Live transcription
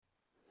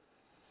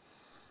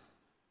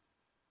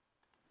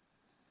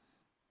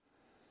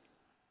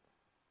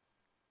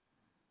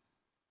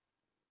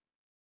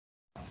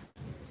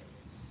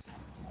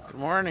Good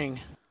morning.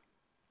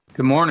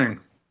 Good morning.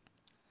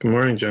 Good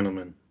morning,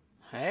 gentlemen.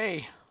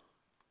 Hey,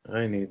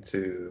 I need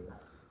to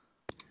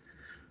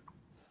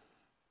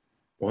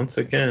once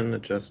again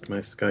adjust my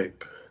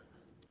Skype.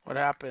 what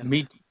happened?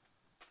 Me,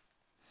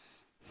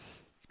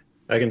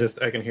 I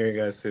can hear you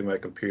guys through my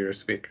computer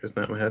speakers,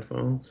 not my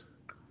headphones.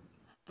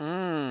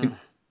 Mm,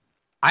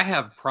 I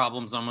have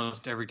problems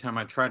almost every time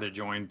I try to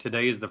join.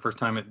 Today is the first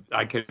time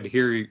I could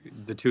hear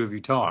the two of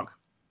you talk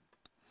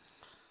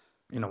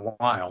in a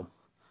while.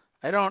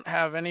 I don't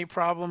have any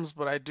problems,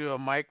 but I do a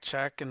mic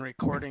check and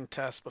recording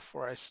test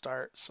before I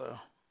start, so.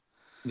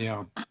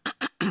 Yeah.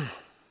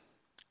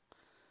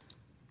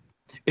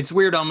 It's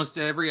weird. Almost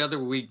every other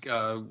week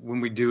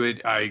when we do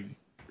it, I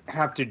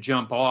have to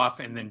jump off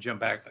and then jump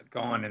back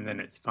on, and then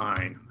it's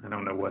fine. I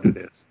don't know what it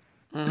is.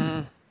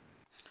 hmm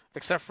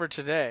Except for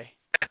today.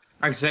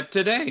 Except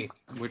today,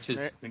 which is,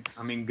 Right?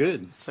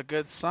 good, It's a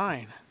good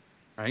sign.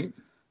 right?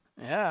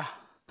 Yeah.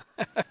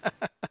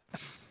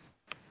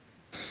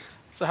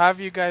 So how have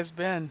you guys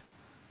been?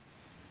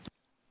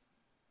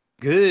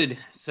 Good.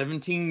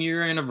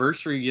 17-year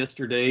anniversary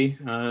yesterday.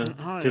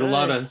 Oh, Did a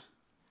lot yay. of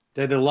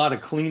did a lot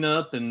of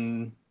cleanup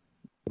and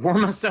wore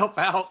myself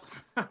out.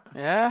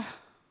 Yeah?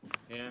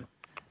 Yeah,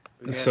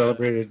 I we had a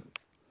celebrated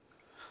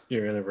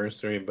your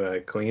anniversary by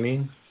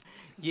cleaning.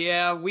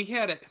 yeah we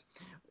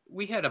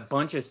had a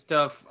bunch of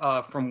stuff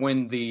from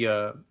when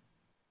the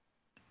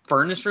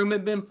furnace room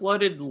had been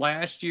flooded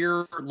last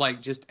year,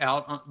 like just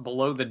out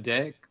below the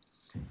deck,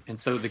 and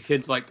so the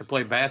kids like to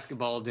play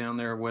basketball down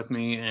there with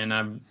me,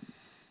 and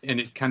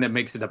it kind of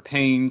makes it a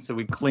pain. So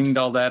we cleaned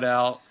all that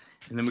out,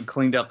 and then we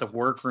cleaned out the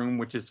workroom,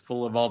 which is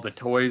full of all the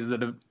toys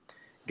that have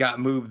got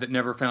moved that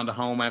never found a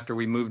home after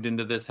we moved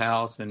into this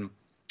house. And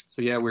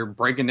so yeah, we were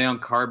breaking down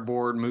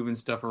cardboard, moving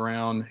stuff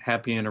around.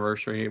 Happy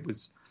anniversary.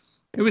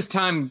 It was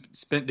time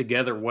spent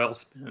together, well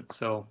spent.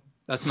 So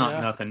that's not Yeah.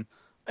 nothing.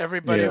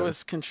 Everybody Yeah.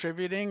 was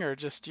contributing or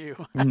just you?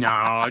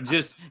 No,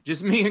 just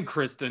me and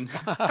Kristen.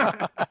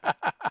 So,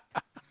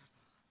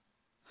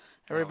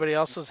 Everybody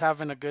else was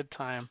having a good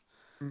time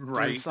doing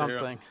right there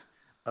something.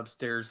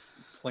 upstairs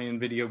playing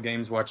video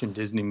games, watching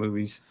Disney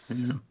movies.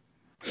 Yeah.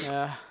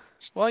 Yeah.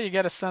 Well, you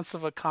get a sense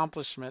of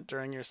accomplishment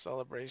during your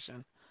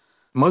celebration.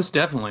 Most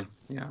definitely.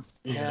 Yeah.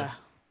 Yeah. Yeah.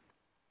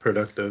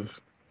 Productive.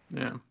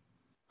 Yeah.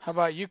 How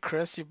about you,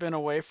 Chris? You've been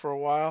away for a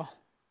while.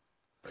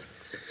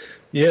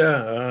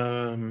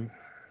 Yeah,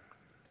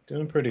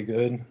 doing pretty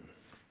good.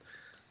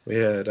 We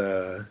had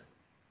uh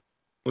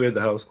we had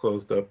the house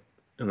closed up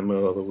in the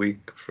middle of the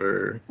week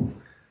for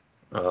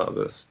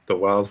the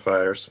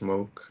wildfire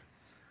smoke.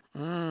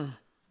 Mm,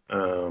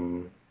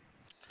 Um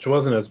which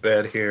wasn't as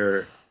bad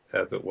here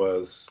as it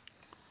was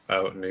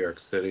out in New York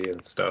City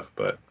and stuff,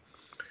 but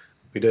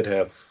we did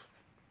have,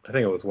 I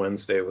think it was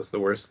Wednesday was the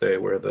worst day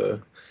where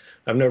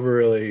I've never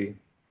really,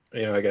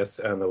 I guess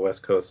on the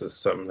West Coast is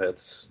something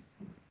that's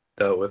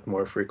dealt with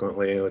more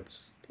frequently.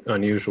 It's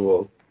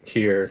unusual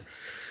here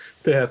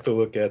to have to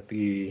look at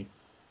the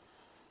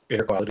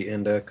air quality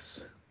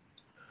index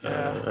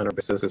yeah. on a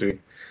basis.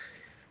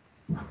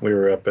 We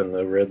were up in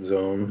the red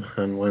zone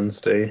on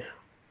Wednesday.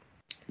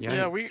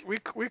 Yeah, we, Yikes. we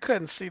we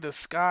couldn't see the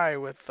sky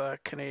with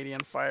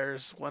Canadian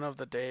fires one of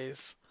the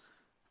days.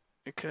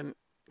 We couldn't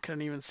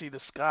even see the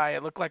sky.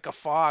 It looked like a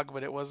fog,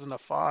 but it wasn't a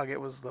fog. It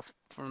was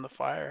from the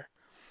fire.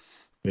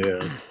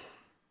 Yeah,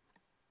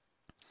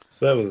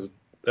 so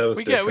that was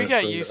We different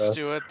get for used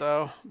to us. it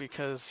though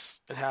because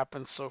it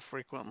happens so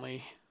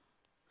frequently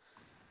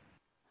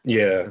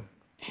Yeah,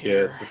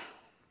 yeah. here.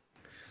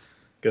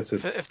 Guess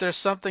If it's there's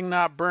something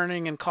not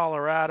burning in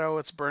Colorado,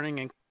 it's burning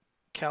in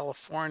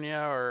California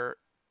or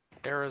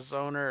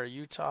Arizona or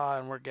Utah,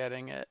 and we're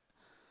getting it.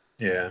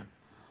 yeah,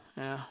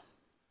 Yeah.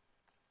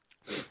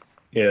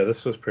 yeah.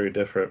 This was pretty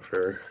different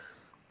for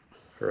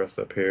us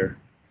up here.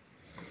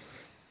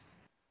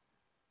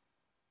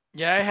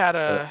 Yeah, I had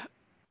But a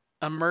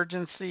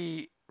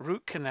emergency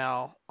root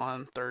canal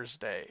on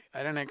Thursday. I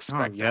didn't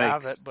Oh, expect to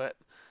have it, yikes. but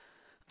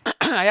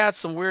I had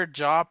some weird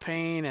jaw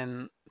pain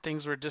and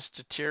things were just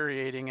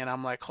deteriorating, and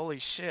I'm like, holy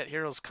shit,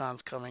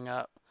 HeroesCon's coming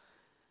up.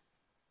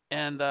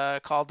 And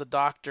called the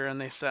doctor,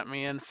 and they sent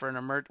me in for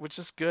an which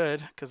is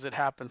good because it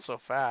happened so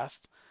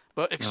fast,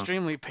 but Yeah.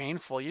 extremely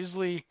painful.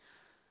 Usually,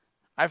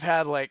 I've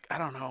had like I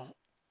don't know,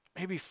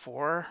 maybe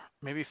four,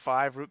 maybe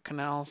five root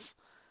canals,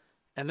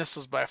 and this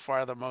was by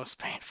far the most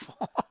painful.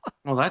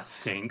 Well, that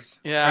stinks.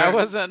 Yeah, I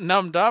wasn't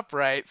numbed up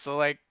right, so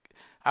like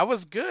I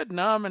was good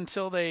numb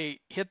until they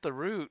hit the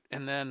root,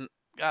 and then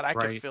God, I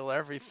could Right. feel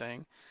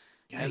everything.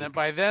 And then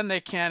by Yikes. then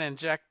they can't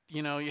inject,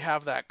 you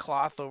have that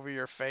cloth over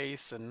your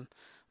face, and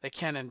they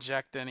can't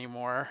inject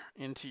anymore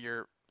into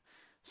your.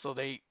 So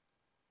they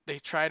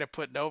try to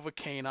put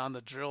Novocaine on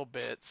the drill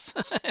bits,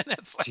 and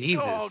it's like,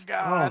 oh Jesus. Oh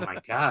God, my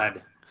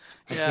God.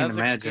 I yeah, can't it's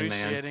imagine,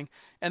 man. excruciating.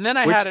 And then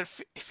I had Which, it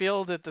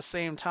filled at the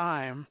same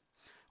time,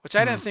 which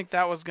I hmm, didn't think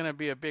that was going to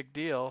be a big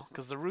deal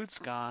because the root's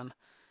gone.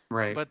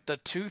 right. But the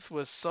tooth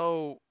was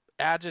so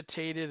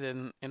agitated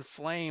and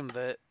inflamed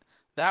that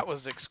that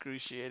was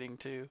excruciating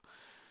too.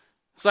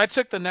 So I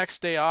took the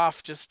next day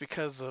off just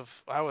because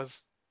of I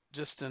was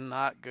just in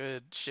not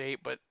good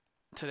shape, but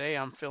today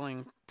I'm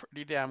feeling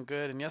pretty damn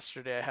good, and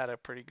yesterday I had a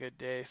pretty good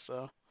day,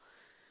 so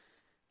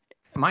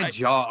My I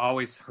jaw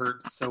always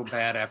hurts so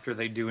bad after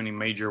they do any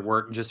major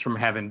work just from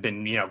having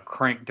been,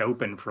 cranked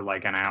open for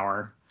like an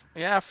hour.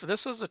 yeah,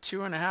 this was a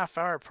 2.5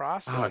 hour Oh,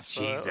 process,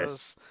 so it Jesus.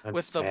 was That's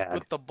with the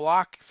bad.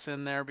 blocks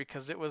in there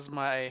because it was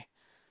my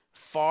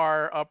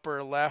far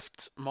upper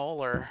left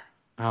molar,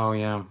 Oh,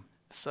 yeah.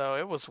 so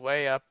it was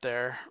way up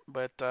there.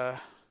 But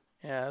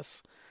yeah,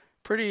 it's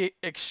pretty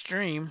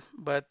extreme,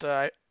 but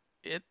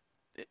it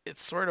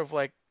it's sort of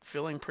like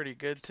feeling pretty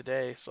good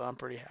today, so I'm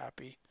pretty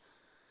happy.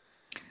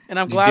 And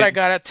I'm Did you glad get, I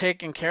got it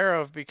taken care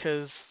of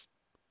because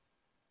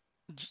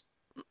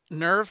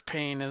nerve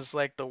pain is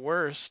like the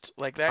worst.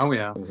 Like that oh,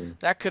 yeah. Hmm.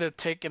 that could have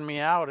taken me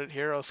out at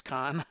Heroes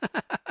Con.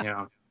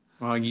 Yeah.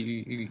 Well, are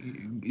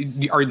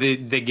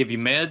they give you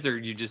meds or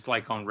you just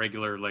like on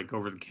regular, like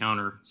over the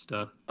counter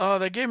stuff? Oh,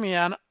 they gave me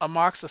an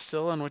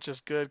amoxicillin, which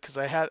is good because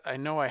I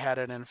know I had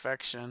an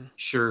infection,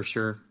 Sure,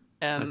 sure.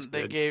 That's and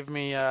they good. gave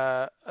me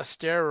a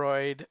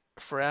steroid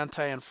for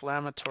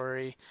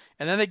anti-inflammatory,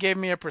 and then they gave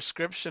me a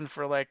prescription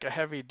for like a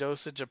heavy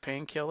dosage of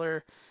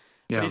painkiller.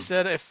 But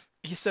Yeah,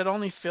 he said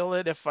only fill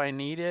it if I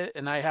need it,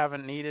 and I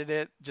haven't needed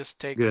it. Just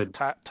take good.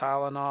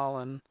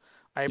 Tylenol and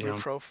Yeah,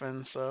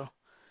 ibuprofen. So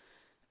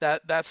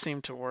that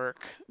seemed to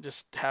work.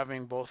 Just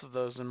having both of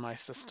those in my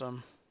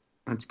system.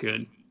 that's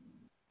good.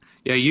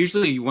 Yeah,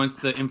 usually once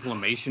the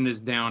inflammation is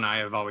down, I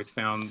have always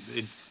found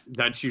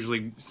that's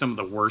usually some of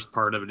the worst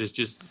part of it is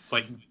just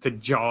like the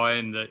jaw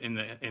and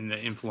the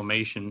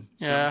inflammation.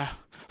 So, Yeah.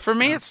 For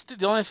me, yeah, it's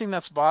the only thing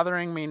that's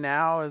bothering me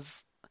now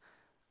is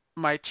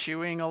my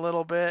chewing a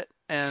little bit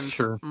and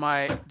sure.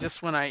 my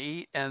just when I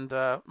eat and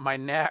my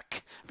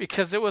neck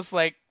because it was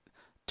like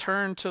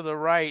turned to the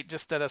right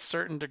just at a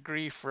certain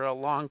degree for a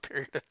long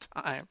period of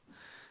time.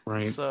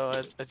 Right. So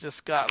it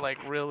just got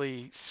like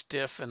really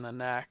stiff in the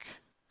neck.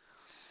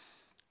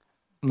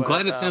 I'm But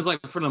glad it sounds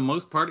like for the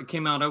most part it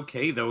came out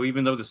okay though,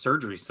 even though the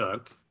surgery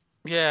sucked.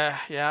 yeah,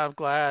 I'm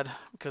glad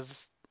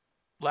because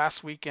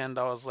last weekend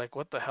I was like,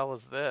 what the hell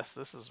is this?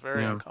 This is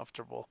very Yeah.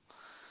 uncomfortable.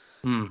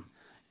 Hmm.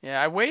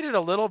 Yeah, I waited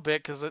a little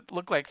bit because it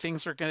looked like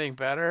things were getting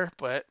better,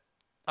 but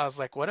I was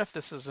like, what if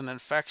this is an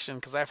infection?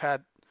 Because I've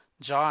had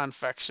jaw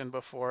infection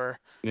before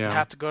and Yeah.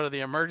 had to go to the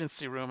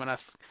emergency room,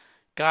 and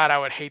God, I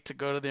would hate to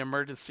go to the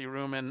emergency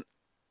room in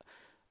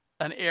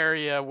an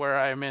area where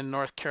I'm in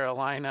North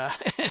Carolina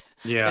and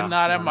Yeah.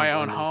 not Yeah. in I don't my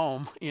own blame you.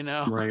 home, you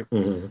know? Right.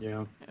 Hmm.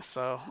 Yeah.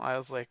 So I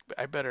was like,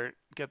 I better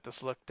get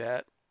this looked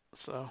at.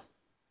 So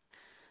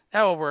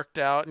that all worked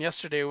out. And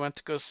yesterday we went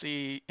to go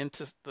see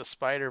Into the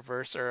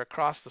Spider-Verse or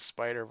Across the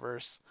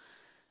Spider-Verse.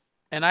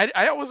 And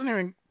I wasn't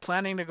even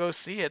planning to go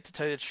see it, to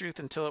tell you the truth,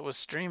 until it was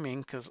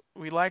streaming because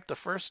we liked the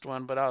first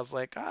one, but I was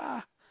like,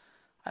 I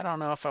don't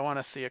know if I want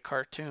to see a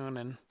cartoon,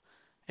 and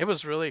it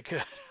was really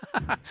good.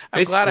 I'm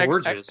It's glad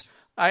gorgeous.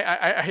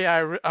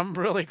 yeah, I'm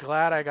really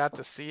glad I got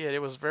to see it.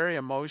 It was very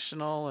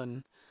emotional,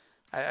 and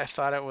I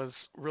thought it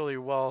was really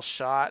well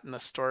shot, and the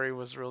story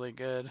was really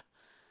good.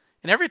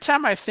 And every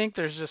time I think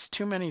there's just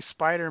too many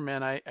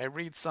Spider-Man, I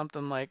read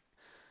something like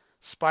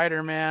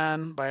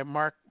Spider-Man by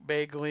Mark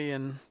Bagley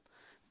and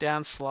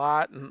Dan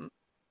Slott and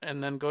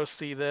then go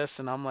see this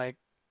and I'm like,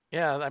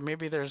 yeah,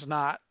 maybe there's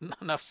not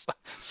enough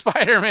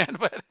Spider-Man,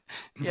 but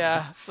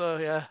yeah, so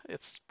yeah,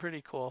 it's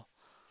pretty cool.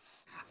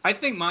 I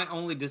think my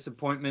only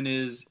disappointment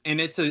is, and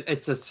it's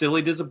a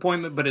silly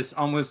disappointment, but it's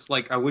almost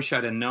like I wish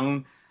I'd have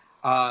known.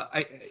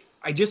 I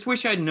just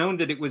wish I'd known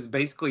that it was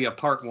basically a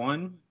part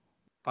one.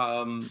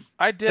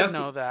 I did That's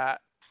know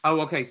that.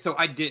 Oh, okay. So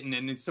I didn't,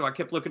 and so I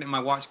kept looking at my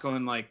watch,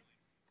 going like,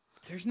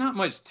 "There's not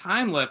much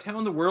time left. How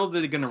in the world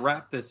are they going to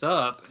wrap this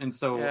up?" And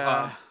so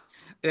Yeah.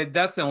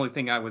 that's the only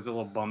thing I was a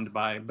little bummed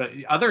by. But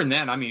other than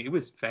that, I mean, it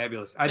was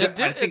fabulous. I It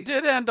think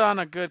did end on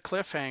a good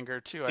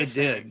cliffhanger too, I it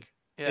did. think.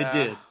 It Yeah.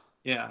 did.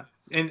 Yeah.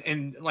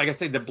 And like I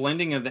say, the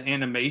blending of the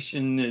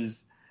animation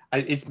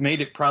it's made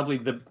it probably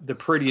the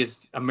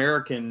prettiest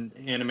American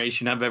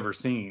animation I've ever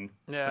seen.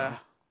 Yeah. So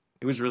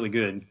it was really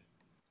good.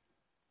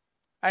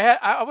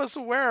 I was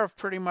aware of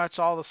pretty much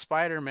all the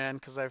Spider-Man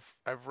because I've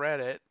read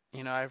it.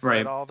 You know, I've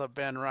read Right. all the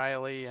Ben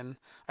Riley and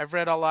I've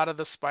read a lot of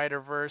the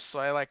Spider-Verse, so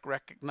I like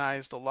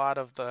recognized a lot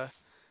of the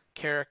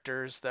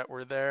characters that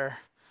were there.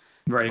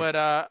 Right.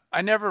 But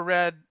I never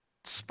read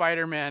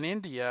Spider-Man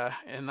India,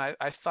 and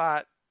I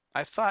thought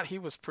he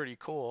was pretty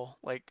cool.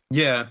 Like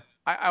Yeah.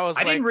 I was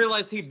I didn't like,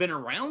 realize he'd been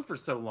around for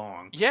so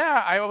long.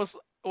 yeah, I was.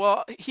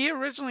 Well, he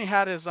originally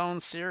had his own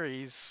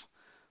series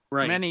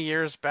Right. many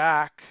years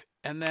back,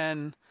 and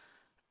then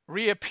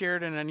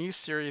reappeared in a new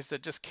series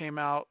that just came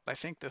out, I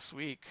think, this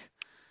week.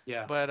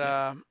 Yeah. But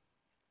Yeah.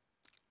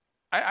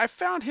 I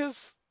found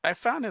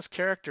his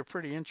character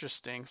pretty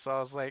interesting, so I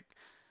was like,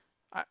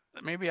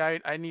 maybe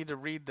I need to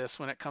read this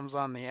when it comes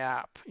on the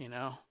app, you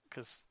know,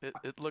 because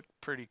it looked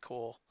pretty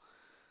cool.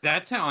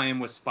 That's how I am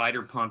with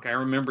Spider Punk. I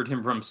remembered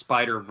him from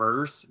Spider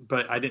Verse,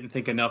 but I didn't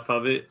think enough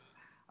of it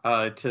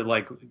to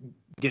like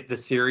get the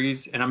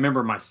series. And I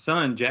remember my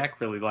son Jack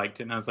really liked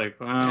it, and I was like,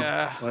 well,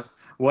 Yeah.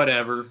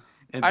 whatever.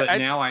 But I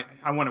now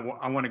I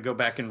want to go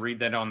back and read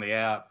that on the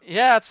app.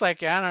 yeah, it's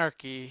like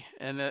anarchy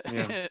and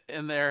Yeah.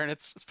 in there, and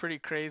it's pretty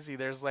crazy.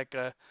 There's like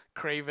a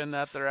Craven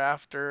that they're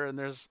after, and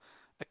there's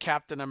a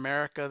Captain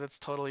America that's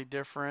totally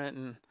different,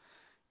 and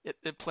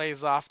it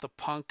plays off the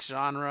punk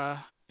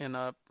genre in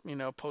a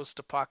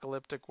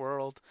post-apocalyptic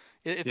world.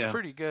 It's Yeah.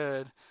 pretty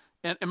good,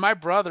 and my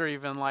brother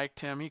even liked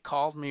him. He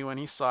called me when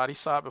he saw it. He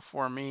saw it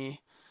before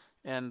me,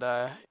 and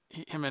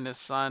him and his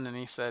son, and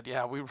he said,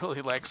 "Yeah, we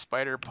really like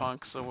Spider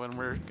Punk. So when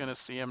we're gonna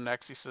see him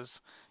next, he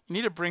says, you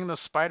need to bring the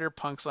Spider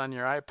Punks on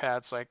your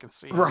iPad so I can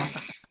see him." Right.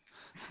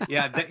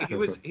 Yeah, he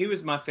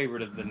was my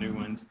favorite of the new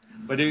ones.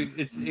 But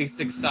it's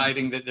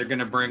exciting that they're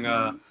gonna bring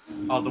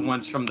all the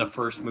ones from the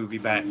first movie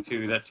back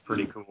too. That's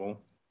pretty cool.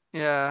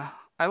 Yeah,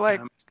 I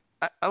like Um,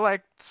 I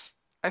liked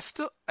I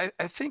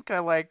think I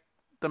like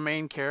the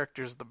main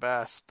characters the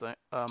best,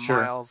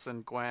 sure. Miles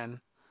and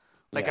Gwen.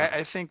 Like Yeah.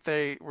 I think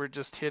they were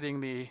just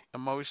hitting the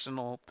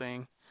emotional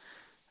thing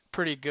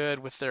pretty good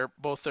with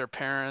their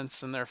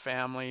parents and their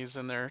families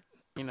and their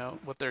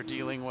what they're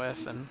dealing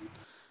with, and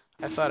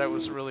I thought it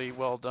was really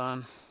well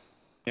done.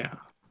 Yeah.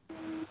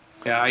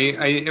 Yeah.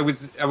 I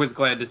was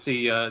glad to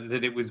see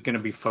that it was going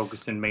to be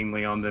focusing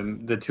mainly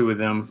on the two of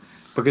them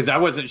because I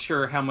wasn't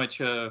sure how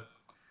much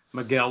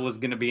Miguel was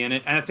going to be in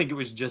it, and I think it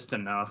was just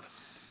enough.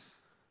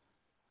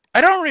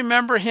 I don't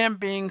remember him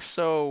being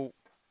so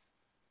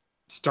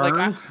like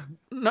Stern.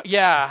 no,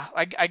 yeah,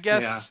 I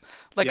Yeah. guess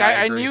like Yeah,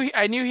 I I agree.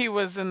 knew he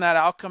was in that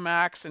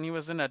Alchemax and he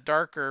was in a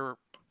darker,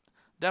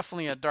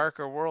 definitely a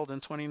darker world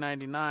in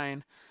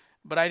 2099,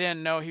 but I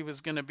didn't know he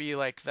was gonna be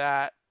like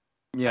that.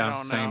 I Yeah.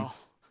 don't Same. know.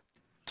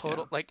 Yeah.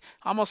 Total like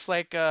almost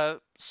like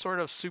a sort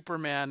of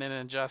Superman in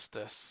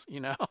Injustice,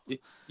 you know?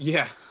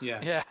 Yeah.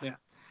 Yeah. Yeah. Yeah.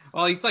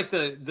 Well, he's like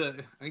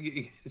the.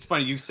 It's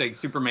funny you say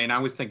Superman. I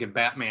was thinking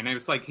Batman. It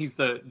was like he's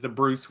the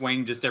Bruce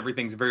Wayne. Just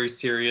everything's very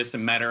serious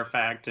and matter of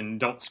fact, and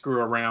don't screw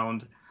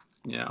around.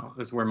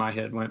 Is where my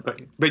head went.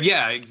 But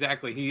yeah,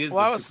 exactly. He is Well,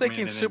 the I was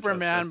thinking Superman in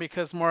Superman Injustice.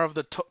 because more of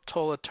the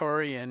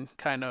Totalitarian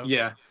kind of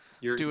Yeah,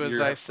 you're do as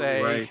you're I absolutely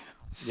say, right.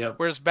 Yep.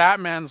 whereas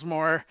Batman's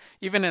more,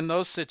 even in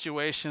those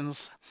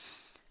situations,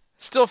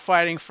 still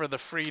fighting for the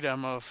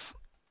freedom of,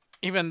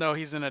 even though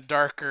he's in a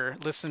darker,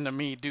 listen to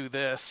me, do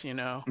this, you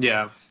know.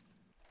 Yeah.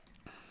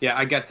 Yeah,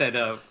 I got that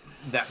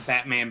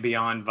Batman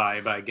Beyond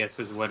vibe, I guess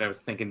was what I was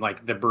thinking,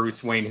 like the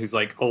Bruce Wayne who's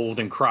like old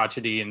and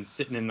crotchety and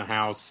sitting in the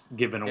house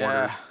giving Yeah,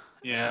 orders.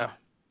 Yeah. yeah.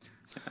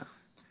 Yeah.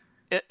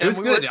 It And was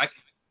we were, good.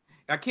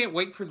 I can't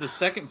wait for the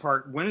second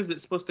part. When is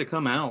it supposed to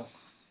come out?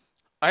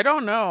 I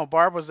don't know.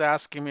 Barb was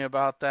asking me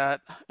about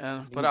that,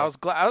 and but I Yeah. was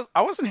glad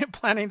I wasn't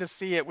planning to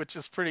see it, which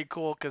is pretty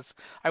cool because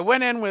I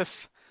went in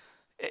with.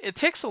 It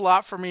takes a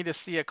lot for me to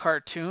see a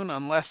cartoon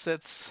unless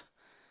it's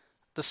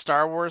the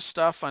Star Wars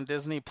stuff on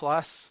Disney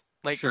Plus.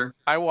 Like Sure.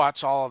 I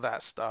watch all of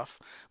that stuff,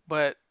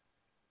 but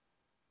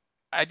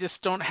I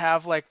just don't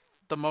have like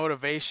the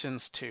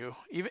motivations to.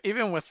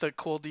 Even with the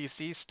cool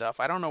DC stuff.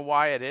 I don't know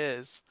why it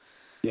is,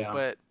 Yeah.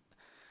 but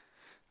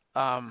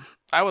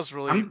I was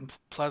really I'm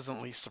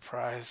pleasantly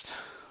surprised.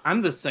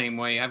 I'm the same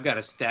way. I've got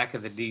a stack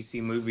of the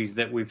DC movies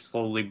that we've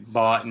slowly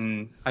bought,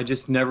 and I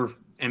just never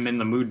am in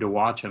the mood to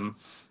watch them.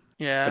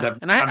 But Yeah, I've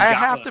and I, I've I got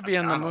have one. to be I've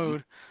in the got them.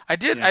 mood. I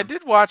Yeah.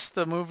 did watch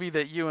the movie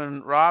that you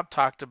and Rob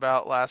talked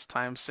about last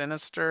time,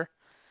 Sinister.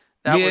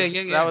 That Yeah.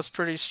 was that Yeah. was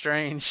pretty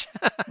strange.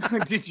 Yeah.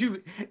 Did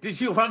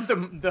you love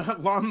the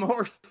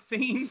lawnmower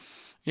scene?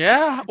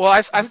 Yeah, well,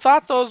 I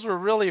thought those were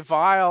really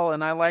vile,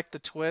 and I liked the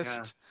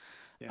Yeah. twist.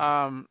 Yeah.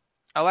 Um,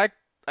 I like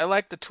I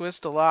liked the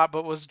twist a lot,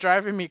 but what's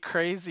driving me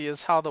crazy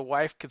is how the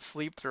wife could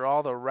sleep through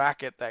all the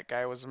racket that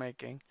guy was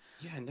making.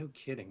 Yeah. No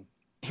kidding.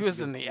 He That's a was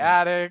in good the point.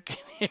 attic,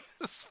 he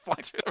was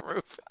flying through the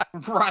roof.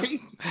 Right.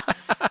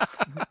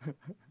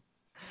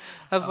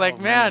 I was like, Oh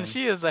man, man.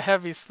 she is a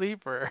heavy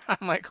sleeper.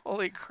 I'm like,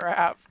 holy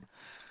crap.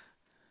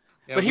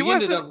 Yeah. But he We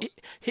ended wasn't. up.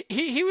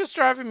 He was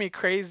driving me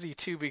crazy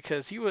too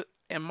because he was,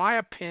 in my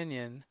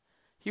opinion,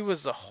 he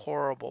was a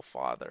horrible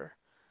father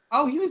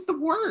Oh, he was the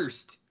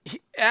worst.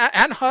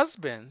 and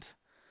husband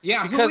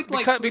Yeah. Who because would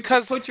like because put your,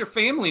 because put your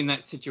family in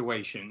that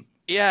situation?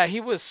 yeah,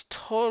 he was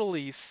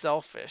totally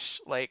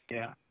selfish like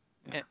Yeah.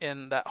 Yeah.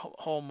 in that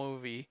whole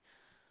movie,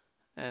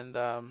 and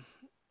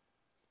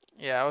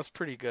yeah, it was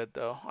pretty good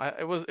though.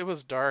 It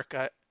was dark.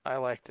 I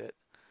liked it.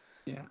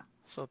 Yeah.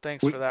 So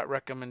thanks for We. that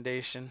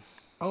recommendation.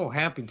 Oh,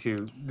 happy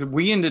to.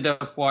 We ended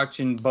up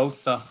watching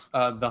both the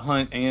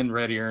Hunt and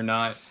Ready or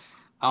Not.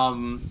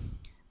 Um,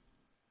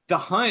 the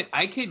Hunt,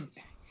 I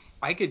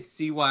could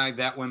see why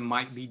that one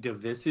might be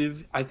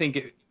divisive. I think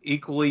it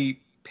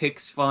equally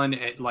picks fun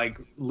at like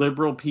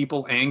liberal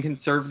people and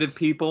conservative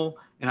people,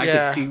 and I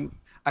could Yeah. see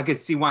I could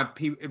see why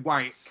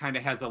it kind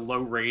of has a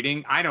low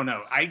rating. I don't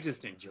know. I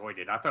just enjoyed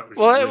it. I thought it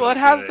was Well, it really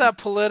has good. that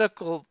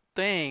political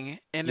thing,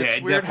 and Yeah, it's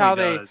it weird definitely how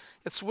they does.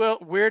 it's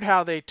weird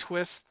how they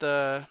twist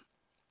the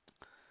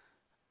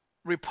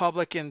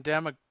Republican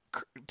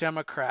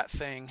Democrat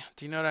thing.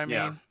 Do you know what I Yeah.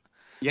 mean?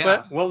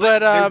 Yeah. But Well,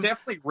 but they're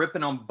definitely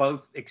ripping on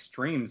both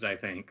extremes, I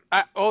think.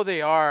 oh,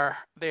 they are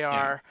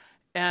Yeah.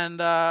 and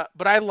but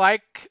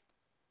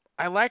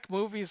I like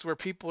movies where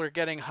people are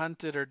getting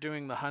hunted or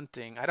doing the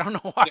hunting. I don't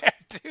know why Yeah.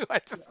 I do. I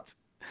just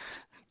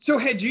So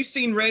had you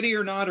seen Ready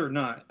or Not or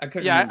not? I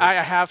couldn't yeah, remember. I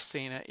have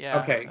seen it. Yeah,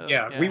 Okay,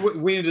 yeah, yeah.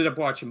 we ended up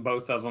watching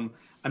both of them.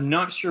 I'm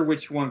not sure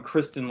which one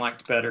Kristen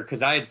liked better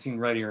because I had seen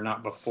Ready or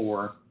Not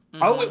before.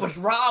 Oh, it Mhm. was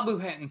Rob who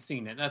hadn't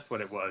seen it. That's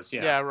what it was.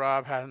 Yeah, Yeah,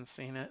 Rob hasn't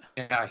seen it.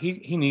 yeah,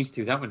 he needs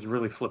to. That one's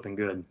really flipping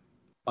good.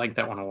 I like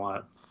that one a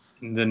lot.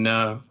 And then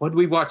what did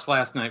we watch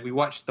last night? We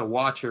watched The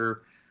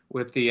Watcher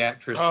with the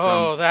actress from.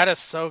 Oh, that is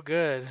so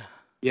good.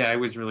 Yeah, it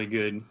was really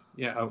good.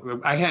 Yeah,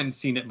 I hadn't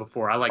seen it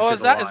before. I liked Oh, it a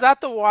is lot.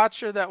 that the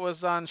Watcher that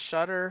was on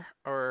Shutter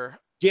or a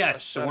Yes,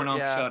 the Shutter? one off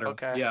Yeah, Shutter.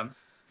 okay. Yeah,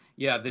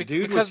 yeah. The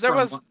dude was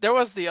Because from there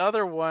was the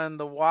other one,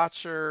 the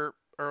Watcher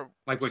or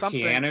like with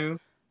something. Keanu.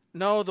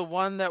 No, the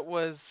one that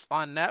was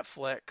on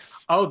Netflix.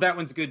 Oh, that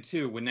one's good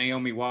too with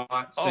Naomi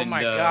Watts Oh and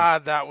my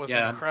God, that was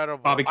yeah,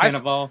 incredible. Bobby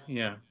Cannavale.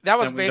 Yeah, That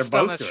was they're based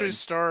on both a true good.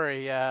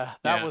 story. Yeah,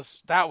 Yeah,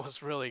 that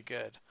was really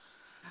good.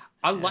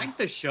 I Yeah. like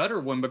the Shutter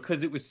one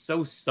because it was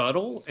so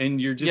subtle, and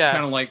you're just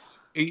kind of like Yes.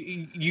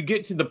 you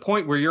get to the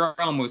point where you're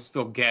almost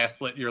feel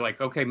gaslit. You're like,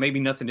 okay, maybe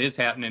nothing is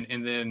happening,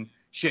 and then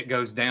shit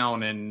goes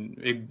down, and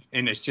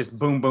it's just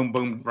boom, boom,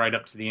 boom, right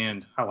up to the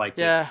end. I liked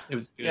it. Yeah. It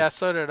was Yeah, good.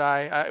 so did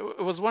I.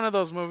 It was one of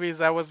those movies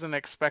I wasn't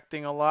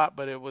expecting a lot,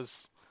 but it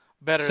was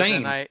better than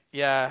Same.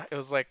 yeah, it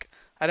was like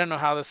I don't know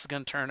how this is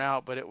going to turn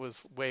out, but it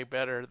was way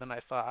better than I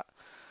thought.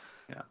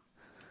 Yeah.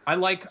 I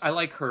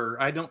like her.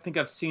 I don't think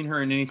I've seen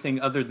her in anything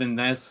other than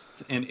this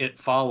and It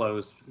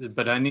Follows.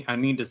 But I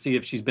need to see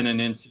if she's been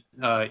in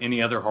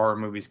any other horror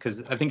movies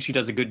because I think she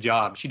does a good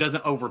job. She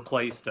doesn't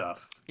overplay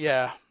stuff.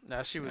 Yeah,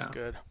 no, she was Yeah,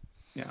 good.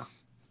 yeah.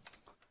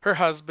 Her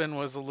husband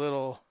was a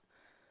little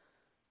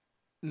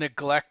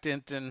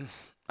neglectant and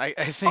I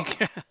Oh, think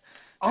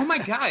oh my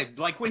God!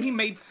 Like when he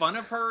made fun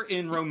of her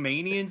in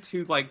Romanian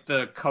to like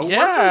the coworkers,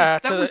 yeah,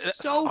 that was it's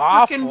so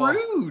freaking awful.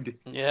 rude.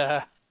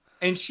 Yeah.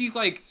 And she's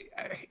like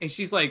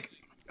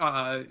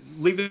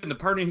leaving the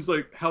party. And he's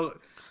like,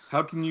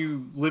 how can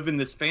you live in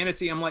this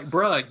fantasy? I'm like,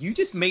 bruh, you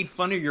just made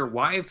fun of your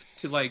wife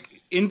to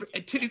like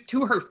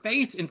to her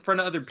face in front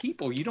of other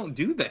people. You don't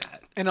do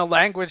that. In a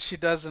language she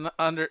doesn't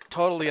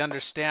totally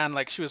understand,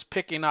 like she was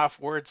picking off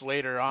words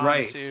later on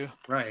Right, too.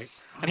 right.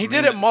 And Oh he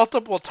did man, it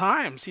multiple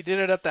times. He did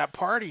it at that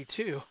party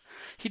too.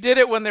 He did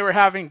it when they were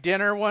having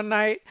dinner one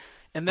night,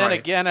 and then right,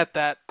 again at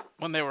that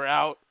when they were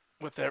out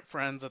with their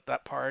friends at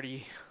that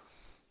party.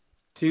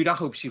 dude. I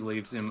hope she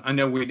leaves him. I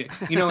know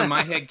in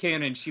my head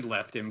canon, she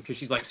left him because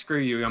she's like, screw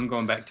you, I'm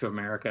going back to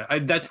America.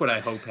 That's what I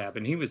hope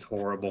happened. He was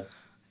horrible.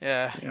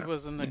 Yeah, he Yeah,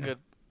 wasn't a yeah.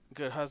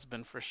 good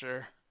husband for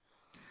sure.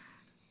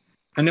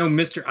 I know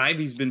Mr.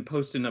 Ivy's been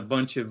posting a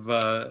bunch of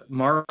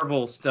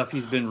Marvel stuff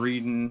he's been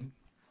reading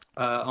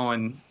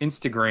on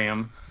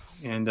Instagram,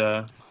 and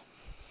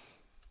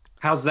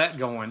how's that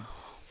going?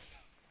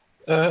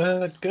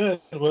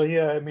 Good. Well,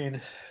 yeah. I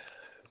mean,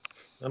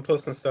 I'm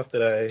posting stuff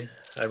that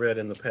I read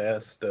in the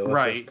past. Still, at this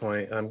Right.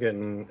 point, I'm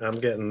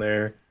getting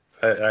there.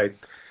 I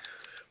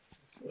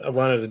I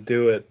wanted to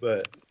do it,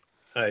 but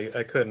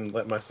I couldn't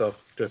let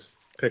myself just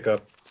pick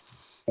up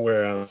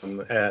where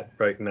I'm at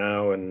right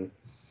now and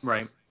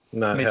Right.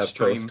 not have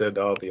Midstream. posted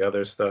all the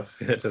other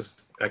stuff. It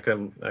just I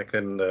couldn't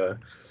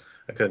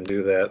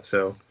do that.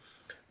 So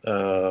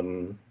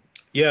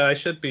yeah, I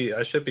should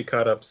be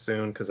caught up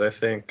soon because I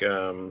think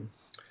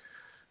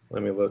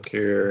let me look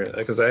here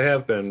because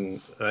I'm going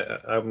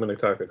to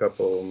talk a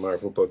couple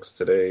Marvel books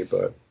today,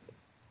 but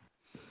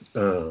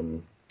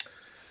um,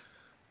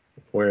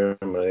 where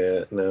am I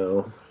at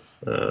now?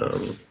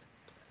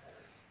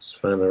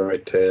 Just find the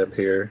right tab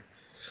here.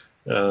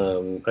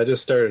 I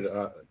just started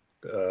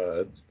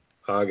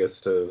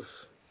August of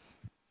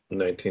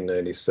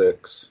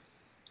 1996.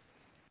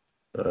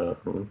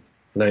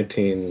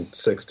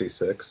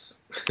 1966,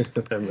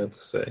 I meant to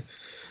say.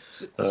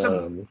 So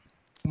Um,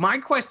 my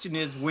question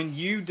is, when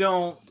you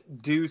don't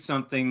do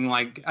something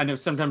like, I know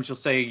sometimes you'll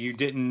say you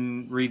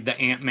didn't read the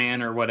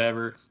Ant-Man or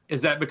whatever.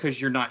 Is that because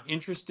you're not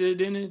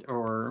interested in it,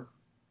 or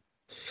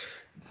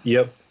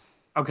yep,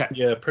 okay,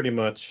 yeah, pretty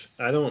much.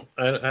 I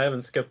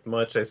haven't skipped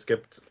much. I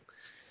skipped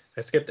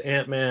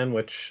Ant-Man,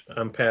 which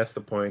I'm past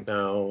the point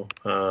now.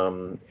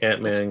 It's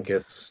Ant-Man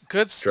gets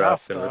good stuff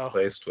dropped and though.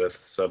 replaced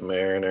with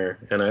Submariner,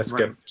 and I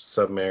right, skipped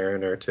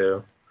Submariner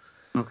too.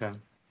 okay,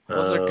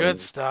 Those are good Um,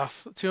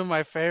 stuff. Two of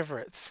my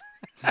favorites.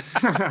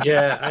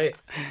 yeah,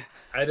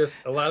 I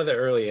just a lot of the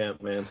early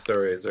Ant-Man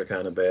stories are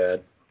kind of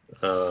bad.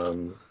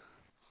 Um,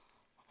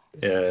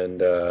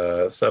 and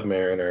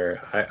Submariner,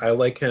 I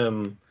like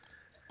him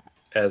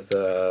as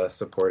a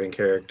supporting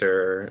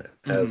character,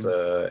 as hmm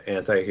a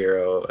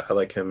anti-hero. I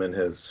like him in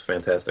his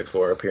Fantastic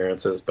Four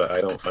appearances, but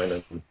I don't find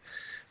him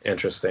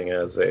interesting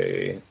as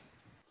a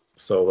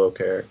solo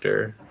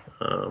character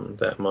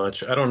that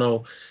much. I don't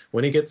know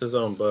when he gets his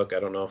own book. I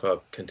don't know if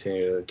I'll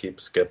continue to keep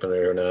skipping it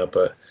or not,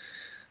 but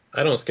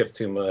I don't skip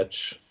too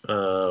much.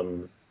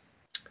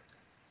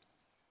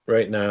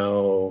 Right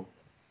now,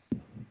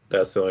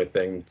 that's the only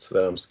thing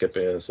that I'm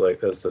skipping is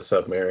the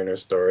Submariner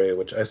story,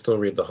 which I still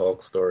read the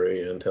Hulk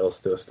story and Tales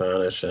to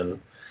Astonish, and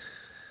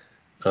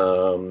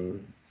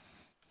um,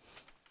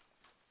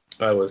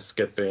 I was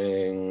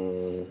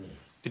skipping.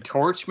 The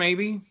Torch,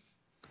 maybe?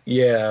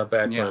 Yeah,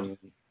 back Yeah. when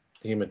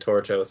Human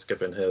Torch, I was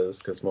skipping his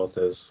because most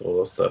of his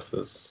solo stuff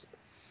is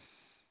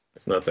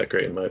it's not that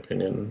great in my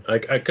opinion.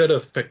 I could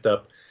have picked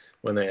up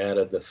when they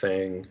added the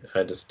thing,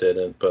 I just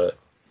didn't. But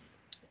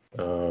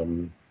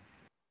um,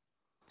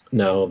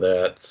 now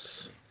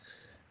that's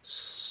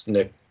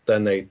Nick.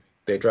 Then they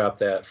dropped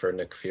that for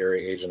Nick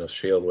Fury, Agent of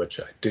Shield, which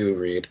I do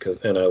read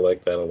and I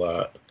like that a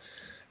lot.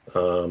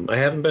 I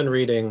haven't been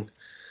reading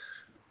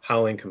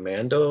Howling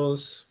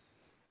Commandos.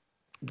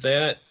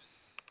 That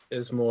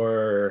is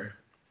more.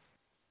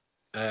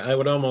 I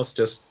would almost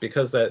just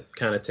because that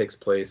kind of takes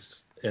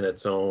place in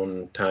its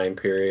own time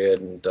period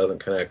and doesn't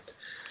connect.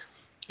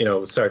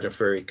 Sergeant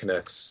Fury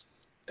connects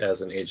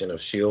as an agent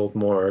of Shield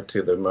more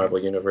to the Marvel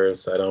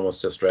universe. I'd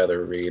almost just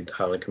rather read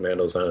Howling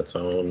Commandos on its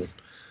own,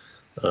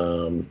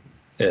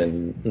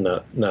 and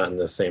not in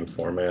the same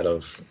format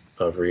of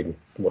reading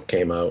what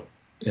came out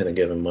in a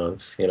given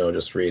month.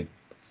 Just read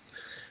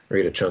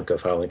a chunk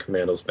of Howling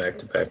Commandos back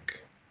to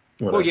back.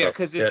 Well, yeah,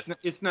 because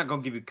it's not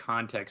going to give you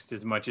context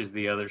as much as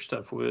the other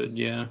stuff would.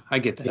 Yeah, I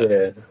get that.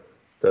 Yeah, it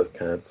does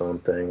kind of its own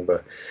thing,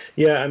 but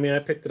yeah, I mean, I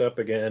picked it up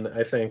again.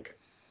 I think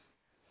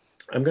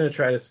I'm gonna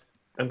try to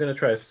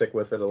stick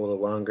with it a little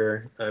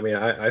longer. I mean,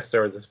 I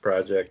started this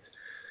project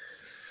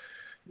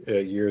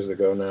years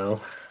ago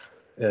now,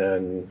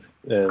 and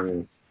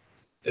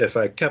if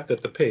I kept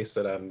at the pace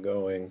that I'm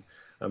going,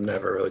 I'm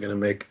never really gonna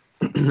make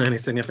any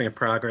significant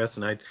progress.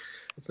 And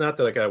it's not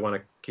that like I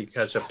want to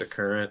catch up to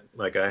current.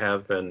 Like I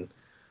have been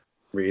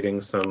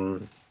reading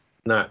some,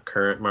 not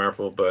current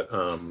Marvel, but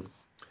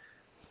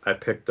I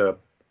picked up.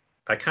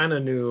 I kind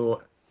of knew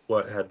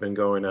what had been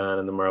going on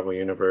in the Marvel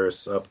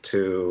universe up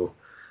to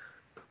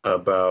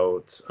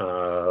about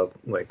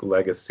like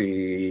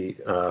Legacy,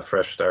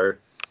 Fresh Start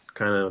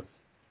kind of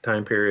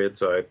time period.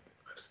 So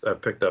I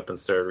picked up and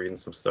started reading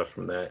some stuff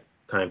from that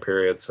time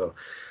period. So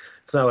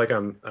it's not like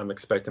I'm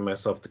expecting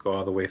myself to go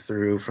all the way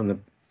through from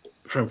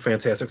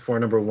Fantastic Four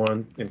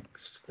 #1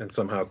 and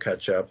somehow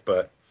catch up,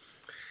 but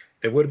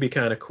it would be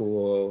kind of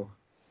cool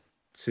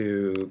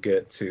to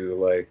get to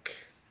like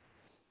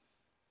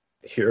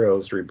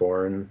Heroes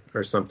Reborn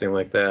or something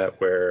like that,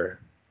 where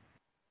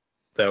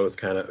that was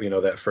kind of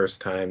that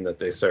first time that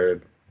they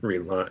started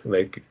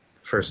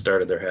first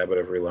started their habit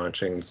of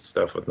relaunching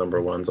stuff with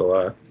 #1s a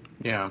lot.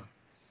 Yeah,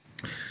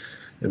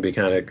 It'd be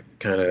kind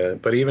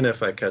of. But even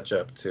if I catch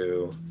up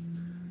to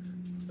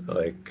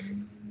like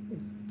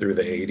through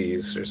the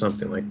 80s or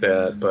something like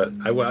that, but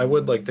I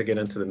would like to get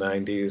into the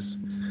 90s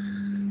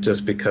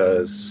just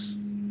because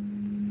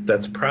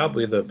that's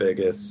probably the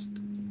biggest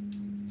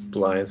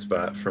blind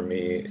spot for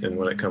me and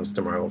when it comes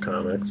to Marvel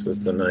Comics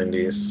is the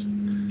 90s,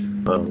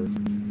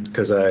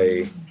 because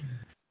I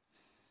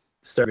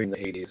started in the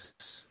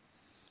 80s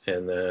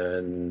and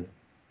then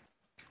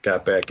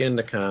got back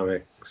into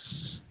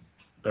comics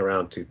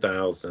around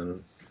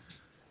 2000,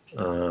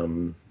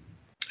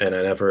 and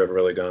I never have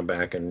really gone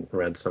back and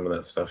read some of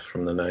that stuff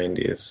from the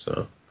 90s.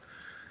 So,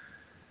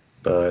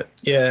 but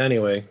yeah,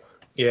 anyway,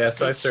 yeah,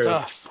 so I started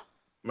stuff.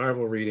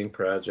 Marvel reading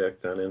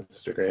project on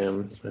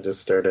Instagram. I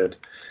just started.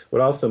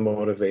 What also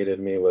motivated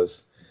me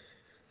was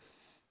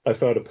I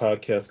found a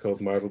podcast called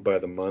Marvel by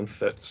the Month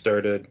that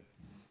started.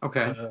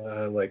 Okay.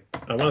 Like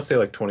I want to say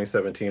like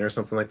 2017 or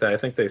something like that. I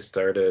think they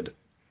started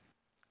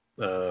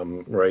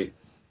right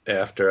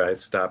after I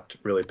stopped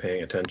really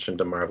paying attention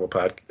to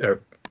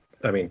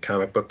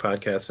comic book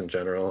podcasts in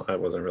general. I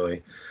wasn't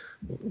really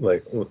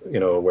like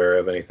aware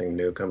of anything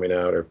new coming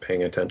out or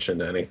paying attention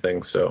to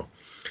anything. So,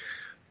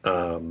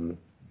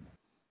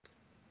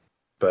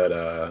 but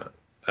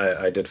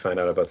I did find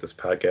out about this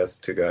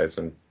podcast. Two guys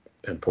in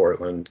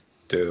Portland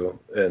do,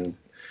 and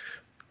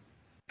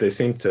they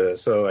seem to.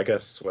 So I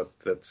guess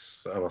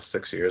that's almost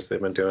 6 years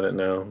they've been doing it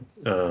now.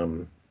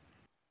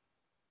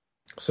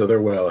 So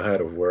they're well ahead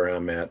of where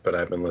I'm at, but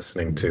I've been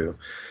listening to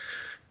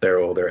their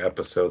older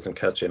episodes and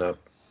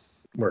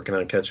working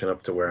on catching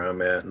up to where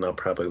I'm at, and I'll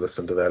probably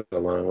listen to that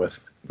along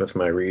with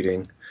my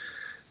reading.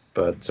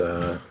 But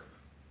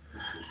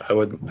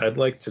I'd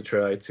like to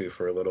try to,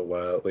 for a little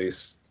while at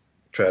least,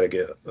 try to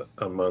get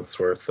a month's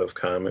worth of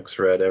comics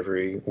read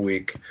every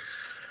week.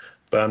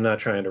 But I'm not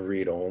trying to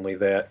read only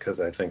that because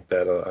I think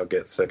that I'll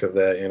get sick of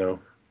that,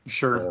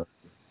 Sure.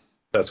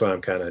 That's why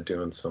I'm kind of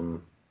doing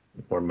some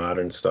more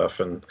modern stuff,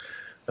 and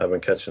I've been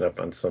catching up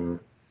on some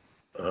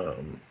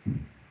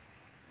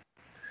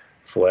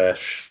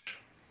Flash,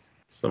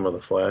 some of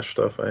the Flash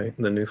stuff.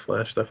 The new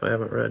Flash stuff I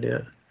haven't read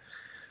yet.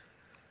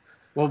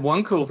 Well,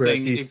 one cool Over at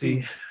thing,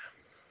 DC.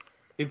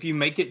 if you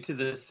make it to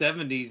the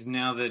 70s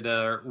now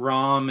that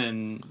ROM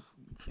and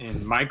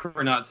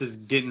Micronauts is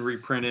getting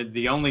reprinted,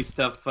 the only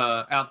stuff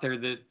out there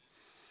that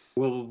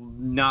will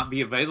not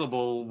be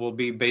available will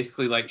be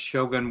basically like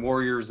Shogun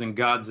Warriors and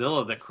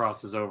Godzilla that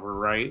crosses over,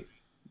 right?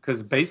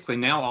 Because basically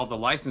now all the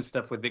licensed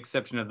stuff, with the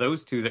exception of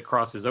those two that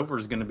crosses over,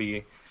 is going to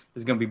be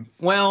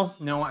well,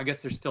 no, I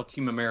guess there's still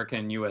Team America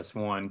and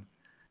US1,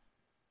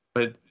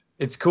 but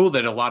it's cool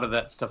that a lot of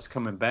that stuff's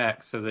coming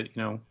back, so that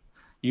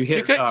You You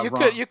hit could you could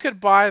wrong. you could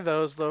buy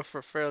those though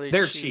for fairly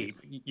They're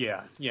cheap. cheap.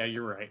 Yeah, yeah,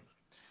 you're right.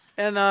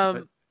 And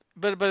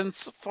But but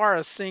as far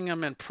as seeing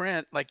them in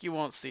print, like you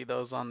won't see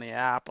those on the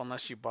app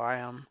unless you buy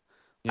them.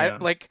 I yeah,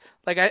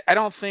 I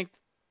don't think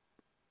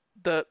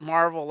that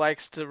Marvel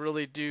likes to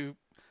really do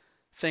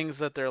things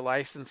that they're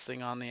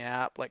licensing on the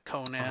app, like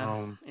Conan.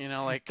 um, You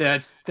know, like they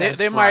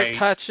that's might right.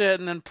 touch it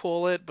and then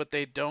pull it, but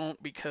they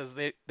don't because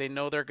they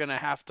know they're gonna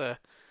have to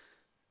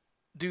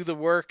do the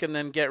work and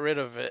then get rid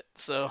of it.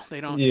 So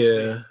they don't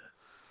usually. Yeah,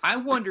 I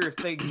wonder if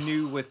they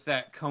knew with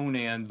that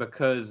Conan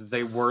because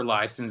they were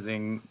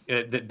licensing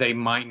it, that they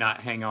might not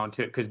hang on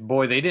to it. Because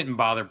boy, they didn't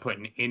bother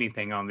putting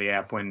anything on the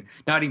app when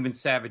not even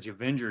Savage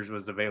Avengers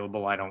was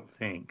available. I don't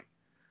think.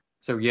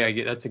 So yeah,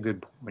 that's a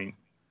good point.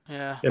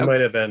 Yeah. it Okay,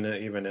 might have been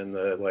even in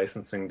the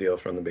licensing deal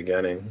from the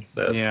beginning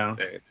that yeah,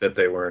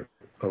 they weren't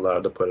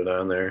allowed to put it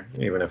on there,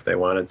 even if they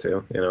wanted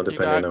to. You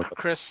Depending got on.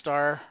 Chris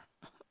Starr.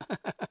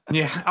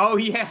 yeah. Oh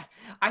yeah,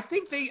 I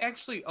think they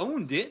actually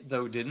owned it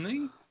though, didn't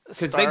they?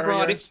 Because they Star,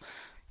 brought it. yes.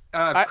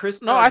 I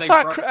Chris no, Star. I They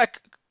thought brought.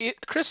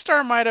 Chris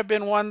Star might have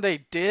been one they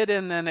did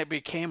and then it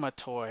became a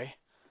toy.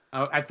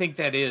 I think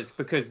that is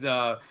because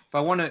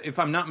if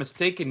I'm not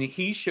mistaken,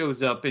 he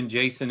shows up in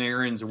Jason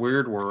Aaron's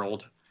Weird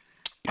World,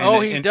 and Oh,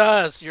 he and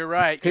does. You're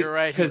right. You're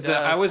right. He because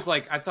I does. was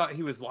like, I thought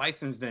he was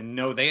licensed, and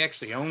no, they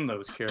actually own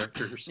those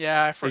characters.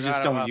 Yeah, I They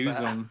just forgot don't about use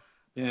that. them.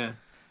 Yeah,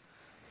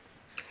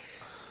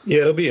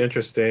 Yeah, it'll be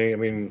interesting. I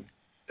mean,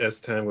 as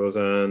time goes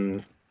on,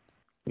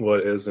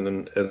 what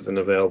isn't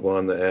available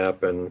on the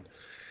app, and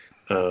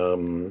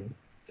um,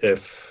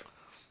 if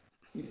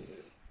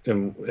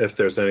if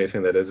there's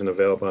anything that isn't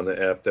available on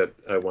the app that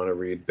I want to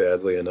read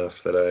badly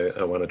enough that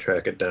I want to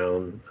track it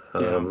down,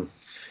 yeah.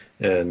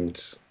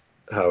 and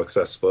how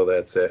accessible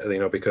that's at,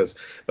 because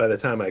by the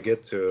time I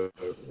get to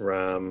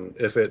ROM,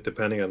 if it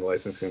depending on the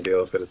licensing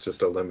deal, if it's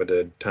just a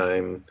limited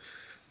time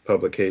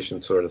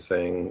publication sort of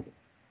thing,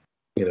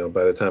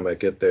 by the time I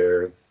get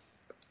there,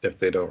 if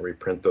they don't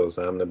reprint those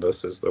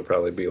omnibuses, they'll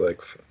probably be like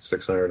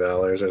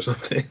 $600 or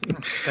something.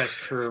 That's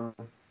true.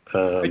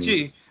 But um,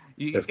 gee,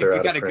 if if they're you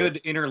out of got a print.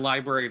 good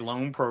interlibrary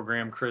loan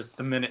program, Chris,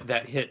 the minute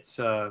that hits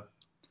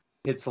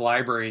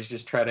libraries,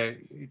 just try to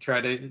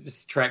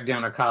just track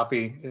down a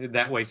copy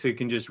that way so you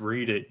can just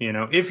read it.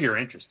 If you're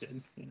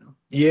interested.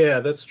 Yeah,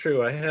 that's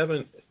true. I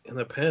haven't in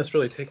the past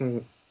really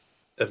taken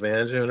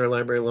advantage of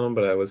interlibrary loan,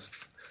 but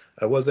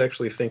I was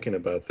actually thinking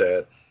about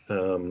that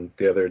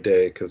the other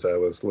day because I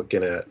was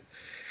looking at,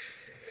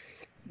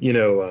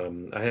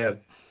 I have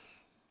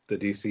the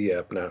DC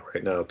app now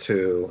right now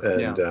too,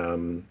 Yeah.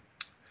 and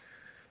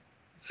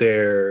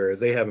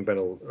they haven't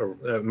been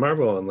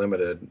Marvel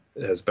Unlimited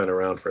has been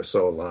around for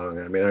so long.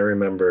 I mean, I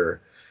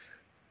remember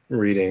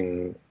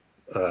reading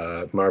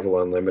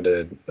Marvel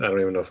Unlimited. I don't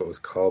even know if it was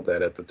called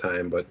that at the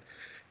time, but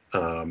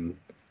um,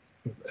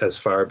 as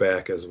far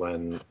back as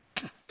when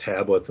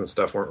tablets and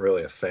stuff weren't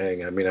really a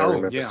thing. I mean, I Oh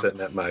remember yeah.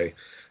 sitting at my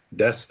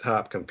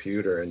desktop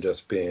computer and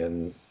just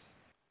being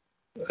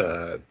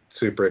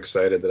super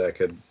excited that I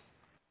could,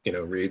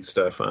 read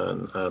stuff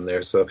on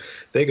there. So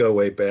they go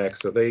way back.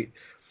 So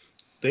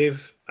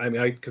they've I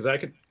mean, because I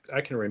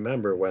can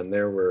remember when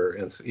there were,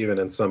 even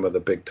in some of the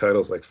big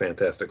titles like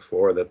Fantastic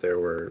Four, that there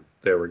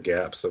were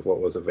gaps of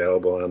what was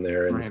available on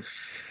there, and Right.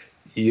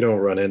 you don't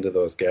run into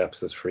those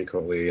gaps as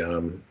frequently.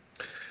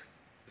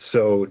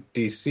 So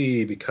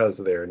DC, because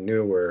they're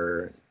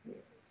newer,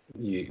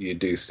 you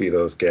do see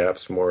those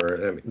gaps more.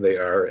 I mean, they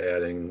are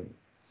adding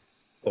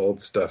old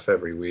stuff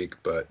every week,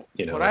 but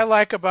What I it's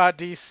like about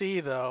DC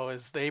though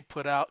is they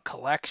put out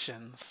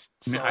collections.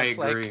 So I it's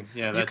like agree.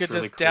 Yeah, you that's could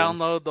really just cool.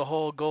 download the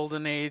whole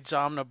Golden Age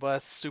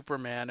Omnibus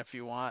Superman if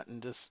you want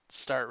and just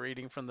start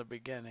reading from the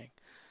beginning.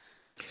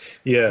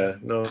 yeah,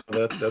 no,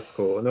 that's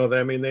cool. No,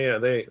 I mean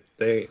they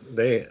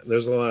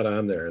there's a lot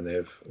on there,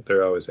 and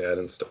they're always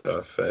adding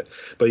stuff.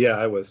 But yeah,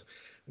 I was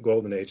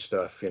Golden Age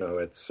stuff.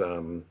 It's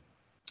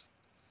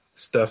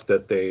stuff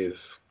that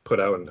they've put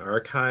out in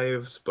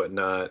archives, but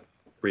not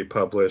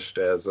republished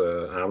as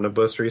a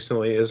omnibus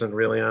recently isn't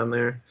really on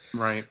there.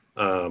 Right.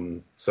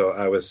 So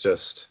I was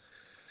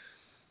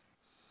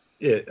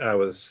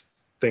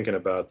thinking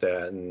about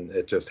that, and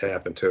it just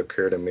happened to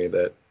occur to me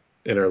that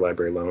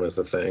interlibrary loan is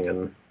a thing,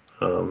 and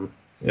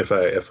if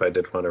I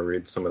did want to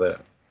read some of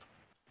that,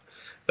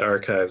 the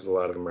archives, a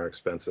lot of them are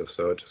expensive,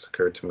 so it just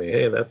occurred to me,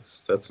 hey,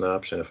 that's an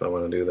option if I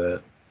want to do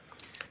that.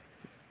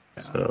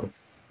 Yeah. So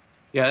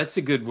Yeah, that's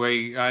a good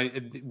way.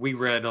 We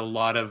read a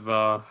lot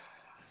of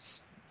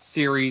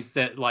series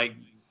that like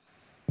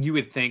you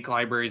would think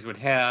libraries would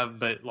have,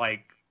 but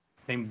like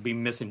they'd be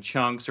missing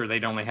chunks or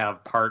they'd only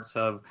have parts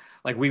of.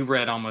 Like we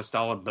read almost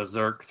all of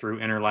Berserk through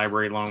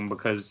interlibrary loan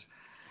because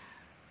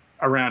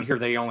around here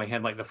they only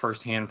had like the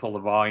first handful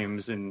of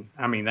volumes, and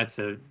I mean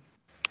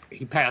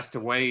he passed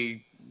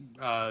away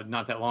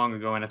not that long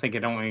ago, and I think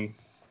it only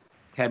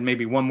had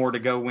maybe one more to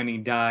go when he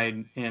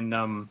died,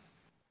 and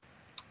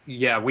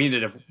yeah, we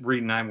ended up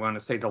reading, I want to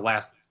say, the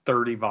last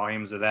 30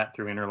 volumes of that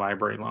through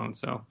interlibrary loan.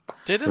 So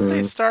Didn't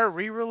they start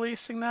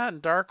re-releasing that in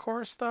Dark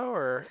Horse though,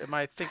 or am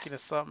I thinking of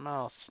something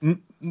else?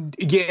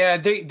 Yeah,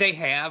 they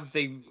have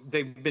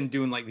they've been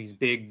doing like these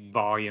big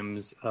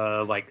volumes,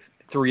 like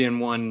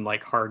 3-in-1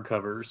 like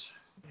hardcovers,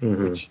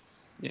 which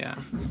yeah.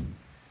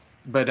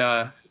 But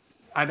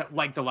I don't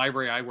like the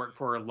library I work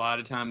for. A lot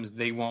of times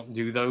they won't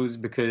do those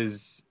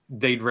because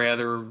they'd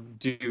rather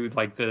do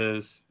like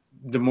the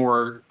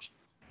more,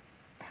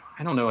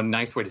 I don't know a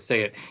nice way to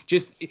say it.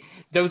 Just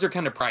those are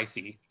kind of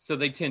pricey, so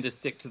they tend to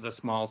stick to the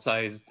small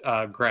sized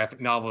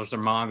graphic novels or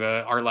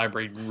manga. Our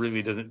library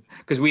really doesn't,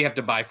 because we have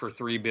to buy for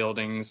 3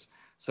 buildings,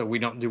 so we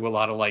don't do a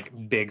lot of like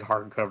big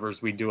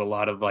hardcovers. We do a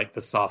lot of like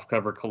the soft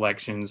cover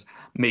collections,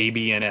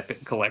 maybe an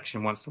epic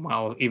collection once in a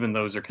while. Even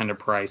those are kind of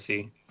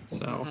pricey.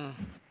 So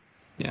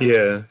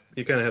Yeah,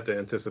 you kind of have to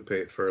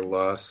anticipate for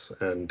loss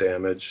and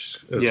damage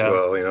as Yeah.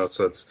 well, you know.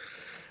 So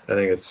I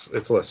think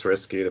it's less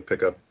risky to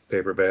pick up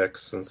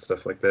paperbacks and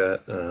stuff like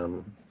that.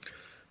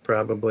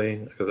 Probably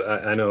because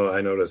I know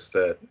I noticed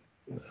that.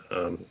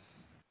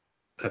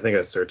 I think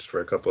I searched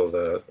for a couple of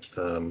the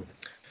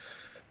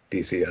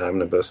DC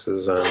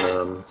omnibuses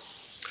on.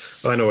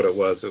 Oh, I know what it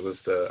was. It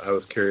was I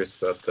was curious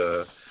about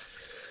the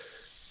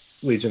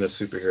Legion of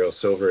Superhero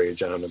Silver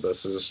Age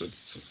omnibuses.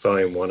 It's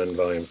Volume 1 and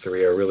Volume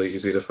 3 are really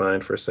easy to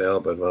find for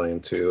sale, but Volume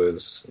 2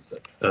 is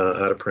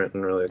out of print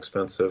and really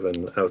expensive.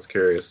 And I was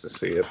curious to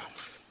see if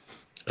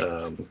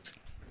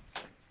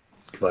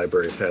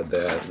libraries had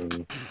that,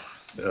 and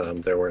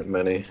there weren't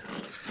many.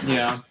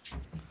 Yeah.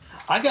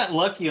 I got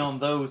lucky on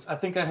those. I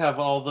think I have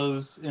all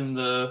those in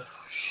the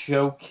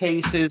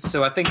showcases,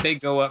 so I think they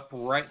go up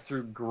right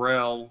through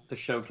Grell, the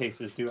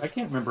showcases do. I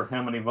can't remember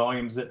how many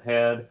volumes it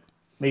had,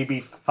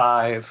 maybe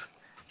 5.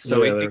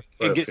 So Yeah,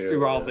 it gets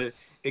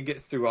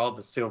through all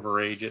the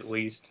Silver Age at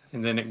least,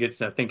 and then it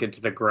gets, I think,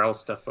 into the Grell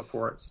stuff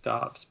before it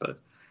stops. But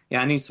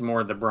yeah, I need some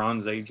more of the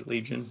Bronze Age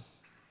Legion.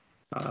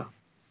 I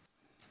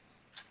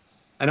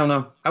don't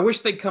know. I wish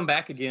they'd come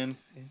back again.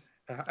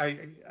 I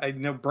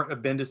know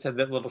Bendis had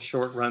that little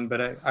short run,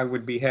 but I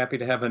would be happy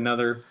to have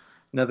another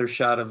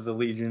shot of the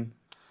Legion.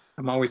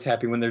 I'm always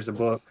happy when there's a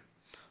book.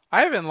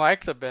 I even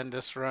liked the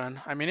Bendis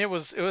run. I mean, it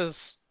was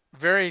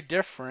very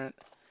different,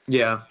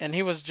 Yeah, and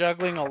he was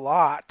juggling a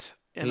lot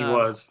in he a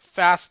was.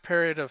 fast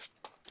period of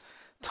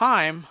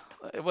time.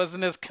 It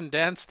wasn't as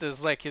condensed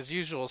as like his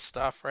usual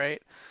stuff,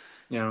 right?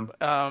 Yeah.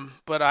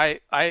 But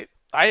I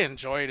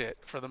enjoyed it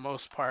for the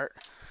most part.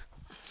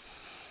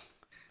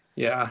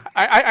 Yeah.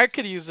 I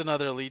could use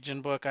another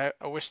Legion book. I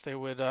wish they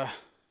would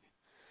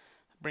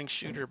bring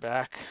Shooter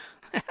back.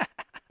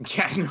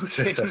 Yeah, no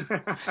kidding.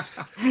 I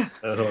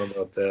don't know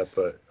about that,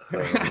 but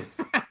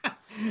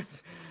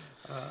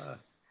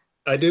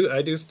I do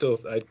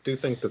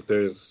think that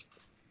there's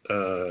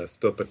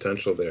still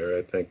potential there.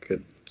 I think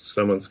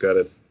someone's got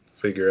to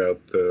figure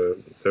out the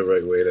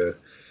right way to.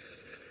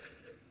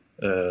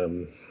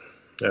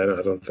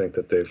 I don't think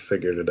that they've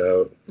figured it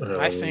out.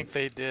 I think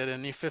they did.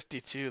 In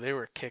E52, they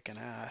were kicking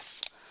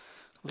ass.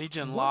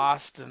 Legion What?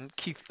 lost, and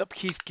Keith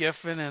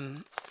Giffen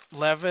and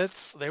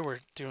Levitz, they were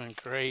doing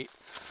great.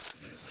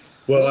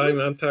 Well,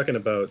 I'm talking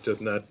about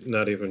just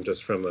not even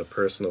just from a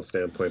personal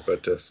standpoint,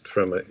 but just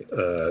from a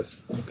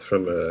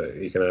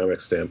economic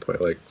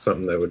standpoint, like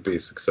something that would be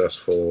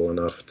successful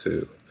enough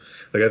to,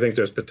 like I think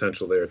there's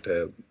potential there to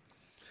have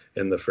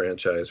in the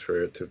franchise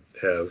for it to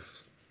have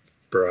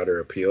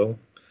broader appeal.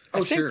 I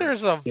think Sure.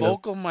 there's a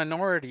vocal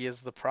minority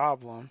is the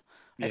problem.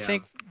 Yeah.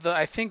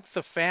 I think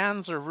the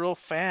fans are real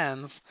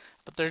fans,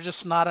 but there's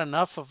just not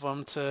enough of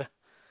them to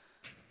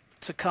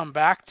come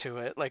back to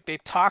it. Like they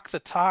talk the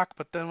talk,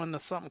 but then when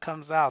something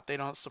comes out, they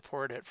don't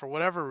support it for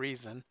whatever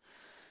reason.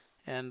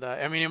 And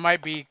I mean, it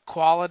might be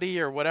quality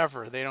or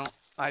whatever. They don't.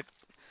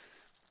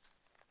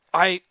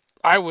 I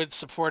would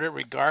support it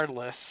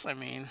regardless. I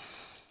mean,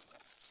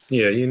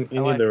 Yeah, you I need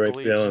like the the right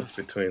Legion. balance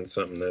between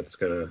something that's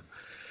gonna.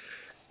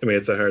 I mean,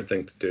 it's a hard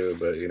thing to do,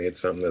 but you need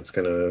something that's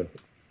gonna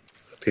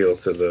appeal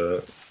to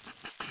the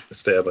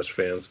established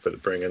fans,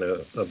 but bring in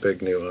a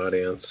big new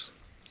audience.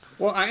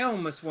 Well, I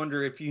almost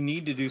wonder if you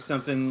need to do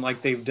something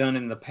like they've done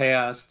in the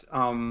past,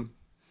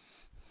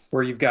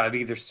 where you've got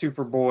either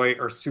Superboy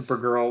or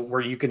Supergirl,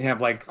 where you can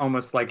have like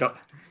almost like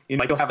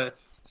you'll have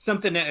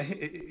something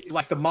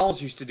like the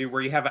malls used to do,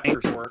 where you have an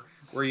anchor store,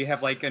 where you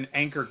have like an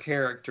anchor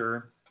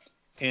character,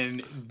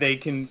 and they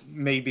can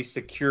maybe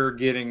secure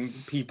getting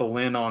people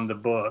in on the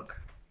book.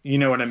 You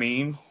know what I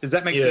mean? Does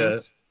that make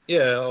sense?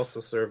 Yeah,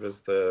 also serve as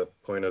the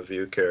point of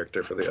view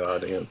character for the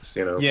audience,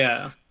 you know.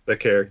 Yeah. The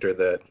character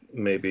that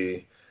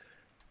maybe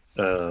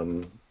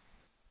is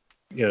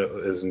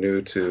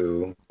new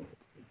to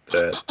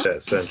that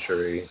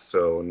century,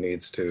 so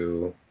needs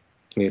to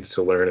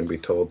learn and be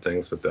told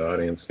things that the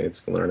audience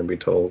needs to learn and be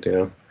told, you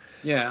know.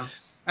 Yeah.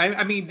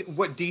 I mean,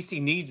 what DC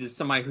needs is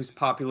somebody who's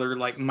popular,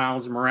 like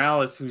Miles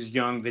Morales, who's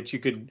young, that you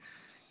could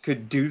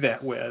do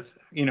that with.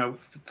 You know,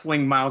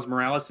 fling Miles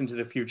Morales into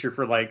the future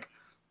for like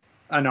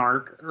an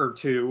arc or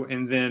two,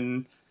 and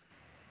then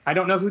I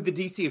don't know who the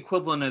DC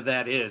equivalent of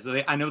that is.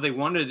 I know they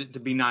wanted it to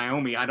be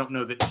Naomi. I don't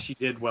know that she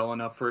did well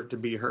enough for it to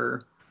be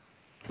her.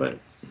 But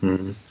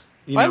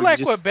You know,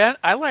 just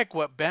I like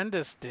what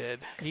Bendis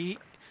did.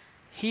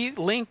 He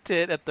linked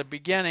it at the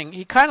beginning.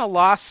 He kind of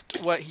lost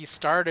what he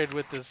started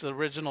with his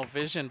original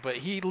vision, but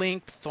he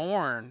linked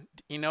Thorn,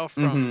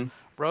 from hmm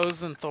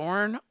Rose and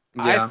Thorn.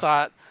 I yeah.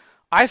 thought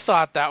I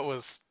thought that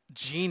was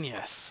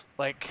genius.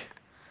 Like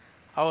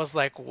I was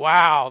like,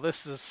 "Wow,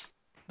 this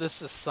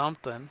is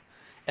something."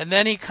 And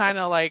then he kind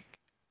of like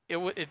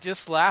it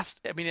just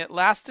I mean, it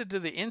lasted to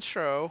the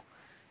intro,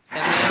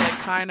 and then it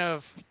kind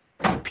of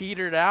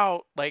petered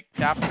out like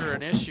after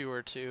an issue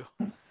or two.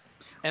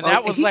 And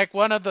Well, that was like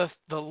one of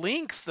the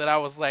links that I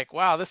was like,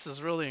 wow, this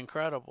is really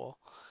incredible.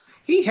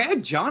 he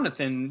had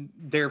Jonathan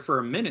there for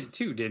a minute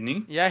too, didn't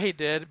he? Yeah, he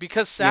did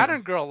because Yeah,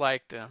 Saturn Girl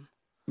liked him.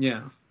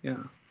 yeah,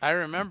 yeah. I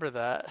remember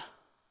that.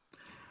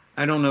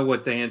 I don't know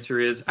what the answer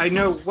is. I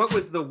know what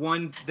was the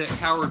one that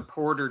Howard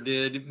Porter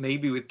did,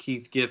 maybe with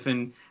Keith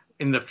Giffen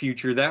in the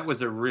future. That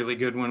was a really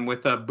good one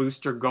with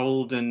Booster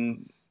Gold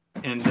and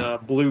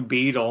Blue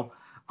Beetle.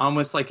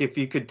 Almost like if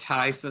you could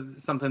tie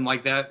something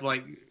like that.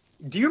 Like,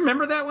 do you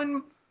remember that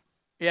one?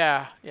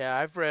 Yeah, yeah,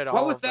 I've read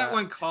What all was of that that.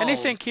 one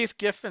Anything called? Keith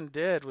Giffen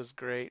did was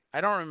great. I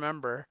don't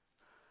remember.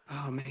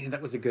 Oh man,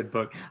 that was a good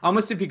book.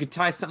 Almost if you could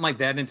tie something like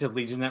that into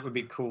Legion, that would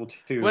be cool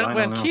too. When I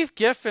don't when know. Keith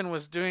Giffen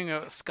was doing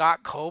a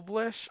Scott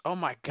Koblish, oh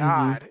my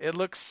hmm God, it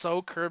looks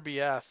so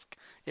Kirby-esque.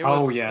 It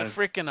Oh was yeah,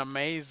 freaking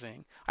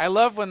amazing. I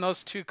love when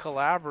those two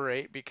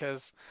collaborate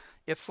because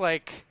it's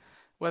like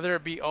whether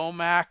it be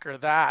OMAC or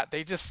that,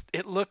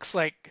 it looks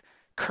like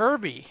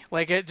Kirby.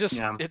 Like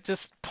yeah, it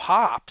just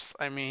pops.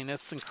 I mean,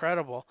 it's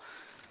incredible.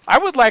 I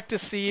would like to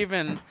see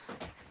even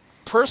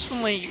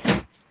personally,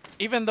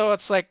 even though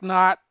it's like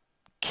not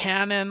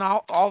canon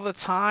all the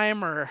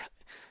time, or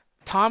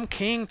Tom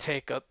King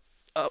take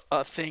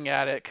a thing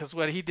at it, because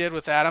what he did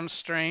with Adam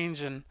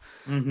Strange and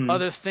hmm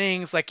other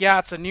things, like, yeah,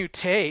 it's a new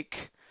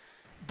take,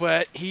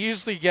 but he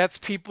usually gets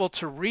people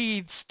to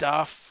read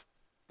stuff,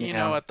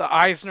 yeah. at the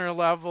Eisner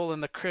level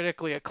and the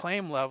critically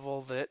acclaimed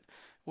level that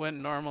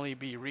wouldn't normally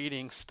be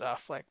reading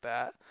stuff like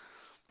that.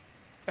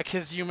 Like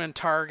his Human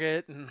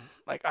Target, and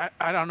like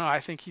I don't know, I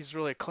think he's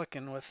really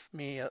clicking with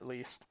me at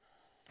least.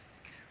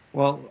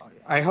 Well,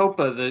 I hope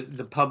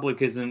the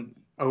public isn't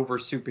over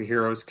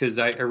superheroes because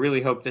I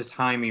really hope this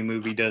Jaime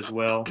movie does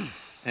well,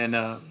 and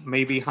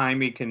maybe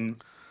Jaime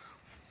can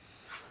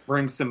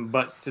bring some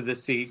butts to the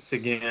seats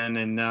again.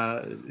 And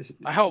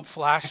I hope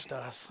Flash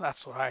does.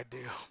 That's what I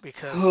do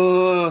because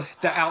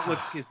the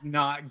outlook is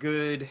not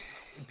good.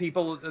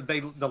 People,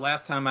 the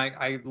last time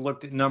I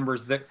looked at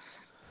numbers that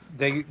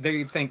they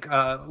think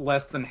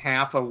less than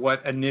half of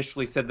what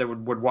initially said they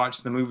would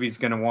watch the movie is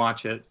going to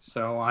watch it.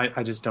 So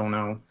I just don't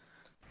know.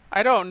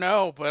 I don't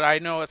know, but I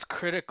know it's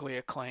critically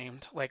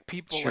acclaimed. Like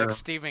people like Sure.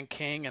 Stephen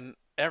King and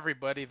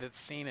everybody that's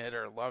seen it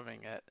are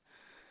loving it.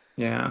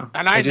 Yeah.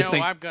 And I I just know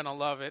think I'm gonna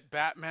love it.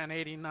 Batman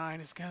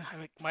 '89 is gonna have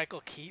like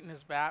Michael Keaton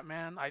as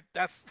Batman.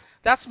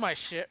 That's my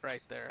shit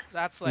right there.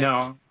 That's like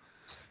no.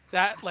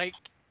 that like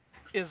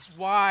is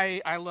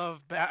why I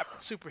love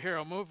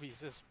superhero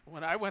movies. Is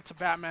when I went to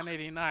Batman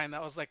 '89,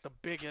 that was like the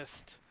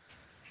biggest.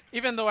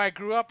 Even though I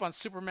grew up on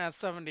Superman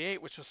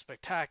 '78, which was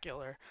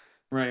spectacular,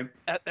 Right.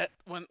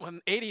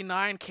 when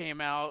 '89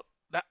 came out,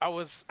 that I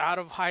was out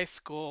of high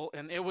school,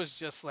 and it was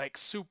just like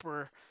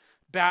super.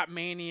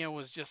 Batmania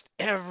was just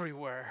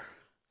everywhere.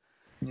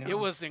 It Yeah.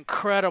 was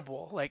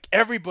incredible. Like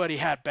everybody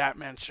had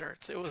Batman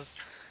shirts. It was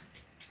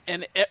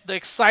and the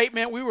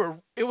excitement,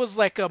 it was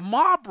like a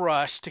mob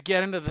rush to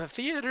get into the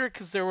theater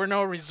because there were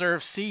no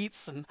reserved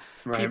seats, and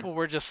Right. people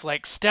were just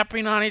like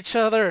stepping on each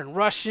other and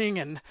rushing,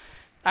 and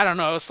I don't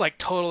know, it was like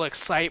total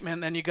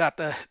excitement. Then you got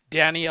the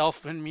Danny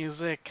Elfman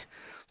music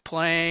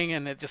playing,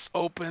 and it just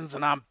opens,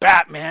 and I'm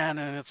Batman,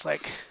 and it's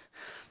like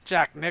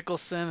Jack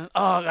Nicholson.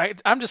 Oh,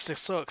 I'm just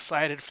so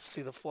excited to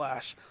see the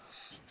Flash.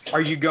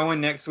 Are you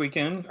going next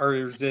weekend, or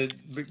is it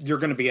you're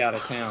going to be out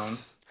of town?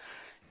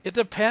 It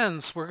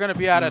depends. We're going to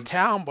be out of Mm.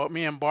 town, but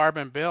me and Barb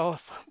and Bill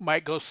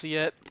might go see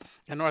it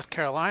in North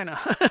Carolina.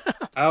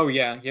 Oh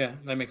yeah, yeah,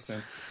 that makes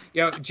sense.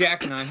 Yeah,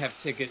 Jack and I have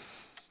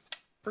tickets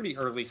pretty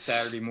early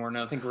Saturday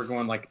morning. I think we're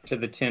going like to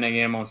the 10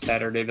 a.m. on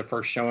Saturday, the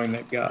first showing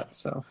they've got.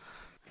 So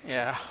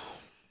Yeah.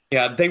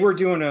 yeah, they were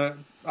doing a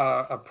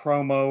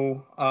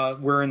promo.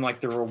 We're in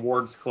like the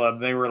rewards club.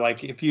 They were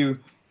like, if you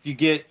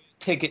get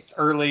tickets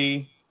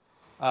early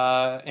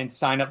and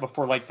sign up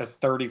before like the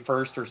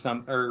 31st or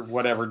some or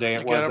whatever day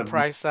You it get was a of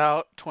price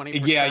out,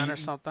 yeah 20% or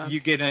something. you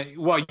get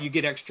you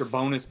get extra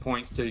bonus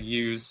points to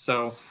use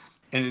so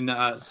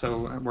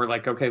we're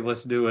like okay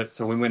let's do it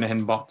so we went ahead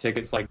and bought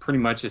tickets like pretty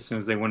much as soon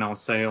as they went on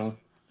sale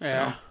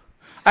Yeah.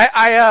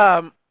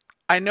 so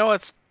I know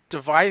it's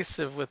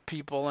divisive with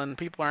people, and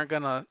people aren't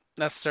going to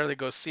necessarily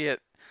go see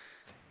it.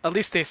 At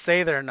least they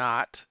say they're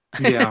not.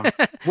 yeah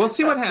we'll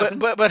see what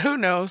happens But who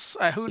knows?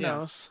 Who yeah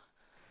knows?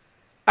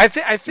 I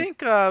think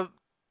the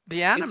it's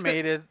the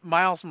animated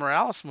Miles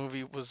Morales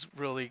movie was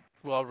really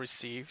well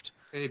received.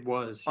 it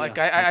was yeah Like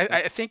that's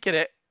I think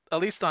at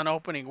least on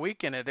opening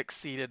weekend it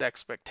exceeded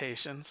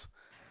expectations.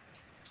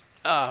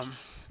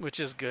 Which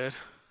is good.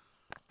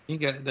 you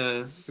got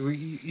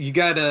you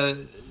got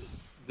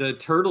the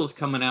Turtles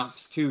coming out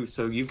too,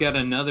 so you've got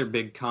another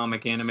big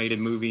comic animated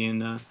movie,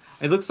 and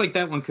it looks like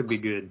that one could be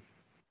good.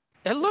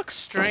 It looks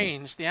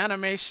strange. The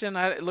animation,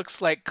 it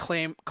looks like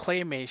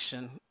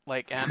claymation,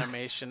 like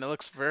animation. It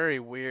looks very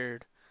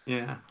weird.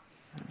 Yeah.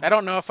 I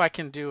don't know if I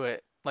can do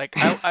it. Like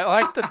I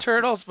like the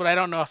Turtles, but I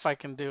don't know if I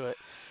can do it.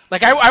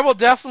 Like I will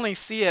definitely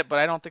see it, but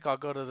I don't think I'll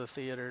go to the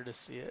theater to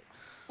see it.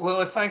 Well,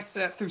 if I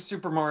sat through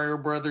Super Mario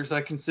Brothers,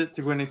 I can sit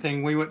through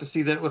anything. We went to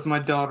see that with my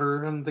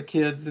daughter and the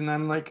kids, and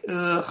I'm like,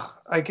 ugh,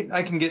 I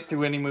can get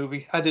through any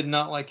movie. I did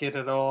not like it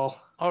at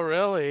all. Oh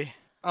really?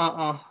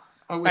 It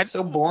was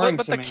so boring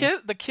But to me.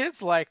 the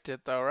kids liked it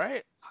though,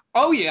 right?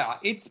 Oh yeah,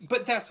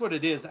 but that's what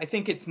it is. I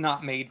think it's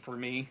not made for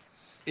me.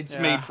 It's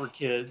Yeah. made for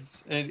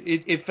kids, and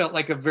it felt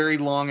like a very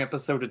long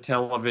episode of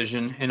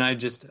television, and I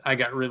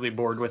got really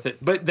bored with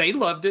it. But they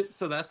loved it,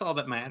 so that's all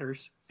that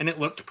matters. And it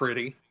looked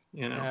pretty,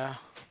 you know. Yeah.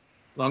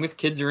 As long as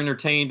kids are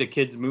entertained, a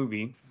kids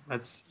movie,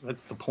 that's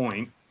the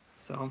point.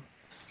 So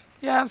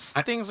Yeah,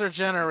 I, things are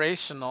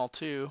generational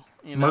too,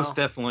 you know. most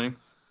definitely,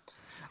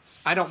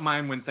 I don't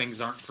mind when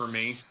things aren't for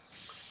me.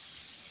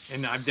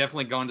 And I've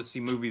definitely gone to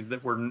see movies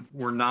that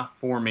were not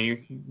for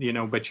me, you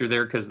know, but you're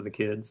there because of the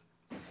kids.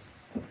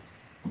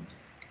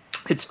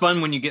 It's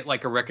fun when you get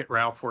like a Wreck-It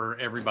Ralph where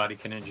everybody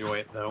can enjoy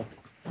it, though.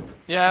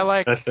 Yeah, I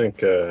like. I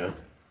think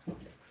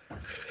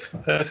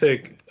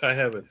I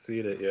haven't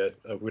seen it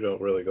yet. We don't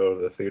really go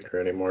to the theater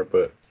anymore,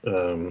 but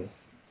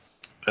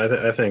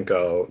I think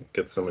I'll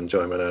get some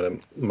enjoyment out of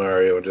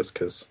Mario just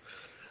because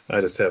I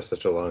just have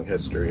such a long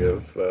history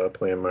of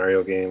playing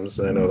Mario games.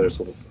 I know there's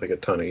like a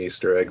ton of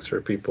Easter eggs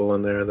for people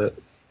in there that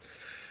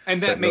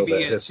And that may know be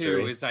that it history.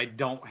 too, is I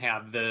don't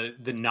have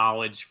the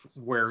knowledge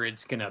where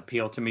it's going to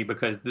appeal to me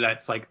because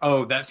that's like,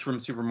 oh, that's from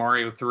Super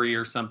Mario 3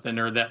 or something,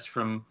 or that's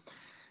from,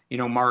 you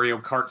know, Mario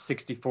Kart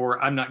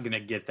 64. I'm not going to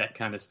get that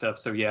kind of stuff.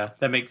 So yeah,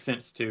 that makes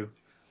sense too.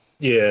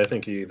 Yeah, I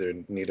think you either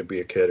need to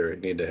be a kid or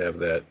need to have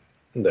that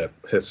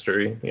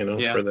history, you know,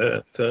 Yeah. for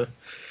that.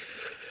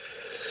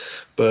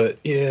 But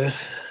yeah,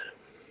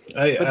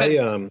 But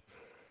that,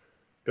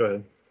 go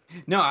ahead.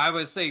 no, I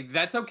would say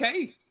that's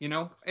okay, you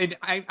know. And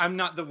I'm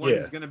not the one Yeah.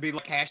 who's going to be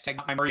like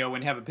hashtag my Mario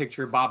and have a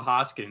picture of Bob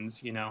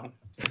Hoskins, you know,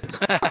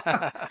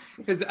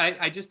 because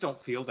I just don't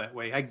feel that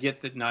way. I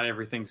get that not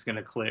everything's going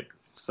to click.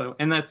 So,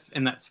 and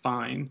that's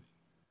fine.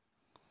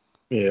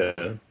 Yeah.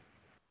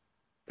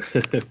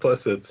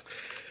 Plus, it's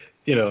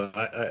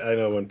I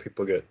know when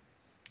people get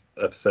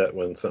upset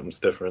when something's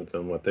different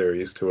than what they were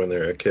used to when they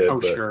were a kid, Oh,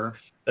 but sure.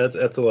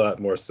 that's a lot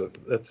more so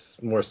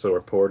that's more so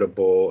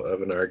reportable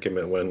of an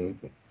argument when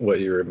what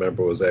you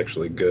remember was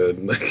actually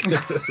good, like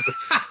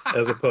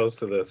as opposed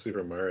to the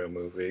Super Mario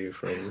movie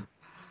from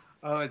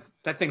Oh,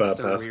 that thing's Bob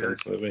so weird.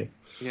 Hoskins movie.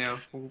 Yeah,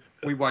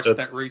 we watched that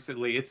That's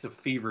recently. It's a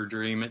fever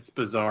dream. It's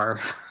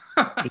bizarre.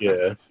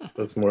 yeah,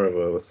 that's more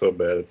of a so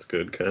bad it's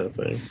good kind of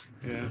thing.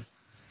 Yeah.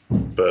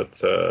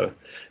 But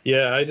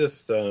yeah, I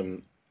just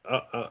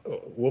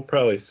we'll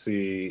probably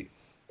see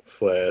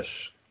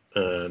Flash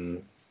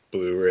on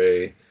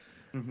Blu-ray.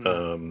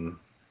 Mm-hmm.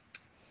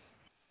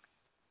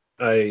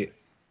 I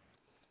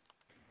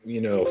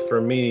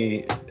for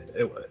me,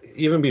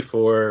 even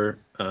before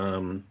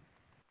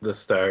the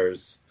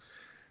Stars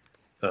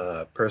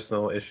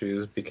personal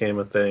issues became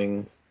a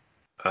thing,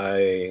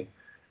 I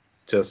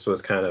just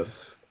was kind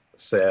of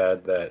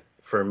sad that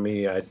for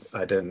me, I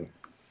didn't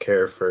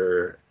care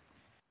for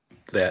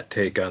that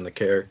take on the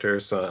character.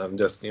 So I'm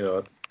just,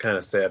 it's kind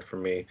of sad for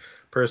me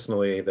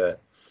personally that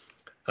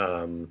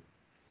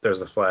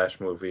there's a Flash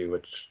movie,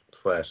 which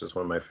Flash is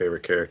one of my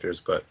favorite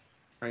characters, but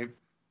Right.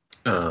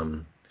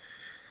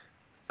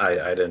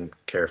 I didn't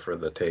care for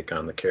the take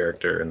on the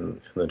character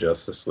in the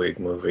Justice League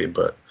movie,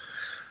 but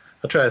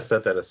I'll try to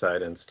set that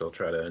aside and still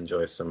try to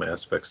enjoy some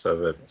aspects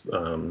of it.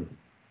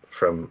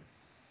 From,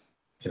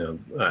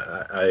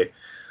 I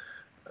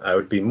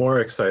would be more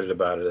excited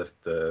about it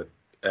if the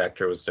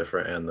actor was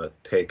different and the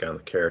take on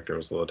the character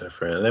was a little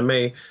different. And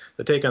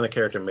the take on the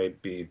character may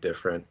be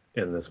different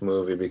in this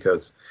movie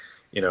because,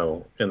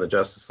 in the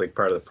Justice League,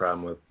 part of the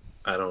problem with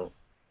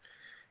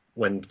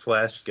when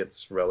Flash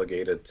gets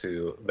relegated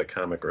to the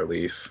comic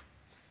relief,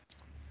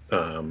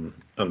 I'm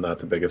not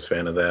the biggest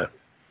fan of that.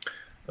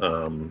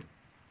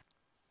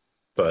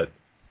 But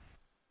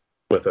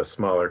with a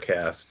smaller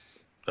cast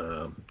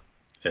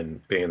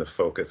and being the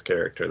focus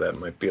character, that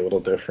might be a little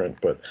different.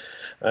 But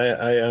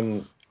I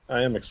am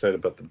excited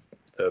about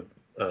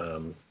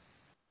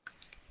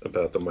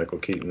the Michael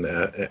Keaton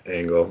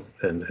angle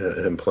and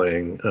him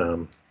playing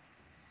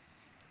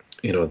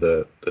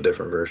the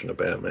different version of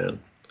Batman.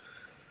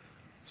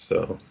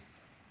 So.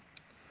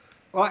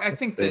 Well, I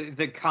think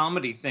the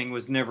comedy thing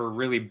was never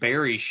really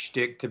Barry's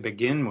shtick to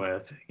begin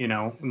with,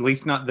 at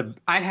least not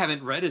I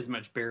haven't read as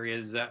much Barry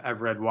as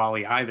I've read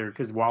Wally either,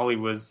 because Wally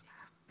was,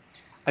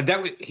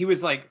 he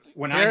was like,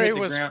 when I hit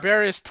the ground.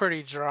 Barry's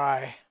pretty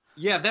dry.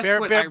 Yeah, that's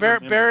what I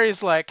remember.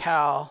 Barry's like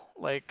Hal,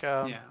 like,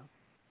 yeah.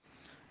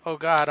 Oh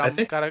God,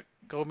 gotta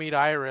go meet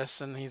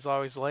Iris, and he's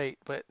always late,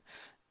 but.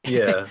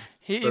 Yeah,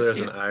 so there's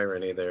an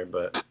irony there,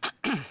 but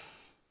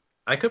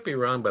I could be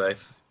wrong,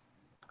 but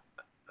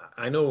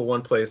I know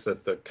one place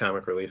that the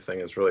comic relief thing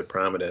is really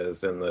prominent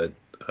is in the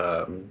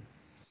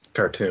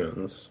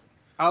cartoons.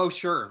 Oh,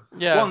 sure.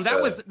 Well, and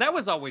Yes. that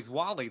was always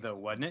Wally though,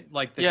 wasn't it?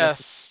 Like the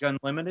Justice Yes. League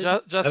Unlimited. I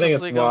think Justice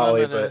it's League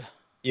Wally, Unlimited. but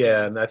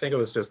yeah, and I think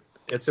it's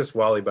just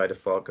Wally by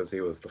default because he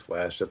was the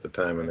Flash at the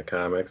time in the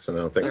comics, and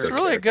I don't think It's they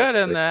really cared about good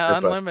in the the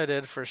character. But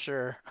Unlimited for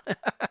sure.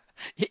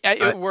 I,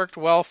 It worked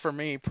well for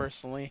me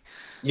personally.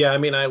 yeah, I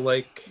mean, I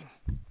like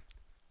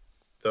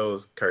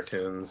those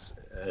cartoons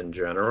in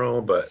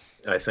general, but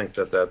I think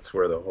that that's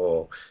where the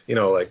whole,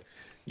 like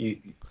you,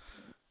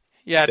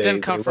 Yeah, it didn't they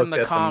come from looked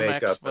the at the comics,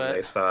 makeup and but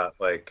they thought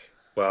like,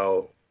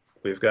 well,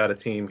 we've got a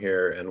team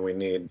here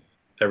and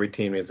every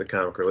team needs a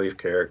comic relief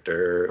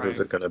character. Who's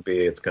Right. it going to be?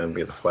 It's going to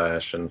be the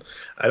Flash, and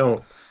I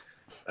don't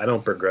I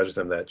don't begrudge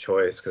them that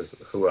choice because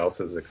who else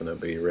is it going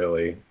to be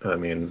really? I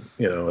mean,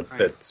 Right.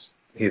 it's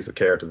he's the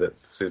character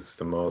that suits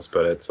the most,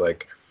 but it's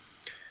like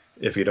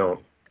if you don't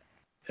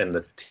in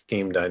the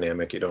team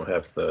dynamic, you don't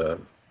have the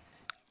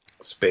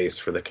space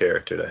for the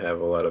character to have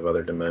a lot of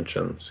other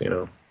dimensions.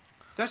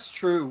 That's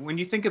true. When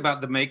you think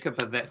about the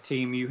makeup of that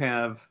team, you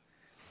have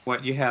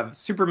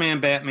Superman,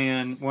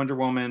 Batman, Wonder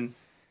Woman,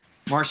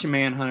 Martian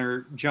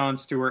Manhunter, John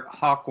Stewart,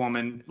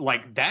 Hawkwoman.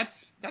 Like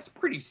that's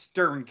pretty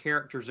stern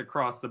characters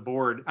across the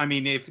board. I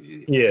mean, if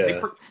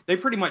Yeah, they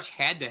pretty much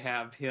had to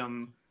have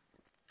him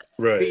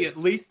be right. at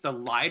least the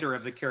lighter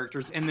of the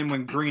characters. And then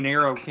when Green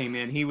Arrow came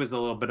in, he was a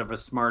little bit of a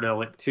smart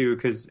aleck too.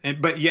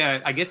 But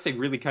yeah, I guess they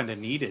really kind of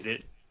needed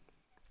it.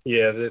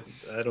 Yeah,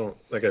 I don't,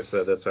 like I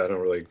said, that's why I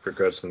don't really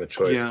begrudge them the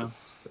choice Yeah.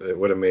 because it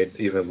would have made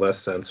even less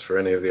sense for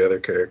any of the other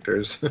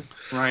characters.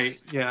 Right.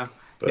 Yeah. Yeah.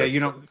 But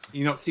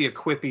You don't see a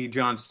quippy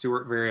John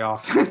Stewart very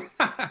often.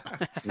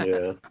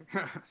 yeah,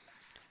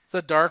 it's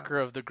the darker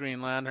of the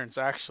Green Lanterns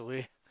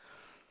actually.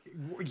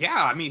 Yeah,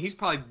 I mean, he's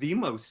probably the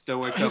most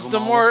stoic of He's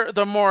them all.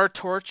 the more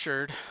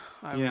tortured.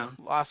 I've Yeah,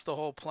 lost the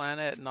whole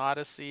planet in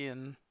Odyssey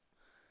and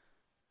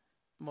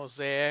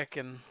Mosaic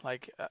and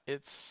like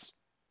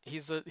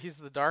he's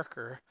the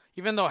darker.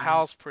 Even though right.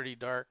 Hal's pretty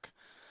dark.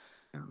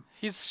 Yeah,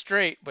 He's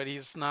straight, but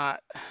he's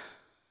not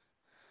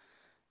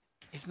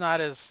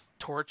as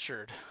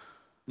tortured.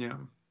 yeah,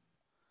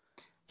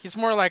 He's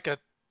more like a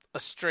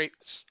straight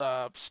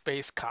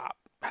space cop,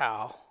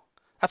 Hal.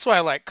 That's why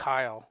I like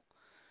Kyle.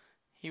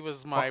 He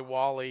was my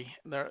well, Wally.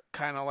 They're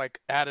kind of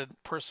like added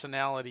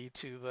personality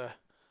to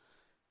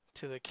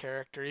the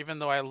character. Even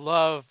though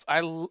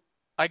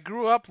I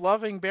grew up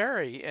loving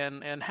Barry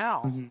and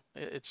Hal. mhm,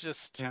 It's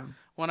just yeah,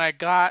 when I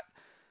got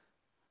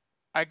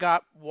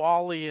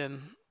Wally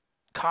and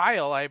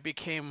Kyle, I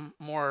became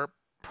more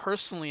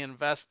personally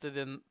invested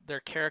in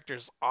their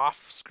characters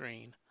off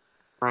screen,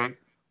 right.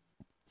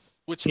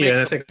 which yeah, and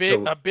makes I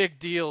think a big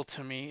deal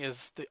to me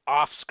is the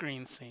off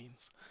screen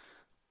scenes.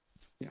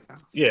 Yeah.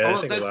 yeah, Oh, I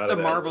well, think a that's lot the of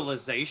that was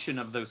marvelization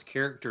of those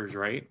characters,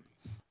 right?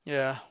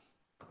 Yeah.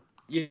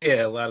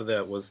 yeah, a lot of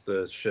that was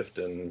the shift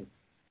in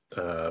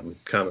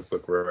comic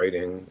book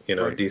writing.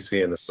 Right.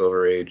 DC in the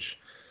Silver Age.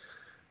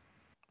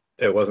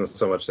 It wasn't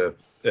so much that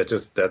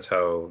that's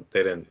how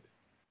they didn't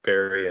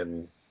Barry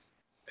and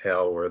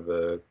Hal were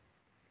the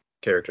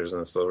characters in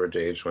the Silver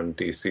Age when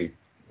DC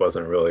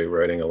wasn't really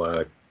writing a lot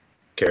of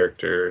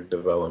character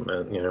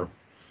development.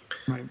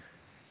 Right.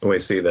 And we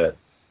see that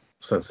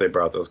since they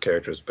brought those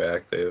characters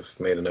back, they've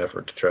made an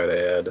effort to try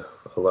to add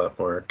a lot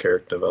more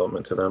character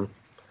development to them.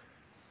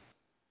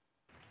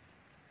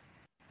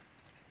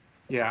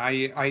 Yeah,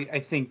 I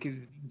think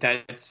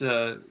that's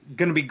going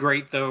to be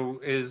great, though,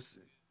 is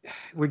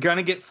we're going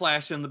to get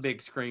Flash on the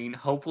big screen.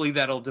 Hopefully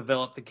that'll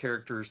develop the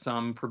character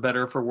some, for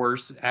better or for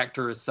worse,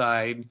 actor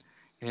aside.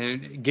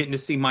 And getting to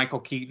see Michael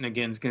Keaton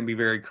again is going to be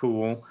very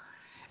cool.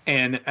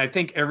 And I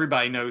think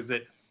everybody knows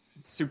that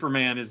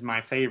Superman is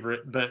my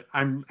favorite, but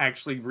I'm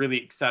actually really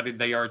excited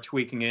they are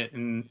tweaking it.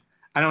 And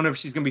I don't know if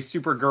she's going to be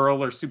Supergirl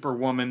or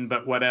Superwoman,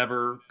 but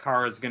whatever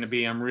Kara's going to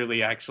be, I'm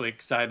really actually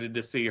excited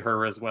to see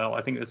her as well.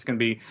 I think that's going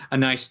to be a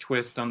nice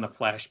twist on the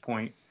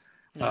Flashpoint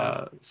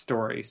Yeah.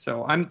 story.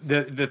 So I'm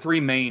the three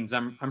mains.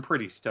 I'm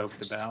pretty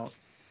stoked about.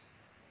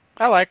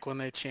 I like when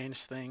they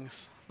change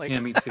things. Like Yeah,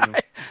 me too.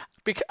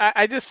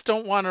 I just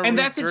don't want to And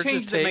that's a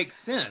change that regurgitate. makes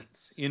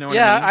sense. You know what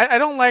Yeah, I mean? I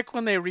don't like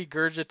when they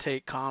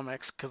regurgitate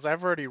comics because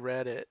I've already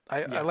read it.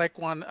 I Yeah. like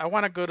I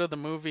want to go to the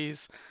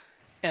movies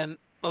and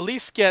at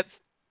least get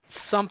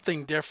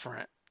something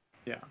different.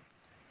 Yeah.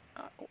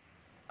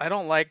 I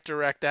don't like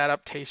direct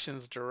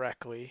adaptations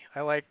directly.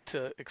 I like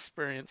to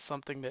experience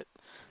something that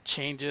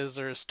changes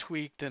or is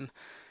tweaked, and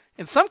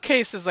in some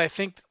cases, I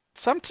think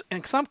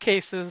in some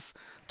cases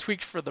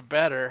tweaked for the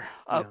better.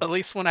 Yeah. At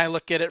least when I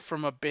look at it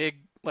from a big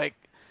like,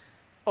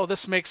 oh,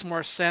 this makes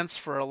more sense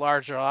for a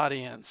larger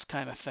audience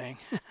kind of thing.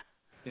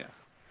 Yeah.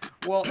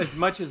 Well, as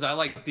much as I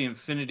like the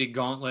Infinity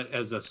Gauntlet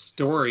as a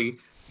story,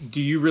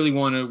 do you really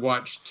want to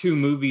watch two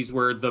movies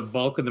where the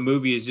bulk of the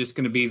movie is just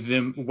going to be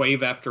them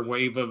wave after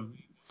wave of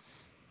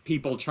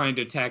people trying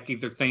to attack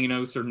either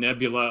Thanos or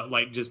Nebula,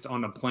 like just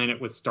on a planet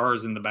with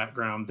stars in the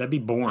background? That'd be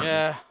boring.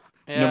 Yeah,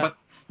 yeah,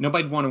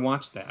 Nobody'd want to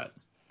watch that.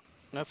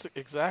 that's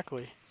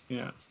exactly.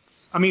 Yeah.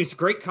 I mean, it's a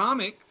great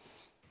comic.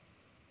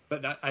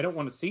 but I don't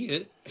want to see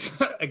it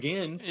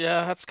again.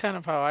 Yeah, that's kind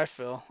of how I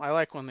feel. I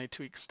like when they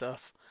tweak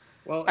stuff.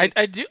 Well,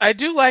 I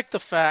do like the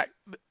fact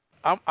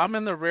I'm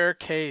in the rare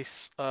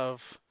case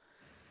of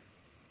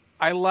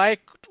I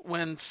liked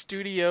when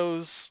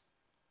studios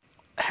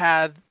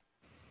had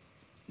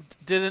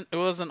didn't it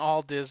wasn't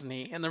all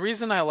Disney. And the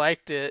reason I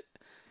liked it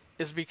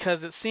is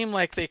because it seemed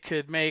like they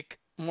could make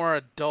more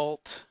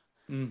adult,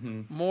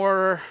 mm-hmm.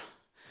 more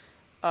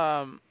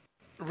um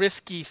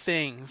risky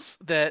things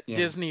that Yeah,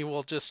 Disney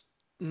will just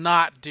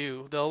not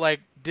do. They'll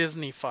like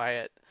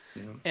Disneyfy it.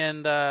 yeah,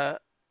 And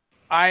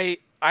I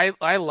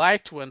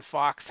liked when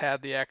Fox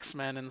had the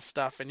X-Men and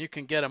stuff, and you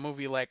can get a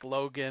movie like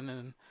Logan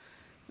and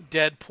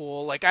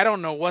Deadpool. Like I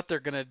don't know what they're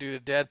gonna do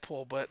to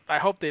Deadpool, but I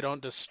hope they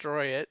don't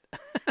destroy it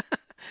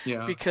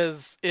yeah,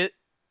 because it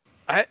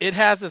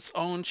has its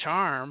own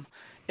charm,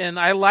 and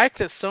I like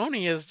that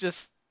Sony is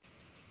just,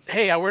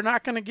 hey, we're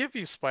not gonna give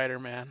you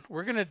Spider-Man.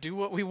 We're gonna do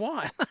what we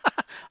want.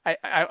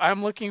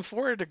 I'm looking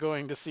forward to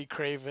going to see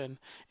Craven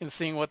and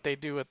seeing what they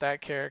do with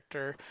that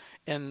character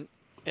and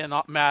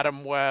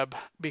Madam Web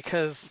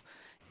because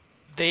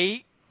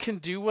they can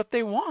do what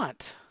they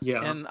want,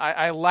 yeah, and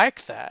I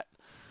like that.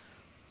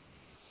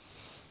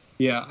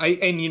 yeah.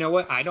 And you know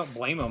what? I don't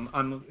blame them.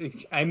 I'm,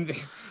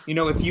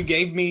 if you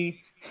gave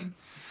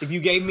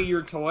me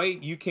your toy,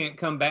 you can't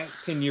come back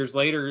 10 years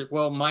later.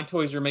 Well, my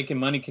toys are making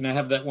money. Can I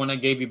have that one I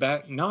gave you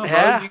back? No, bro,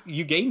 Yeah,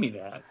 you gave me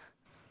that.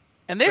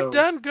 and they've So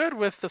done good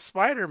with the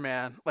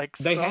Spider-Man. Like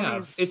they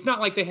have. Sony's, It's not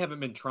like they haven't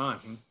been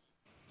trying.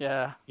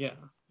 yeah, Yeah,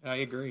 I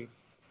agree.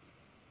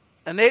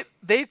 and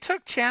they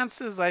took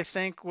chances, I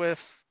think,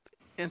 with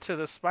Into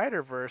the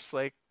Spider-Verse,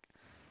 like,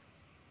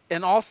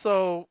 and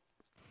also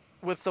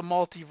with the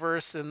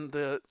multiverse and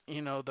the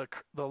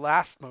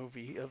last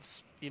movie of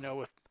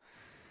with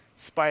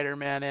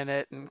Spider-Man in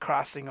it and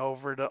crossing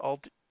over to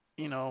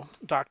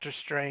Doctor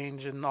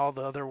Strange and all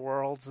the other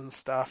worlds and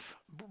stuff.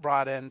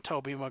 Brought in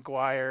Tobey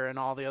Maguire and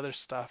all the other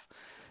stuff.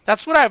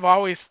 That's what I've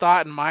always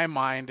thought in my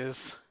mind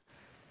is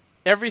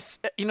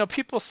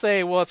people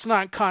say, well, it's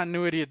not in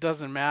continuity, it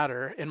doesn't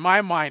matter. In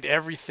my mind,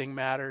 everything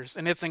matters,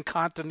 and it's in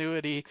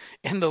continuity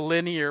in the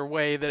linear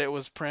way that it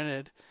was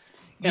printed.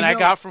 You And I know,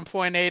 got from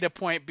point A to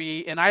point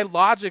B, and I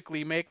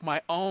logically make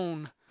my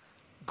own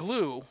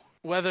glue,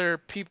 whether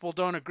people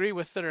don't agree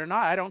with it or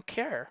not. I don't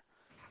care.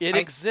 It I,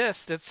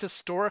 exists. It's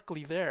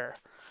historically there.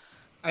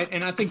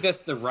 and I think that's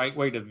the right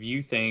way to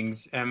view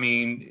things. I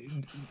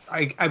mean,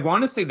 I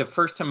want to say the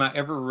first time I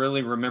ever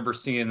really remember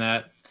seeing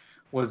that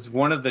was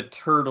one of the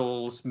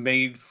Turtles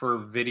made for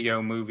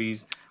video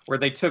movies where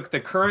they took the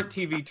current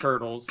TV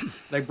Turtles,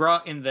 they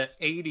brought in the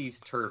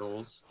 80s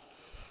Turtles,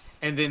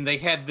 and then they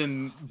had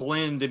them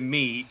blend and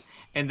meet.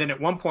 And then at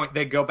one point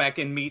they go back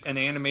and meet an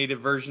animated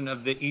version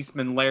of the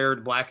Eastman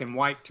Laird black and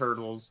white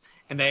turtles.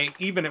 And they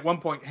even at one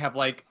point have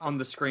like on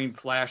the screen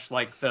flash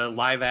like the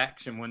live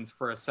action ones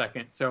for a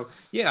second. So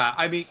yeah,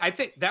 I mean, I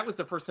think that was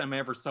the first time I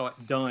ever saw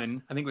it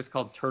done. I think it was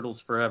called Turtles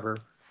Forever.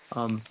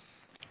 Um,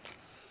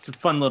 it's a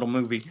fun little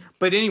movie.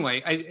 But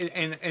anyway,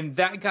 and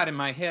that got in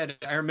my head.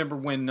 I remember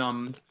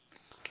when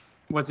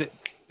was it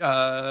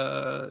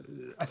I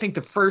think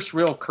the first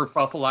real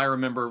kerfuffle I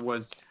remember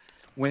was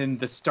when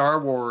the Star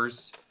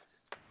Wars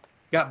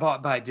got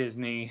bought by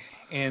Disney,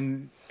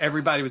 and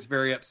everybody was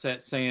very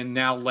upset, saying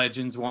now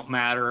legends won't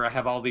matter. I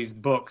have all these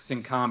books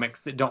and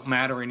comics that don't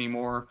matter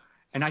anymore.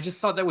 And I just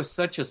thought that was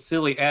such a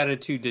silly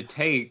attitude to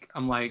take.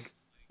 I'm like,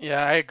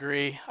 Yeah, I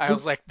agree. I who?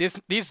 was like,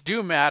 these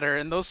do matter,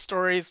 and those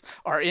stories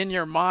are in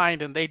your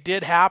mind, and they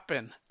did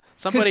happen.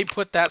 Because Somebody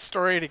put that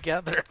story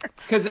together.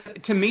 because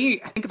to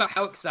me, I think about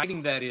how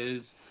exciting that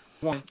is.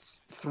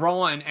 Once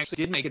Thrawn actually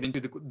did make it into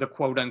the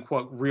quote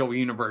unquote real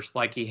universe,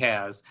 like he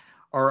has,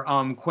 or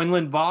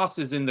Quinlan Voss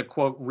is in the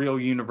quote real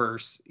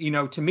universe. You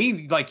know, to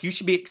me, like you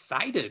should be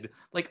excited.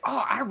 Like,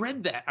 oh, I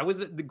read that. I was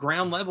at the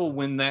ground level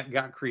when that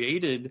got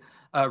created,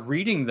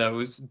 reading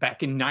those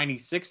back in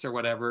 '96 or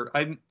whatever.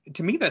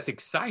 To me, that's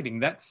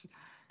exciting.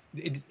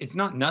 It's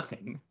not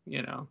nothing.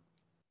 You know.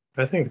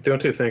 I think,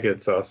 don't you think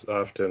it's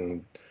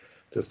often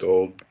just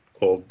old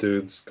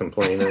dudes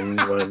complaining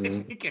I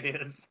when, think it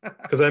is.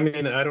 because I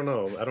mean, I don't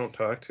know, I don't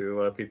talk to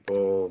a lot of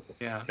people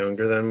Yeah.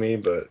 younger than me,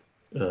 but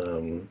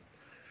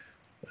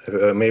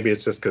maybe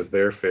it's just because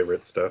their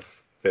favorite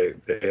stuff they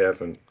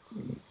haven't,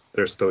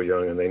 they're still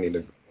young and they need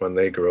to, when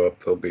they grow up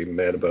they'll be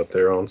mad about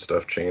their own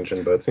stuff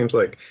changing. But it seems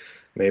like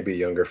maybe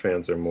younger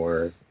fans are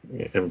more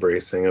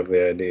embracing of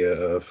the idea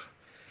of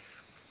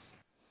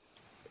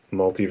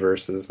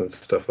multiverses and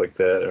stuff like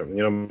that.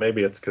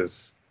 Maybe it's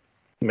because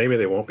maybe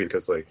they won't be,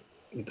 because like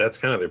that's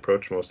kind of the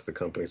approach most of the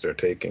companies are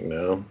taking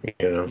now.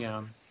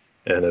 Yeah.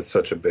 And it's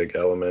such a big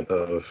element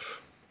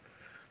of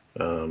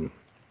um,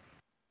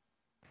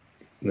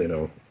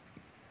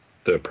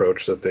 the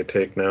approach that they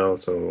take now,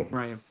 so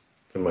Right.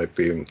 they might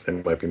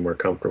be more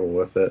comfortable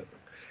with it.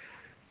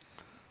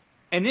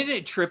 And isn't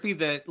it trippy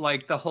that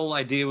like the whole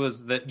idea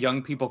was that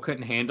young people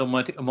couldn't handle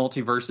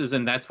multiverses,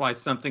 and that's why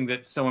something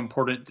that's so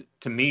important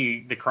to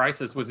me, the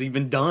Crisis, was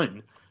even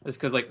done. It's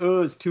because like,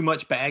 oh, it's too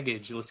much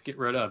baggage. Let's get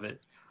rid of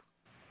it.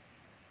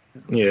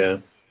 Yeah,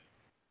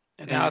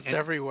 And now and, it's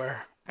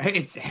everywhere.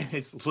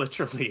 it's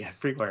literally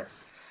everywhere.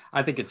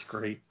 I think it's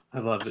great. I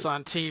love It's it.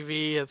 on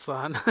TV. It's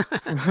on.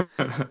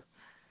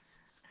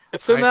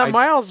 It's in that I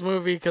Miles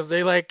movie because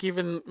they like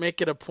even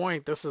make it a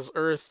point. This is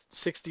Earth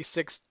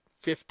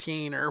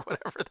 6615 or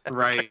whatever the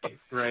heck it right,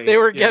 was. They right,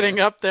 were yeah, getting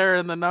up there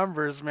in the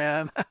numbers,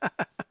 man.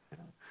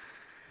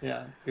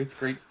 yeah. It's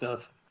great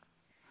stuff.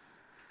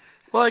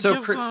 Well, So,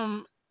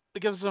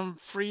 it gives them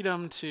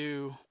freedom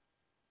to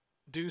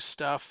do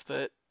stuff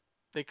that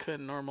they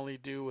couldn't normally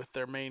do with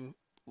their main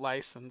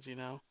license, you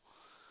know.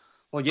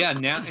 well, yeah.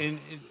 Now, in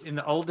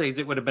the old days,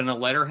 it would have been a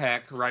letter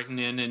hack writing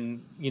in,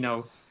 and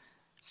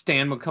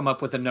Stan would come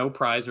up with a no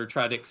prize or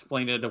try to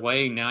explain it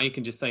away. Now you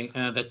can just say,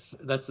 that's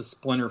the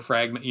splinter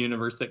fragment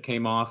universe that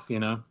came off.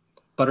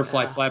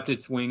 Butterfly Yeah. flapped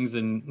its wings,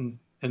 and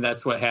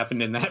that's what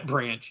happened in that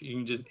branch. You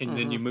can just and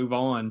then Hmm. you move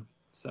on.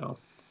 So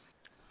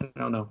I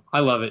don't know. I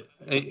love it.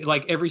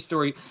 Like every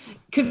story,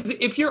 because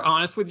if you're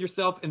honest with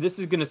yourself, and this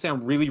is going to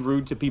sound really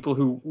rude to people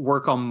who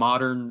work on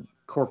modern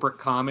corporate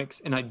comics,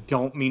 and I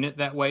don't mean it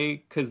that way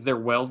because they're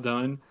well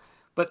done.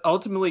 But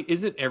ultimately,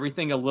 isn't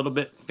everything a little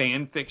bit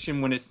fan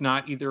fiction when it's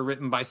not either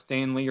written by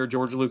Stan Lee or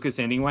George Lucas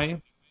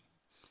anyway?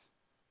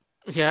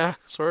 Yeah,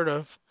 sort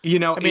of.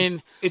 I It's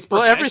mean, it's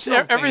well,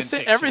 professional fan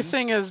fiction.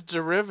 everything is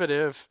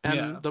derivative,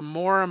 Yeah, and the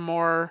more and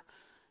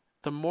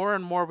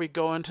more we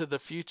go into the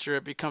future,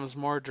 it becomes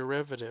more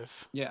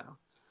derivative. yeah.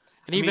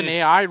 And I mean, even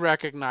it's AI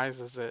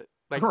recognizes it.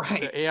 Like right.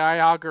 the AI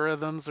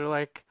algorithms are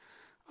like,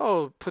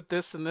 oh, put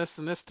this and this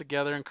and this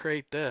together and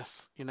create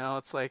this.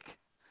 It's like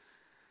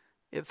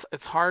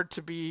it's hard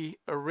to be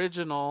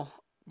original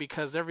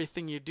because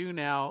everything you do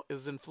now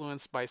is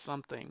influenced by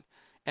something.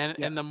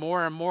 Yeah, And the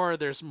more and more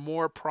there's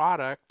more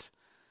product,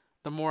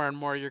 the more and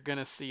more you're going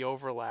to see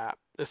overlap.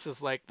 This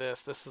is like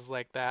this is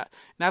like that.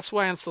 And that's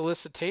why in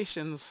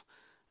solicitations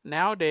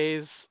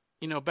nowadays,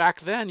 back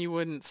then you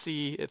wouldn't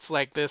see it's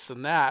like this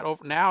and that.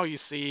 Now you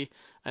see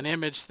an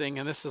image thing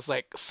and this is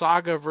like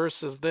Saga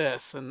versus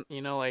this and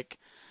like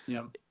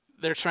yeah.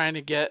 they're trying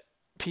to get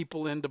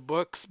people into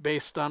books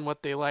based on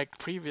what they liked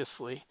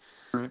previously.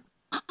 Right.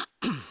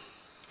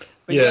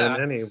 But Yeah, and yeah,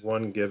 any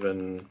one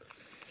given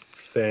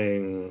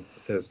thing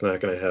is not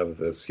going to have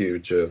this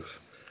huge of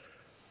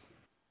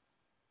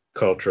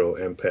cultural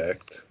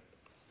impact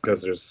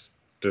because there's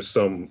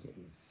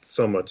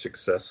so much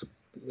access.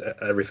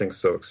 Everything's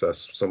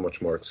so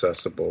much more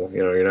accessible.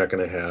 You're not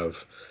going to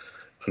have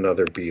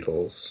another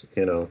Beatles,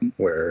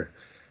 where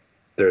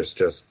there's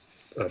just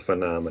a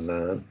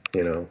phenomenon,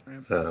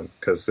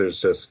 because there's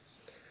just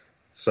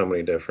so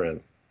many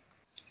different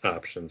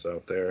options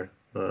out there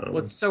well,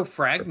 it's so for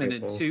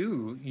fragmented people.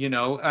 too.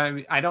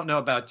 I don't know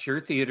about your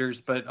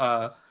theaters, but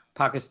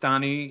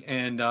Pakistani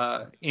and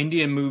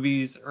Indian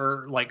movies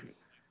are like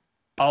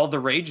all the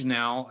rage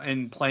now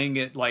and playing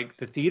it like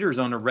the theaters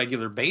on a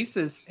regular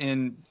basis.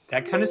 And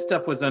that kind of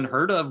stuff was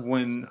unheard of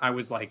when I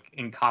was like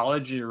in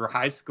college or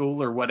high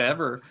school or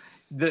whatever.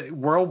 The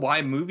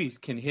worldwide movies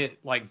can hit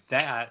like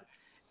that.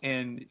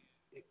 And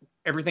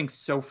everything's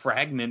so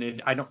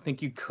fragmented. I don't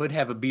think you could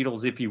have a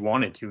Beatles if you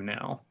wanted to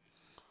now.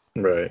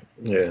 Right.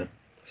 Yeah.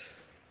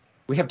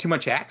 We have too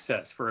much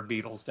access for a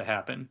Beatles to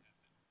happen.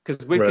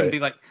 Because we can Right. be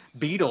like,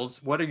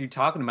 Beatles, what are you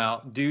talking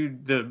about?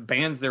 Dude, the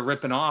bands they're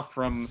ripping off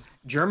from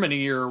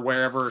Germany or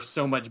wherever are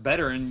so much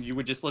better, and you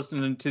would just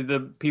listen to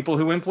the people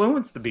who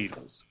influenced the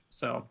Beatles.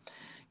 So,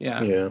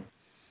 yeah, Yeah.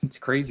 it's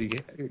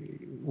crazy.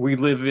 We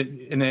live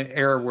in an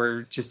era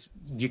where just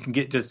you can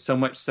get just so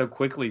much so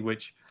quickly,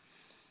 which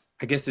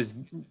I guess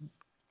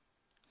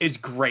is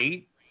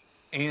great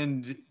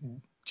and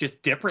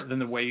just different than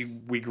the way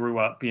we grew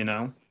up.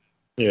 Yeah.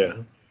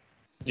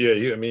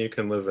 Yeah. I mean, you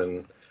can live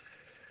in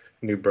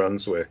New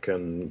Brunswick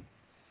and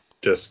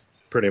just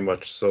pretty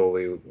much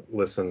solely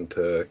listen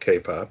to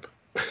K-pop.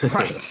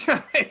 Right,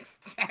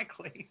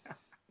 exactly.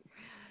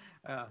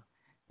 Uh,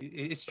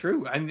 it's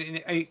true.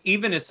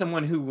 Even as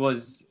someone who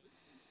was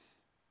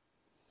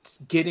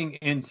getting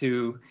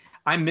into,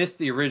 I missed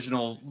the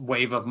original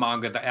wave of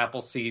manga, the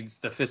Apple Seeds,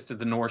 the Fist of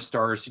the North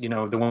Stars,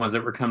 the ones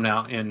that were coming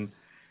out in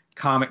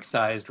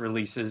comic-sized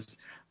releases.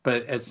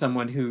 But as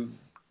someone who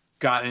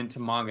got into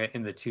manga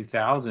in the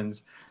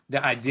 2000s,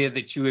 the idea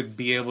that you would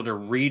be able to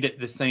read it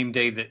the same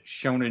day that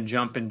Shonen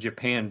Jump in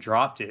Japan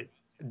dropped it,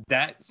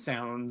 that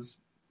sounds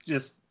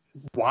just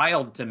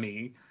wild to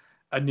me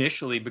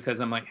initially, because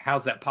I'm like,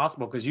 how's that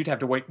possible? Because you'd have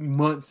to wait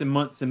months and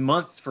months and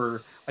months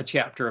for a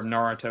chapter of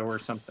Naruto or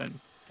something.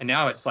 And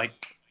now it's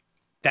like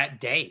that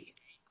day.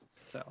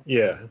 So,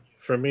 Yeah.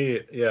 For me,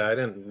 yeah, I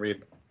didn't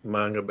read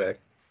manga back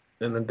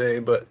in the day,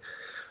 but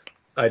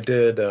I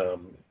did.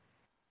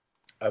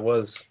 I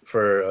was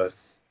for a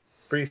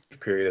brief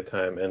period of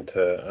time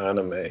into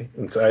anime,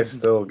 and so I mhm,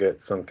 still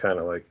get some kind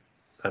of like,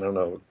 I don't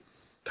know,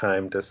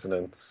 time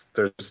dissonance.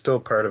 There's still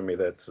part of me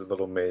that's a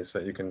little amazed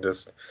that you can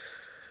just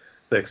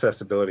the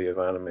accessibility of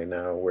anime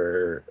now.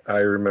 Where I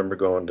remember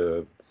going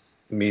to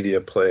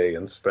Media Play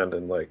and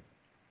spending like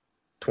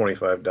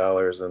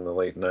 $25 in the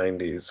late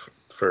 '90s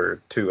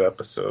for 2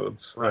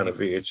 episodes on a right.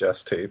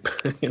 VHS tape.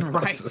 It's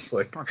Right. just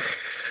like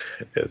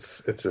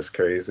it's just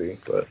crazy,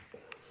 but.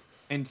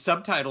 And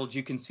subtitled,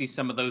 you can see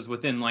some of those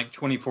within like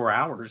 24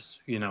 hours,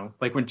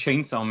 like when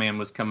Chainsaw Man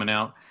was coming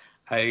out.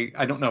 I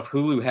don't know if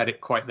Hulu had it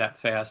quite that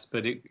fast,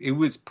 but it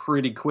was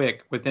pretty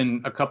quick.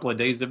 Within a couple of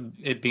days of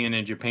it being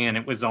in Japan,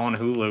 it was on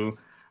Hulu,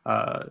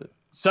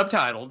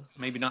 subtitled,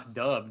 maybe not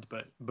dubbed,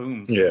 but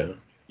boom, Yeah.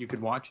 you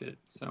could watch it.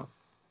 So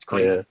it's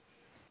crazy.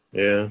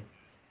 Yeah. Yeah.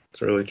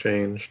 It's really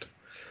changed.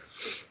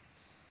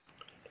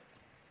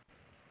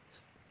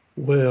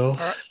 Well, All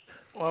right.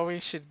 Well, we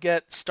should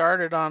get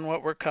started on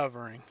what we're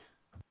covering.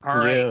 All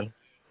right. yeah.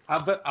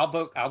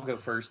 I'll go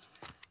first.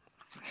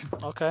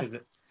 Okay.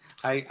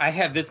 I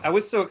had this. I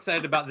was so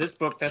excited about this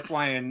book. That's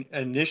why I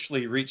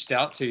initially reached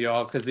out to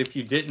y'all. Because if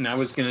you didn't, I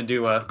was going to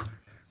do a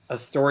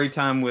story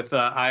time with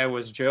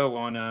Iowa's Joe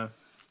on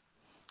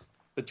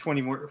the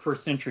 21st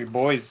Century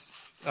Boys,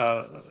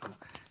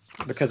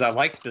 because I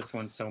liked this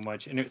one so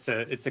much, and it's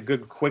a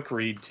good quick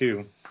read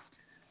too.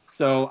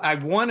 So I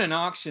won an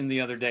auction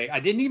the other day. I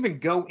didn't even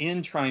go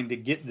in trying to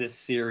get this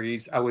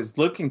series. I was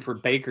looking for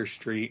Baker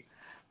Street,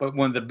 but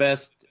one of the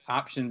best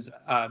options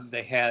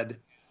they had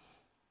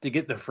to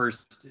get the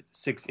first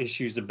 6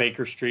 issues of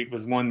Baker Street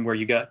was one where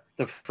you got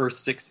the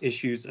first 6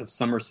 issues of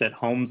Somerset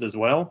Holmes as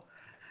well.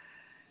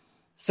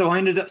 So I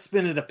ended up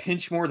spending a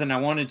pinch more than I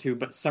wanted to,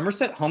 but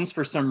Somerset Holmes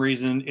for some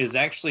reason is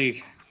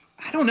actually,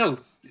 I don't know,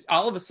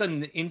 all of a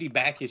sudden the indie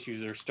back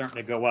issues are starting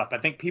to go up. I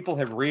think people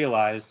have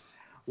realized,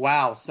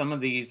 wow, some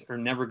of these are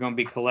never going to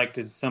be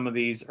collected. Some of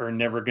these are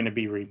never going to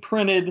be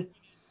reprinted.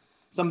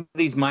 Some of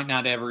these might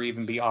not ever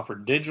even be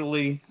offered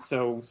digitally.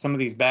 So some of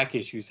these back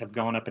issues have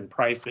gone up in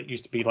price that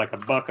used to be like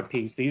 $1 a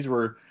piece. These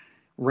were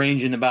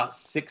ranging about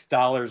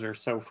 $6 or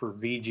so for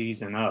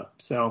VGs and up.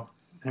 So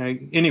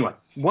anyway,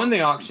 won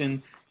the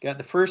auction, got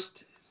the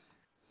first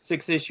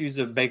 6 issues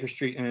of Baker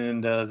Street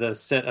and the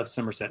set of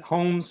Somerset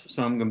Holmes.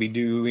 So I'm going to be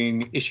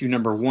doing issue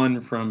number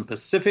 1 from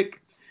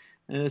Pacific.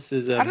 And this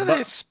is How do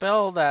they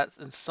spell that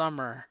in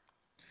summer?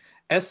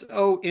 Somerset.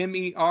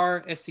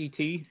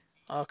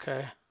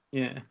 Okay.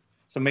 Yeah.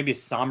 So maybe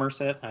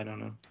Somerset. I don't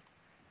know.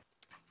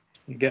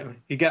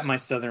 You got my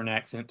southern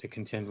accent to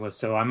contend with,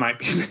 so I might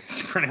be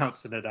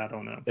mispronouncing it. I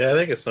don't know. Yeah, I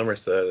think it's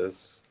Somerset.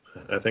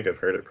 I think I've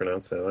heard it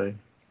pronounced that way.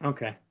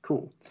 Okay,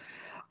 cool.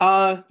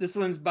 This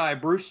one's by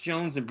Bruce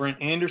Jones and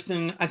Brent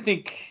Anderson. I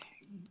think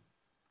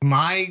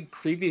my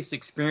previous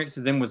experience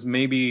of them was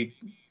maybe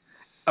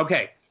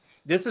okay.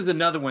 This is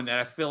another one that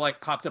I feel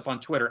like popped up on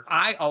Twitter.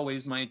 I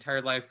always, my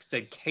entire life,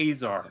 said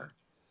Khazar.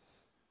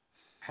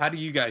 How do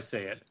you guys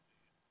say it?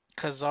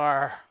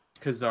 Khazar.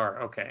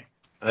 Khazar. Okay.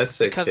 I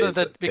say because Khazar,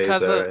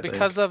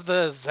 of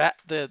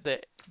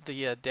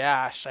the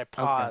dash. I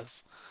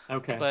pause.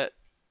 Okay. But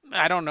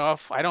I don't know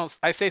if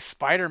I say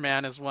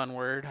Spider-Man is one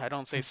word. I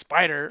don't say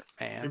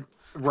Spider-Man.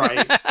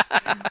 Right.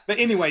 But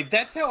anyway,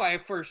 that's how I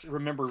first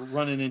remember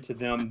running into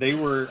them. They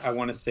were, I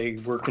want to say,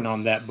 working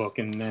on that book,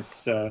 and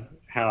that's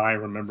how I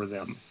remember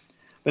them.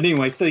 But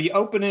anyway, so you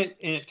open it,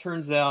 and it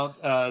turns out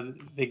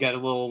they got a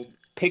little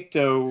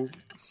Picto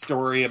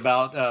story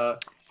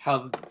about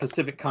how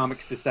Pacific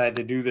Comics decided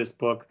to do this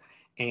book.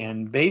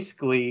 And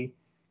basically,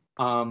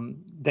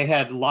 they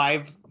had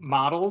live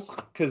models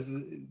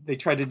because they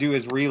tried to do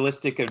as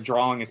realistic a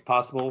drawing as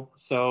possible.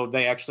 So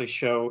they actually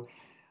show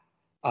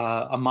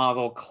a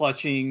model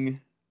clutching,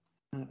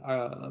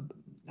 I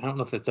don't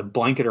know if it's a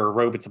blanket or a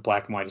robe. It's a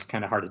black and white. It's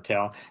kind of hard to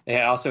tell.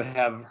 They also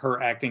have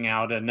her acting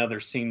out another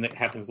scene that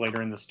happens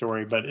later in the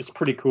story, but it's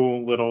pretty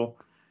cool little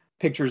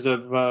pictures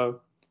of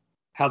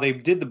how they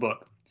did the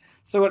book.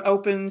 So it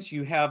opens.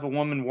 You have a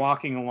woman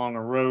walking along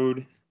a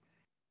road.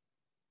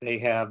 They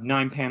have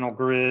 9-panel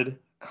grid,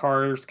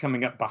 cars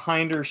coming up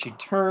behind her. She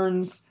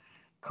turns,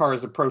 car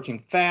is approaching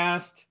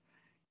fast.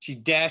 She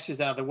dashes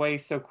out of the way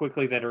so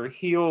quickly that her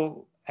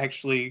heel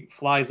actually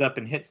flies up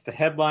and hits the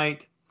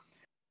headlight.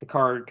 The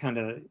car kind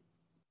of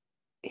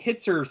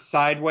hits her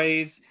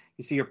sideways.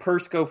 You see her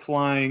purse go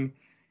flying,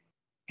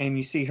 and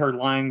you see her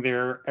lying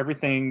there.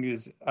 Everything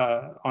is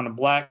on a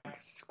black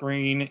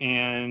screen,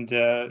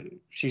 and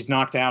she's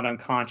knocked out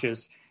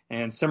unconscious.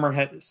 And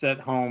Somerset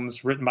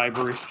Holmes, written by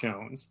Bruce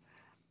Jones.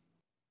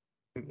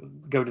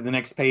 Go to the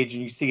next page,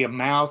 and you see a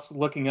mouse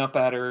looking up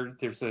at her.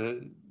 There's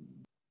a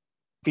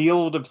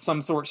field of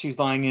some sort she's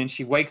lying in.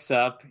 She wakes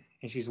up,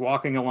 and she's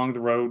walking along the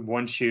road,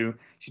 one shoe.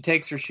 She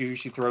takes her shoe.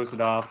 She throws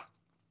it off.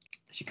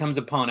 She comes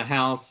upon a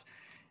house.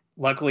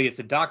 Luckily, it's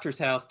a doctor's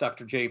house,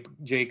 Dr.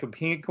 Jacob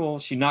Hinkle.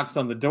 She knocks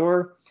on the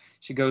door.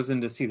 She goes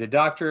in to see the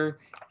doctor.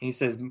 And he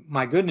says,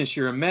 "My goodness,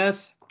 you're a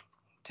mess."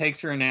 Takes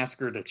her and asks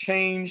her to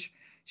change.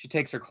 She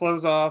takes her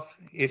clothes off.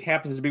 It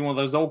happens to be one of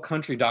those old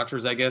country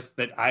doctors, I guess,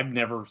 that I've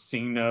never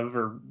seen of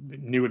or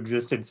knew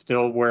existed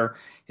still, where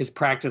his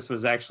practice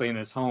was actually in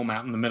his home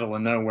out in the middle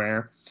of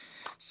nowhere.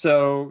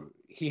 So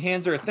he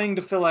hands her a thing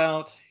to fill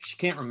out. She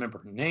can't remember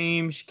her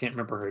name. She can't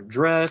remember her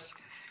address.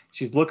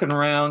 She's looking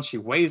around. She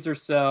weighs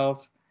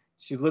herself.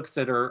 She looks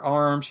at her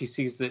arm. She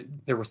sees that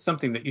there was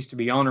something that used to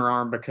be on her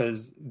arm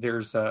because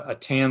there's a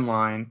tan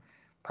line,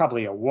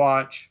 probably a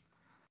watch.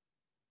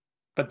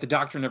 But the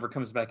doctor never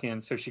comes back in.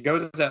 So she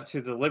goes out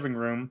to the living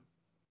room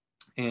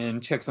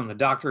and checks on the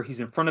doctor. He's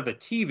in front of a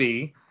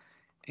TV,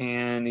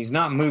 and he's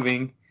not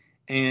moving,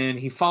 and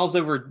he falls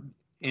over,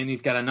 and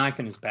he's got a knife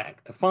in his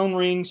back. The phone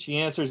rings. She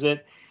answers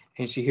it,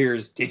 and she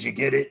hears, "Did you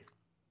get it?"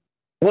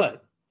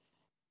 "What?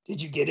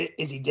 Did you get it?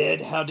 Is he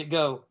dead? How'd it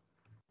go?"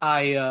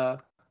 I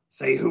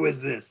say, "Who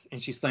is this?"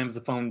 And she slams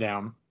the phone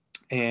down,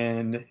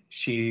 and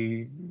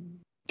she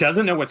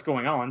doesn't know what's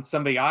going on.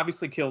 Somebody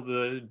obviously killed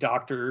the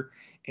doctor,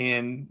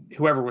 and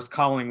whoever was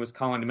calling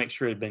to make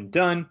sure it had been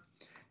done.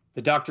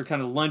 The doctor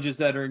kind of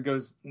lunges at her and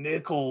goes,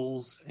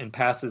 "Nichols," and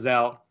passes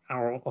out.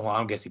 Well, I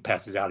don't guess he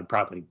passes out. He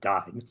probably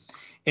died.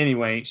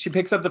 Anyway, she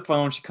picks up the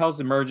phone. She calls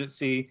the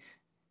emergency.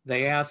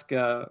 They ask,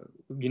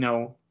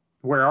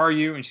 "Where are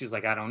you?" And she's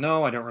like, "I don't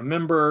know. I don't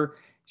remember."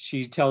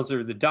 She tells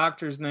her the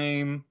doctor's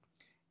name,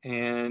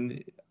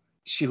 and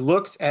she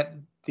looks at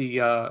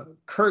the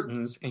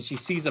curtains, and she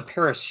sees a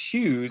pair of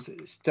shoes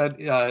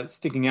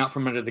sticking out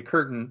from under the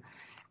curtain,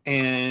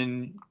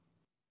 and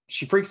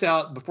she freaks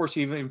out. Before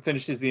she even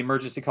finishes the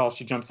emergency call,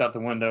 she jumps out the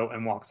window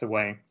and walks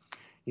away.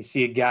 You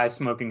see a guy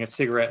smoking a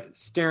cigarette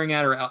staring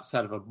at her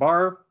outside of a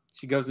bar.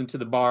 She goes into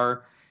the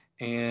bar,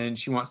 and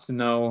she wants to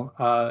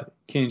know,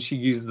 can she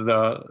use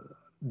the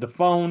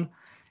phone?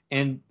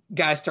 And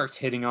guy starts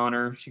hitting on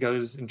her. She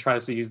goes and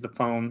tries to use the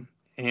phone,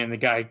 and the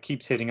guy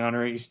keeps hitting on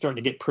her. He's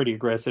starting to get pretty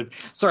aggressive.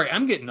 Sorry,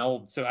 I'm getting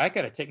old, so I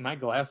got to take my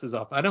glasses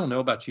off. I don't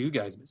know about you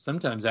guys, but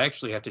sometimes I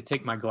actually have to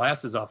take my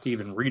glasses off to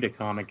even read a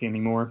comic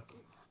anymore.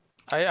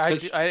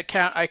 I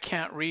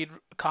can't read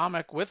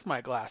comic with my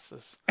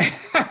glasses.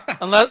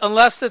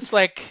 Unless it's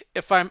like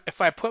if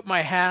I put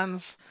my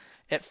hands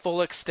at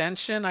full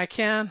extension, I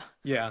can.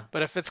 Yeah.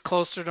 But if it's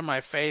closer to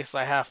my face,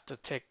 I have to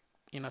take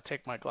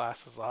my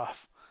glasses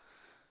off.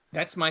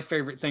 That's my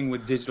favorite thing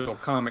with digital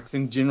comics.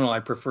 In general, I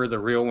prefer the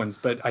real ones,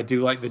 but I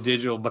do like the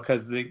digital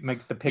because it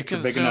makes the picture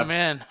big enough. You can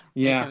zoom in.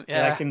 Yeah,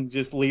 Yeah. I can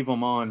just leave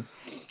them on.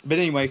 But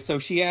anyway, so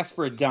she asks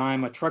for a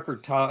dime. A trucker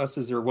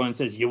tosses her one and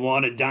says, "You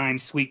want a dime,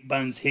 sweet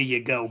buns? Here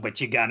you go,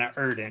 but you gotta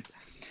earn it."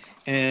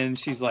 And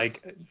she's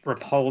like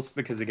repulsed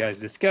because the guy's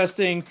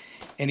disgusting.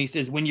 And he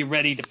says, "When you're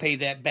ready to pay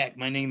that back,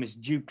 my name is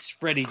Jukes,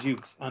 Freddie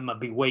Jukes. I'm going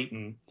to be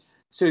waiting."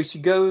 So she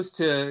goes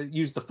to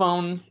use the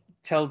phone,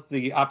 tells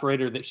the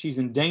operator that she's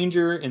in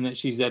danger and that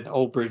she's at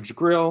Old Bridge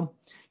Grill.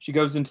 She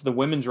goes into the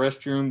women's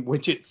restroom,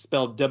 which it's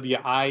spelled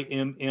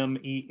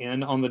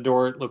WIMMEN on the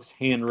door. It looks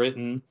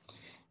handwritten.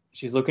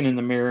 She's looking in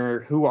the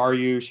mirror. "Who are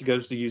you?" She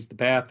goes to use the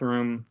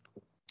bathroom.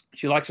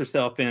 She locks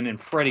herself in,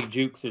 and Freddie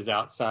Jukes is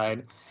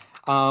outside.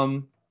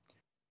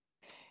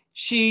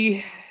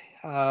 She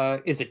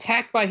is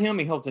attacked by him.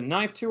 He holds a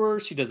knife to her.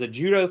 She does a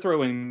judo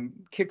throw and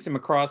kicks him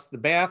across the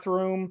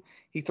bathroom.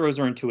 He throws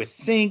her into a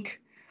sink.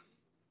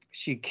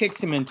 She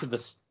kicks him into the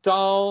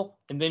stall,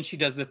 and then she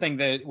does the thing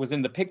that was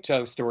in the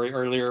Picto story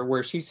earlier,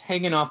 where she's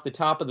hanging off the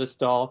top of the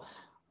stall,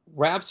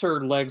 wraps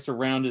her legs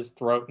around his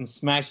throat, and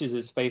smashes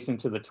his face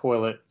into the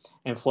toilet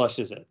and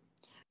flushes it.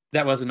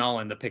 That wasn't all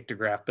in the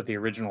pictograph, but the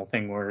original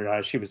thing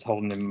where she was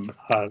holding him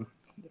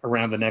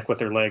around the neck with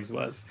her legs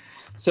was.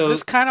 So is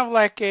this kind of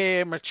like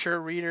a mature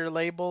reader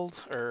labeled,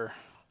 or?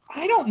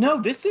 I don't know.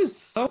 This is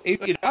so.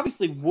 It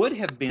obviously would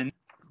have been,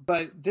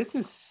 but this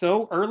is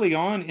so early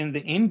on in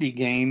the indie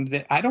game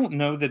that I don't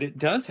know that it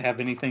does have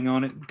anything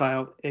on it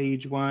about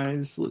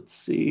age-wise. Let's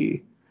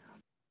see.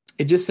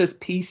 It just says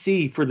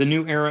PC for the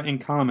new era in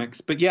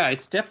comics. But yeah,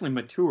 it's definitely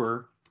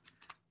mature.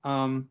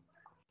 That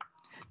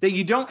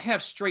you don't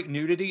have straight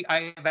nudity.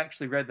 I have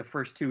actually read the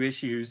first 2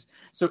 issues.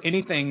 So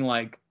anything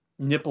like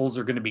nipples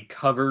are going to be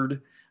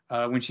covered.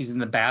 When she's in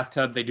the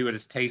bathtub, they do it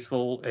as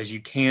tasteful as you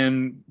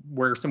can,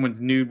 where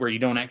someone's nude, where you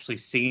don't actually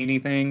see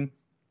anything.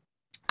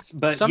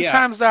 But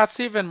sometimes that's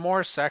even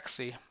more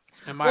sexy,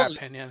 in my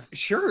opinion.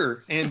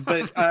 Sure,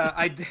 but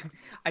I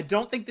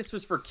don't think this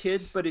was for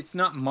kids, but it's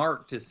not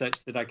marked as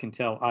such that I can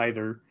tell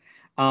either.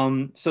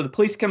 So the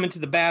police come into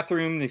the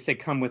bathroom. They say,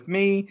 "Come with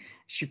me."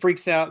 She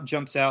freaks out,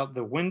 jumps out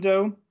the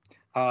window.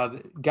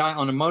 The guy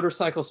on a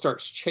motorcycle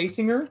starts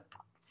chasing her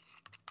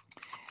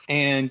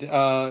and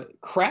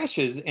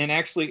crashes and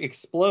actually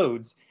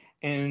explodes.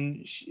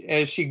 And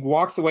as she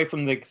walks away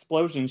from the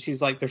explosion,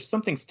 she's like, "There's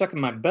something stuck in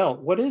my belt.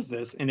 What is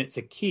this?" And it's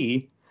a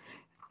key.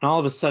 And all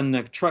of a sudden,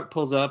 a truck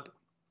pulls up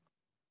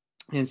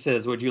and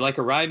says, "Would you like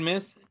a ride,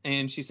 miss?"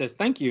 And she says,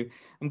 "Thank you.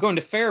 I'm going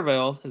to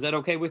Fairville. Is that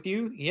okay with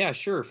you?" "Yeah,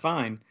 sure,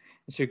 fine."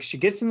 And so she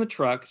gets in the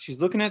truck.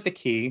 She's looking at the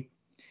key.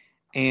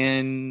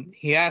 And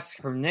he asks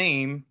her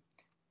name.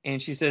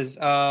 And she says,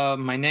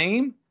 "My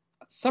name?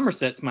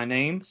 Somerset's my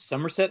name,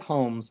 Somerset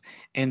Holmes."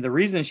 And the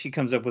reason she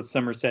comes up with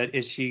Somerset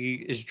is she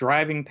is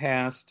driving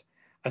past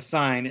a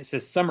sign. It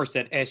says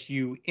Somerset,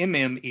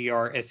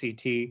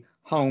 SUMMERSET,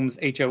 Holmes,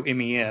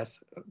 HOMES,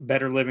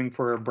 better living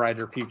for a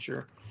brighter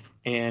future.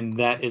 And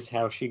that is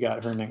how she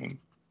got her name.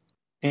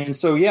 And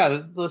so,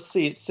 yeah, let's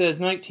see. It says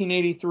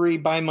 1983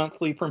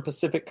 bi-monthly from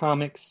Pacific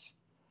Comics.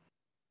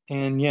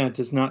 And yeah, it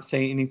does not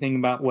say anything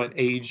about what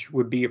age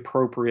would be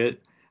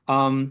appropriate.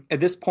 At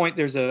this point,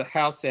 there's a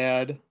house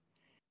ad.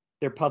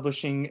 They're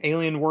publishing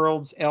Alien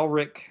Worlds,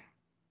 Elric,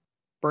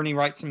 Bernie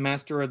Wrightson,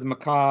 Master of the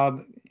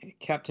Macabre,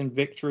 Captain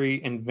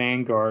Victory, and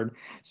Vanguard.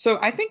 So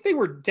I think they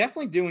were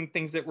definitely doing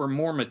things that were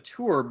more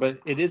mature, but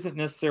it isn't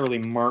necessarily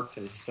marked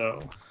as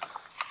so.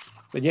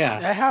 But yeah,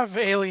 I have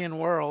Alien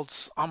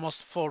Worlds,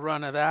 almost a full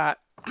run of that.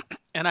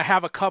 And I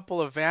have a couple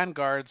of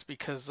Vanguards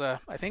because I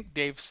think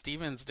Dave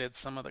Stevens did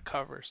some of the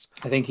covers.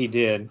 I think he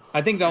did.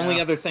 I think the only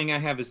Yeah. other thing I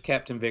have is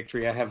Captain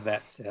Victory. I have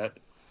that set.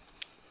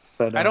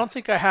 But I don't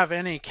think I have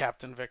any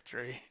Captain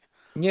Victory.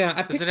 yeah,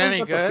 I Is picked it those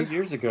any up a few good?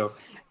 years ago.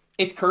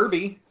 It's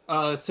Kirby.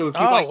 So if you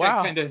Oh, like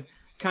that wow.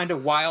 kind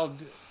of wild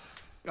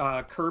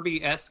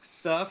Kirby-esque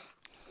stuff,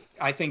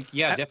 I think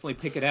I, definitely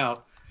pick it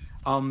out.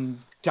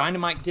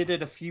 Dynamite did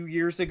it a few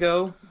years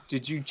ago.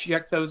 Did you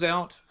check those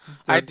out?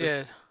 I The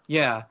did.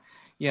 Yeah,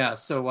 yeah.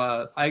 So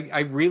I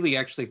really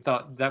actually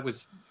thought that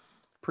was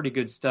pretty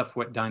good stuff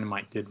what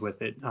Dynamite did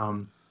with it.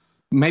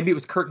 Maybe it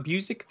was Kurt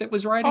Busiek that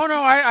was writing. Oh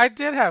no, I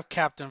did have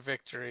Captain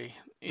Victory.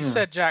 You Yeah.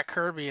 said Jack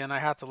Kirby, and I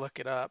had to look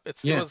it up.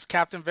 It Yeah. was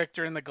Captain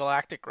Victory and the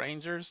Galactic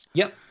Rangers.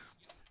 Yep.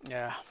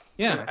 Yeah,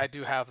 Yeah. I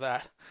do have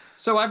that.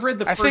 So I've read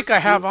the I think first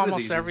I four have of almost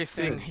these. It's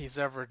everything good. he's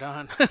ever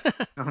done.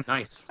 Oh,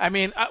 nice. I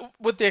mean,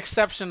 with the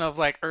exception of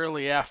like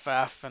early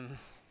FF and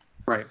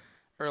Right.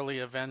 early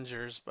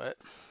Avengers, but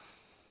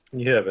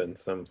You have it in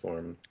some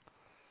form.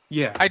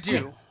 Yeah. I Yeah.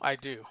 do. I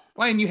do.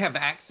 Well, and you have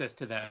access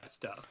to that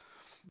stuff.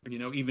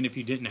 Even if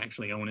you didn't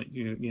actually own it,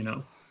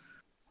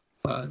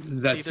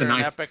 that's Either the an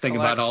nice Epic thing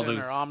about all Collection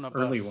or those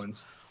Omnibus. early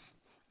ones.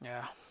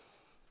 Yeah.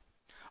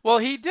 Well,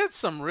 he did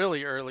some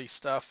really early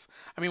stuff.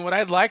 I mean, what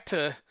I'd like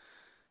to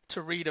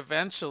read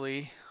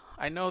eventually,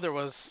 I know there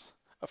was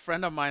a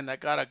friend of mine that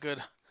got a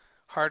good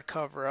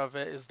hardcover of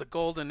it, is the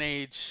Golden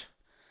Age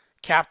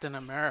Captain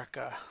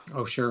America.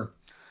 Oh, sure.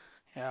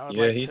 Yeah, I would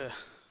Yeah, like he to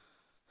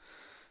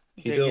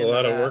he dig did a into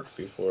lot of that. work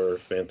before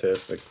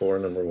Fantastic Four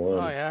 #1.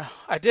 Oh yeah,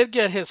 I did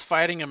get his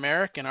Fighting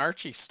American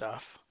Archie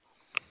stuff.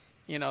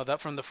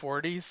 That from the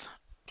 40s.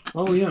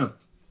 Oh, yeah.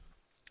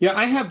 Yeah,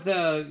 I have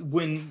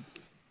when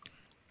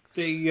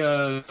they,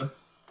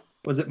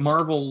 was it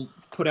Marvel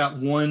put out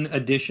one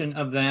edition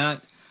of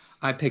that?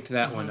 I picked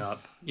that one Hmm.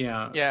 up.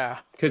 Yeah. Yeah.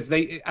 Because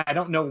I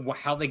don't know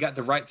how they got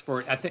the rights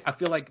for it. I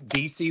feel like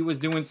DC was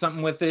doing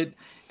something with it,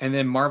 and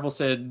then Marvel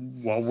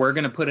said, "Well, we're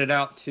going to put it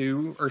out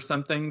too," or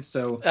something.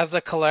 So As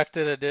a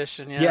collected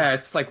edition, yeah. yeah,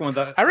 it's like one of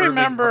the I early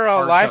remember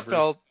hardcovers.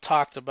 Liefeld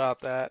talked about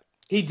that.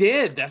 He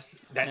did. That's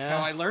how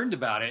Yeah. I learned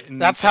about it.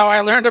 And That's how I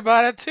learned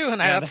about it too, and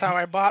Yeah, that's how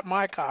I bought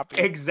my copy.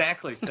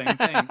 exactly same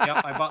thing.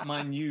 Yep, I bought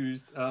mine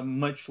used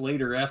much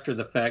later after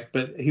the fact,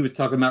 but he was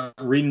talking about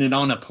reading it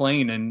on a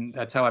plane, and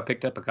that's how I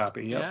picked up a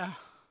copy. Yep. Yeah.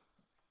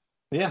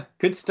 Yeah,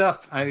 good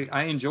stuff.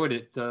 I enjoyed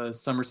it,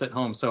 Somerset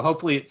Holmes. So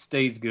hopefully it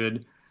stays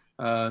good.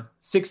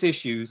 6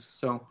 issues,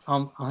 so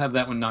I'll have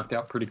that one knocked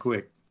out pretty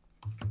quick.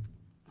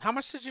 How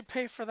much did you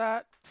pay for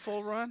that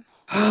full run?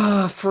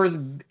 For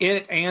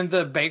it and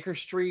the Baker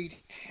Street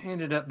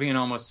ended up being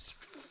almost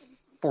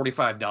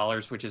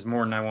 $45, which is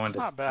more than I wanted It's to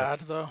not spend. bad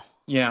though.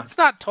 Yeah. It's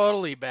not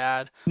totally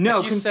bad. No,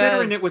 Like you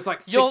considering said, it was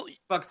like you'll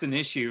 $6 an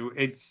issue,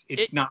 it's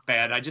it, not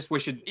bad. I just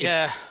wish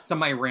yeah.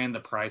 somebody ran the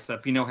price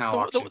up. You know how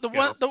auctions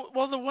go.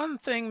 The one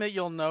thing that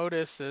you'll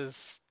notice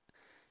is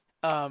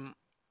um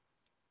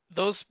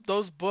those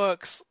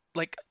books,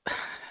 like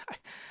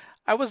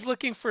I was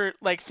looking for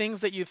like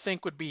things that you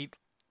think would be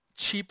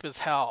cheap as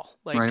hell.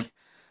 Like Right.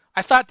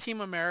 I thought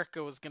Team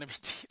America was gonna be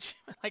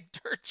like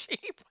dirt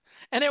cheap,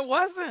 and it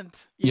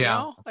wasn't.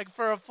 Yeah. Like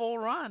for a full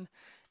run,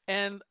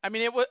 and I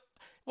mean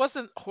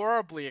wasn't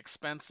horribly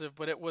expensive,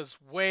 but it was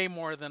way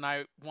more than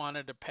I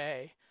wanted to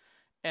pay.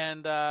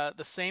 And the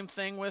same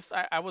thing with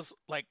I was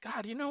like,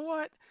 God, you know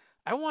what?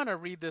 I want to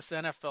read this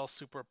NFL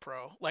Super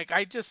Pro. Like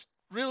I just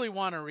really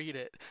want to read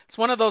it. It's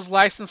one of those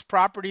licensed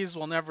properties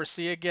we'll never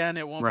see again.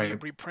 It won't be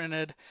Right.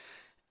 reprinted.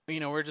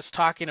 We're just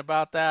talking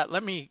about that.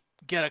 Let me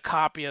get a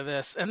copy of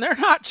this. And they're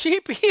not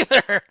cheap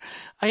either.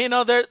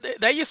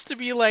 They used to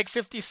be like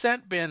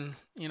 50-cent bin,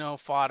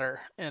 fodder.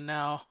 And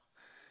now,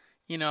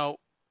 you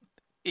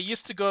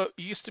used to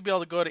be able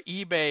to go to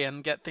eBay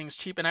and get things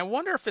cheap. And I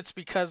wonder if it's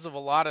because of a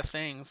lot of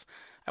things.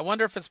 I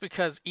wonder if it's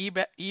because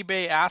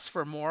eBay asks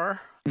for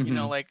more,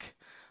 Mhm. like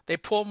they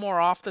pull more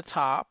off the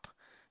top.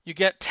 You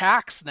get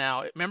tax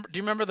now. Do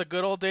you remember the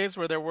good old days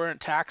where there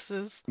weren't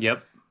taxes?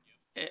 Yep.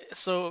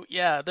 So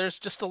yeah, there's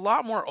just a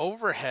lot more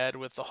overhead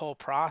with the whole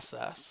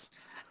process.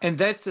 And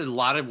that's a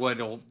lot of what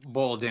it'll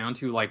boil down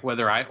to, like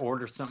whether I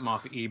order something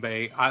off of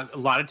eBay. A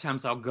lot of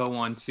times I'll go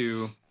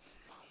onto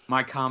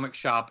my comic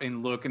shop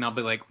and look, and I'll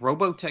be like,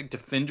 Robotech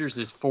Defenders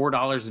is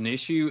 $4 an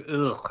issue.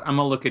 Ugh, I'm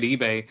gonna look at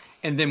eBay,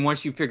 and then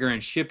once you figure in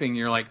shipping,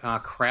 you're like, oh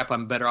crap,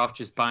 I'm better off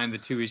just buying the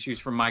 2 issues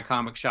from my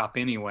comic shop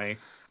anyway.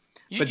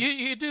 But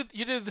You do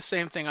the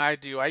same thing I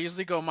do. I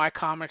usually go my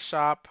comic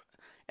shop,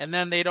 and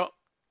then they don't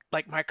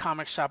like my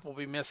comic shop will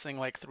be missing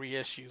like 3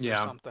 issues or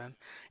yeah, something,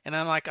 and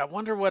then like I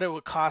wonder what it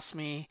would cost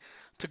me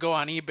to go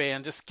on eBay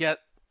and just get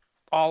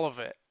all of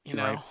it,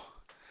 right,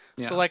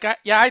 So yeah, like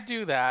I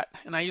do that,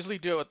 and I usually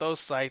do it with those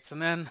sites, and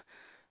then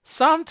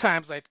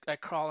sometimes I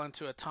crawl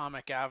into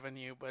Atomic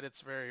Avenue, but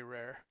it's very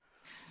rare.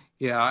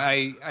 yeah.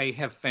 I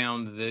have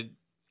found that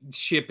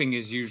shipping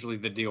is usually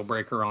the deal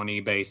breaker on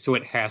eBay, so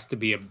it has to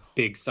be a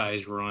big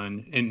size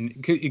run. And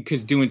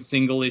because doing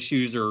single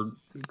issues or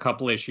a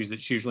couple issues,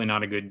 it's usually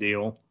not a good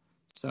deal.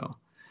 So,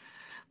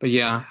 but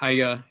yeah,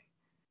 I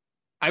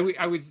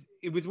was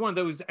it was one of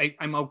those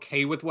I'm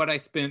okay with what I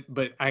spent,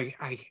 but I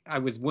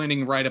was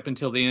winning right up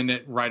until the end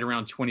at right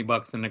around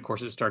 $20, and of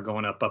course it started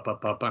going up, up,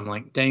 up, up. I'm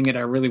like, dang it,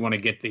 I really want to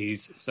get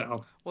these.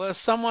 So Well, as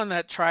someone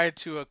that tried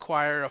to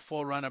acquire a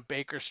full run of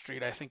Baker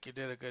Street, I think you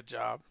did a good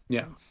job.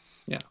 yeah,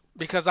 yeah,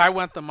 Because I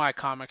went the My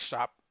Comic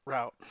Shop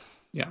route,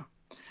 yeah.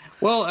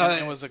 Well,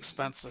 and it was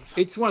expensive.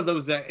 it's one of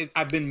those that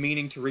I've been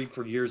meaning to read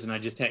for years, and I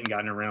just hadn't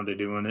gotten around to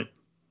doing it.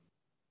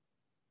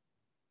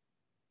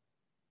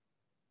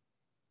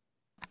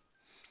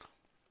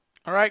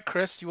 All right,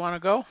 Chris, you want to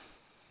go?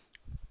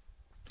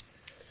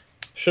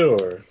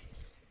 Sure.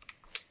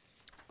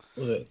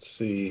 Let's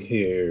see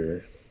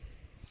here.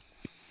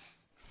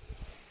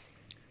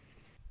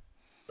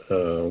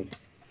 Um,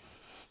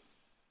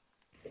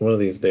 one of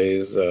these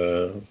days,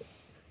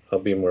 I'll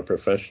be more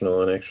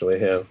professional and actually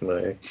have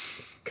my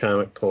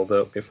comic pulled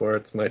up before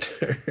it's my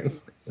turn.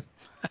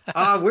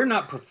 We're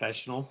not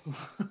professional.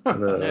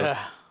 No.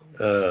 Yeah.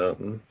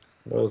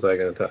 What was I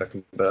going to talk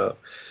about?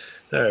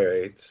 All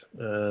right.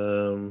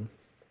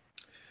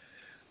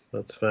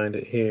 Let's find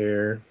it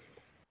here.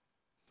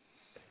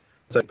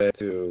 Let's get back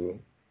to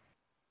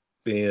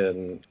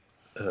being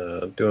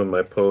doing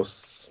my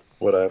posts,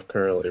 what I've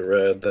currently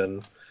read,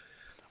 then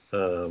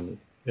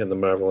in the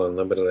Marvel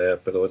Unlimited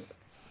app, it'll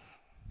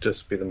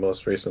just be the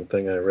most recent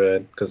thing I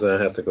read because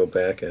I have to go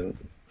back and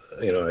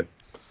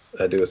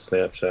I do a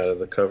snapshot of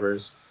the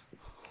covers.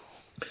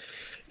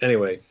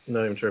 Anyway,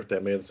 not even sure if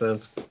that made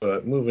sense,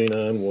 but moving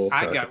on, we'll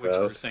talk I got what you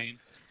were saying.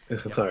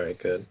 Yep. All right,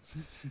 good.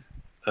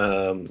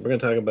 We're going to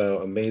talk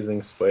about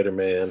Amazing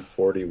Spider-Man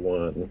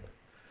 41.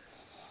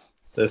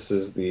 This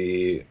is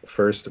the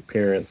first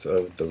appearance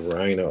of the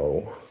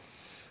Rhino,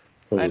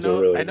 who's a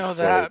really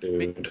funny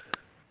dude.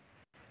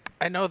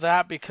 I know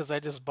that because I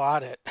just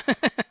bought it.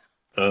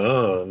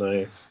 Oh,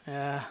 nice.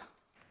 Yeah.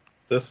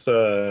 This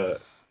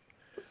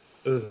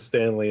is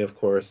Stan Lee, of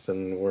course,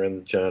 and we're in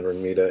the John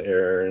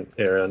Romita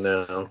era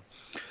now.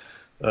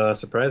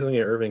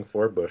 Surprisingly, Irving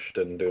Forbush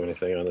didn't do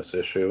anything on this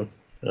issue.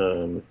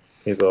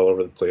 He's all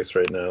over the place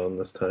right now in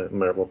this time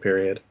Marvel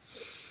period.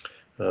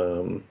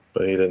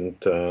 But he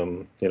didn't,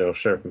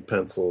 sharpen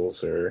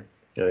pencils or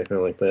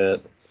anything like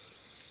that.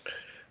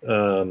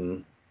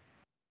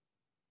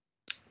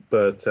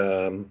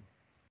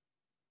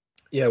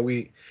 Yeah,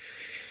 we've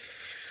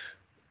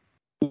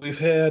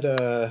had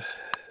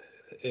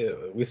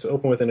we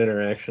open with an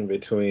interaction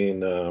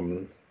between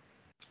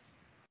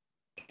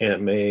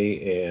Aunt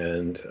May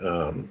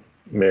and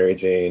Mary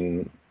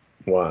Jane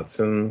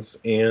Watson's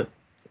aunt,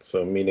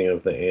 so meeting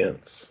of the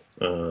aunts.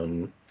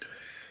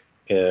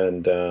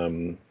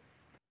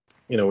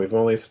 We've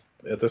only,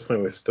 at this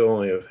point, we still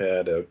only have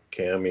had a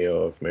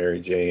cameo of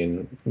Mary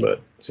Jane, but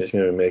she's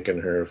going to be making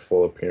her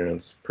full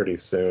appearance pretty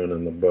soon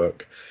in the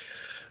book.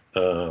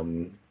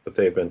 But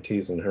they've been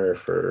teasing her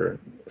for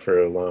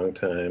a long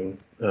time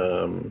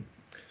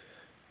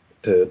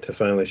to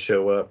finally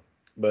show up.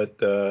 But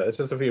it's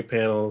just a few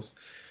panels.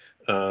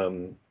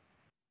 Mary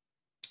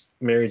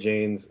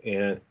Jane's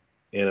aunt,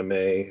 Anna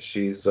May,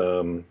 she's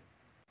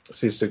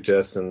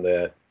suggesting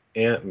that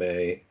Aunt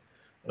May,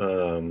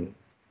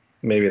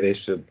 maybe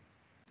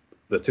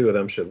the two of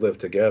them should live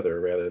together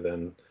rather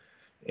than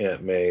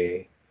Aunt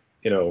May.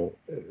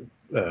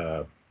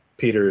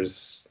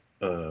 Peter's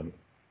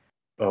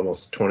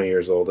almost 20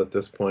 years old at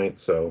this point,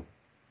 so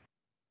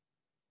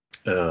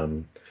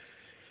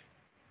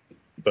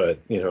but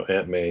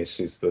Aunt May,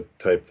 she's the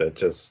type that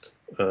just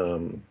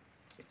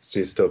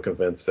she's still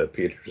convinced that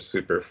Peter's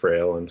super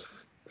frail and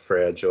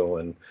fragile,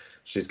 and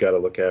she's got to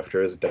look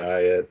after his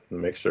diet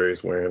and make sure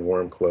he's wearing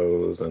warm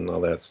clothes and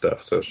all that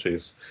stuff, so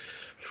she's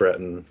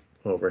fretting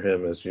over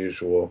him as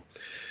usual.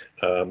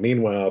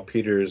 Meanwhile,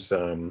 Peter's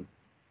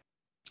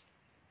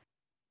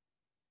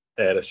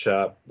at a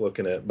shop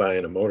looking at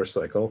buying a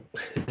motorcycle.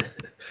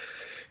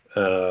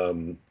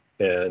 And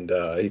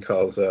he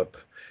calls up,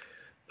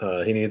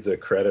 he needs a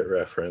credit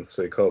reference,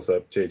 so he calls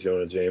up J.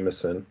 Jonah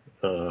Jameson.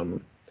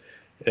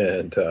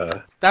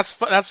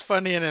 That's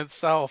funny in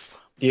itself.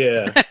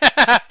 Yeah.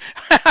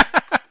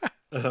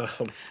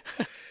 And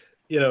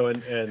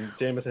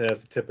Jameson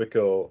has a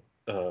typical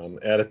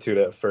attitude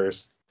at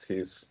first.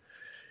 He's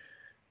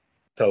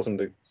tells him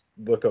to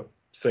look up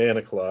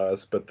Santa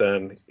Claus, but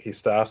then he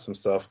stops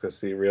himself because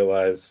he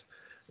realizes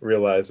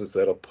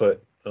that it'll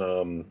put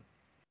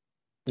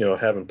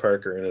having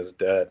Parker in his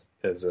debt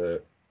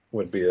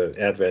would be an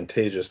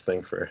advantageous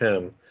thing for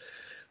him.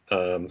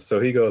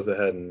 So he goes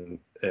ahead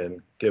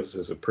and gives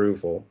his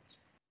approval.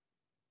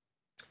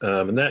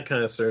 And that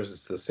kind of serves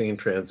as the scene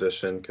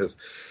transition because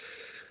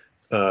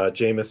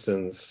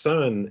Jameson's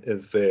son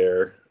is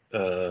there.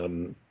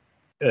 And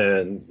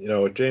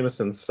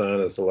Jameson's son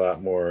is a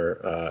lot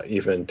more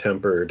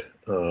even-tempered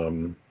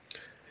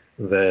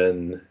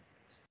than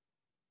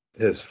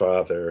his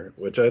father,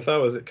 which I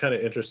thought was kind of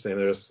interesting.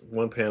 There's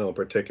one panel in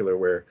particular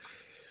where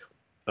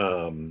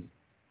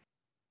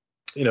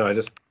I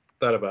just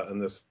thought about in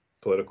this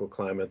political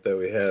climate that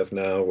we have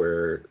now,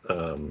 where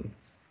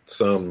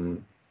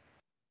some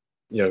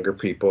younger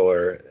people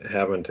are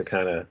having to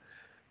kind of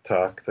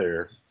talk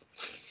their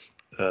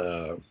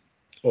uh,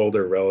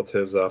 older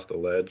relatives off the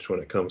ledge when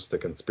it comes to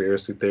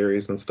conspiracy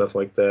theories and stuff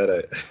like that.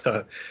 I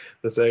thought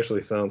this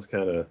actually sounds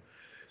kind of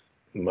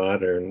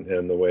modern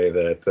in the way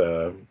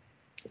that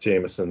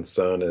Jameson's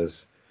son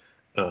is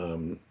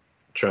um,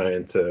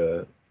 trying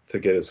to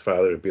get his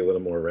father to be a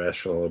little more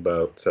rational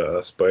about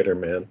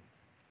Spider-Man,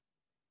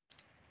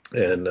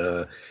 and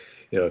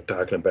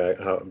talking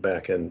about how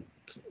back in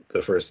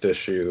the first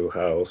issue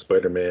how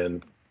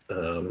Spider-Man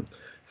um,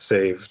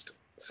 saved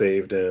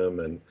him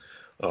and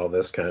all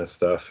this kind of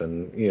stuff,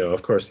 and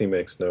of course he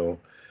makes no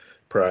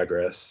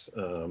progress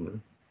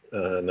on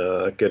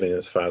getting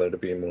his father to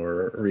be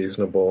more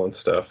reasonable and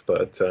stuff,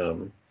 but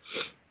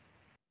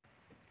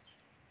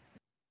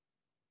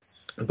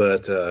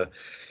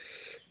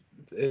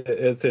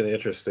it's an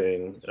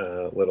interesting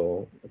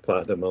little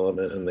plot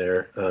development in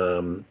there.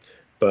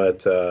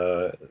 But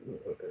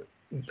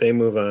they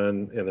move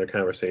on in their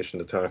conversation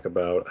to talk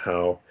about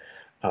how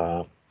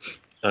uh,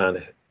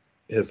 on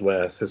his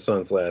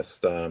son's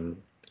last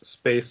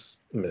space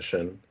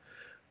mission,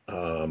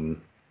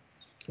 um,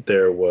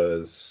 there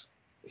was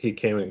he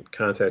came in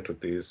contact with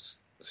these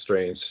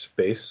strange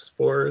space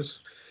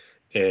spores,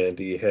 and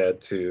he had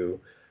to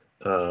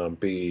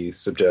be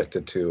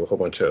subjected to a whole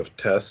bunch of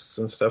tests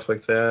and stuff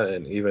like that.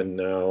 And even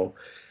now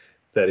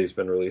that he's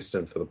been released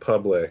into the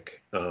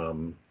public,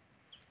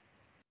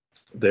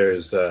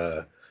 there's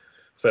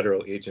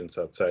federal agents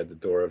outside the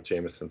door of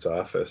Jameson's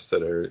office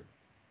that are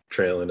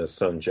trailing his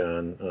son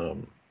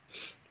John,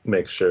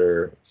 make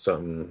sure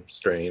something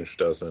strange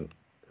doesn't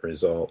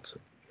result,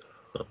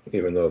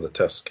 even though the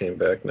tests came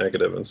back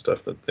negative and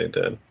stuff that they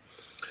did.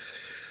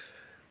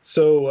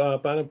 So,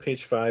 bottom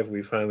page 5,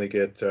 we finally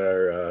get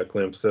our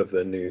glimpse of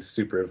the new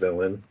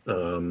supervillain.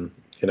 And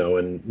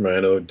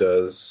Rhino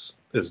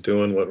is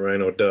doing what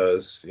Rhino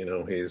does.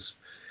 He's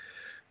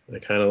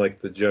kind of like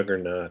the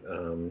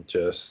Juggernaut,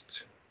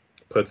 just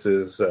puts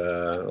his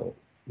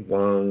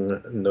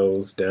long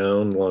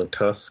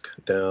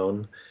tusk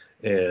down,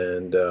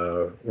 and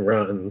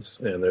runs,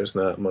 and there's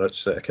not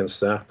much that can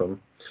stop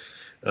him.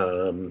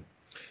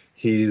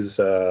 He's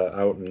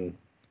out in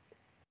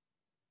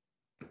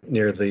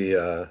near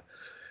the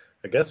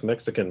I guess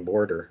Mexican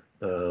border,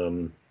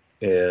 and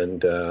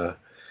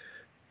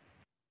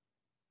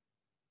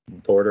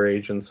border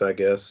agents, I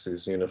guess,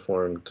 these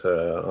uniformed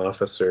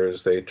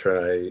officers, they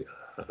try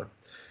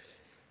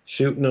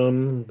shooting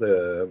him.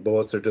 The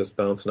bullets are just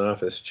bouncing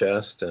off his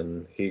chest,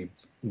 and he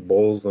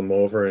bowls them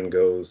over and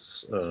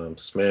goes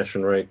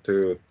smashing right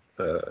through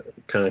a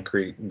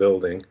concrete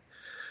building.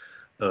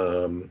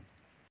 And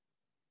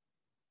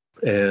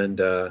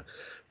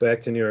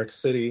back to New York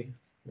City,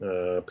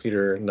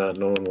 Peter, not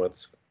knowing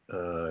what's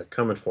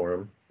coming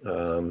for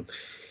him,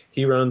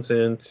 he runs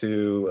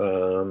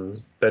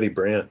into Betty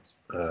Brant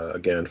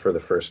again for the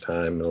first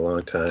time in a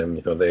long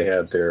time. They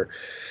had their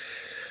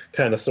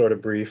kind of sort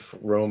of brief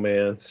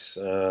romance,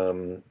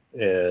 and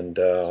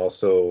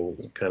also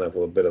kind of a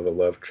little bit of a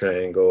love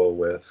triangle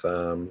with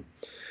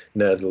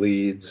Ned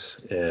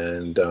Leeds,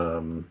 and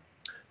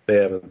they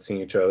haven't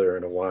seen each other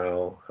in a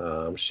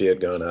while. She had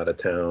gone out of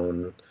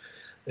town,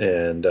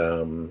 and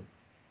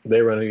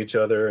they run into each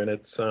other, and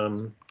it's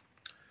kind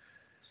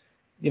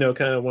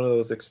of one of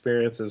those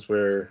experiences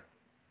where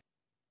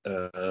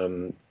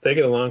they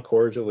get along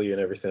cordially and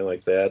everything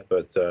like that,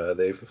 but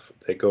they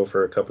go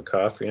for a cup of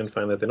coffee and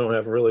find that they don't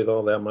have really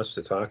all that much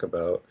to talk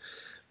about.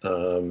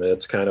 And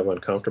it's kind of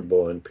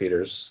uncomfortable, and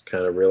Peter's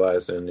kind of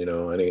realizing,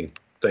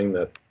 anything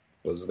that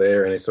was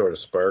there, any sort of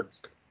spark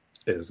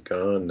is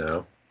gone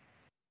now.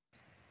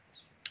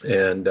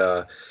 And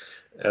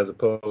as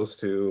opposed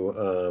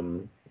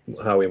to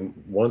how he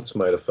once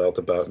might have felt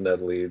about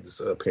Ned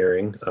Leeds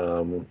appearing,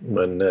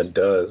 when Ned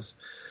does,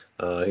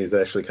 he's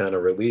actually kind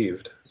of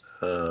relieved,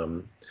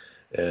 and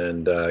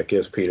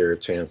gives Peter a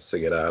chance to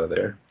get out of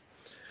there.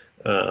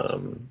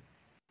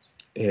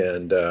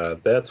 And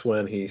that's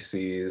when he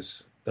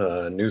sees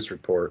a news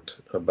report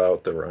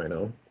about the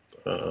Rhino,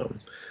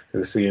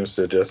 who seems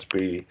to just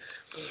be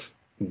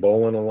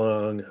bowling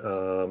along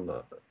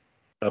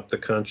up the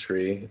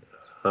country,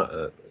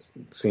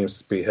 seems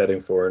to be heading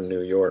for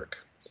New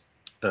York.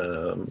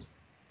 And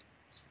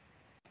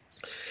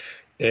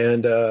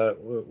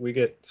we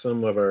get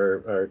some of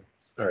our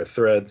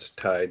threads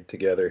tied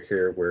together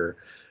here, where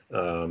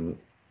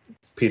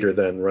Peter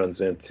then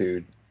runs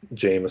into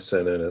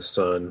Jameson and his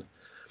son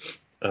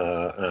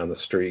on the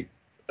street,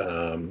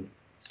 and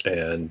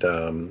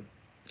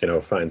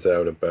finds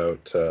out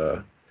about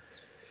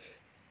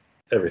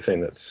everything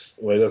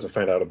he doesn't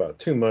find out about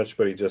too much,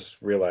 but he just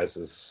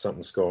realizes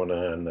something's going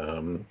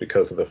on,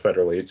 because of the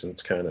federal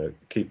agents kind of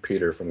keep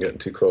Peter from getting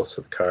too close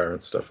to the car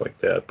and stuff like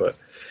that. But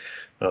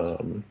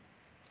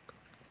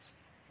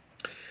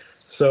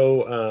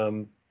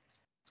so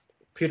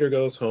Peter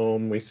goes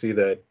home. We see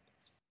that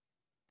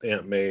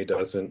Aunt May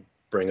doesn't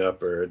bring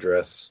up or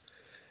address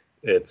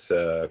it's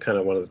kind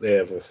of they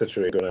have a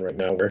situation going on right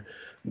now where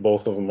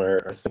both of them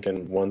are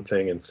thinking one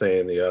thing and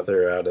saying the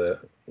other out of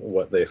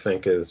what they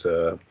think is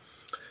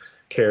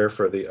care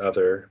for the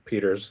other.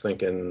 Peter's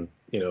thinking,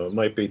 it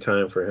might be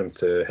time for him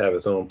to have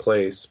his own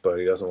place, but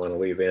he doesn't want to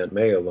leave Aunt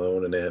May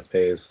alone. And Aunt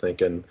May is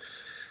thinking,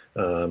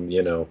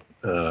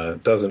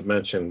 doesn't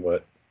mention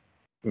what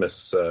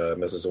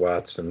Mrs.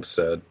 Watson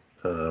said.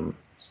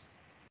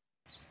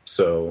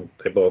 So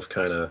they both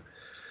kind of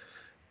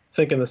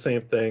thinking the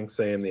same thing,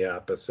 saying the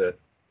opposite.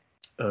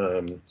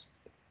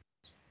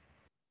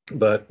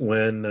 But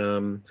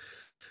when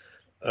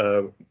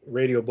a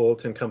radio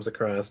bulletin comes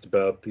across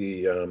about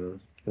the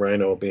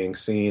rhino being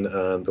seen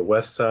on the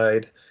west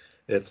side,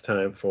 it's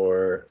time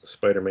for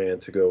Spider-Man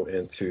to go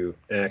into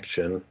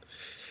action.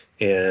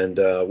 And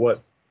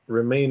what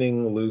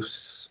remaining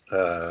loose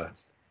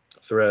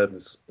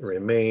threads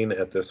remain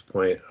at this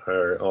point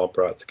are all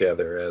brought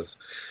together as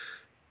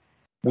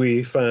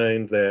we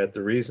find that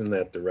the reason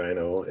that the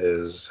rhino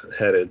is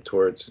headed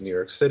towards New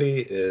York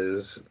City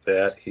is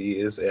that he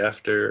is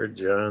after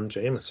John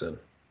Jameson.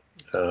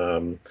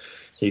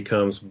 He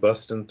comes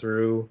busting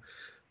through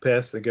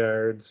past the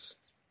guards,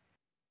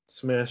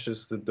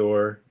 smashes the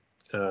door,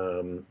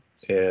 and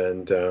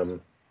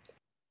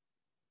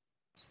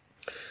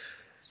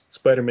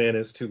Spider-Man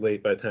is too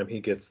late by the time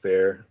he gets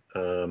there.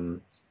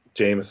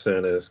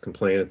 Jameson is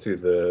complaining to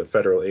the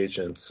federal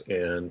agents,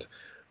 and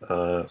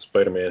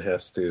Spider-Man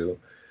has to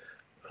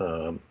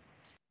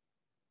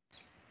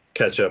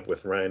catch up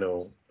with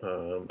Rhino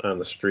on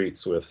the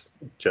streets with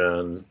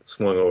John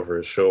slung over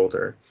his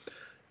shoulder.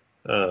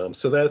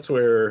 So that's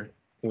where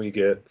we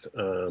get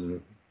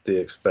the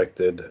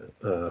expected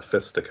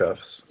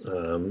fisticuffs.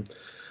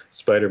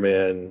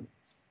 Spider-Man,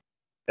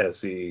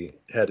 as he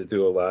had to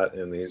do a lot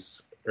in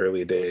these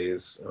early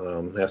days,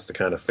 has to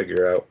kind of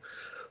figure out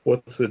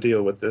what's the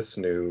deal with this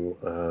new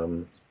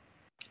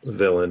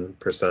villain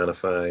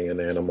personifying an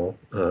animal.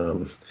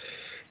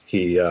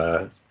 He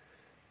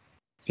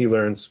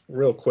learns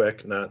real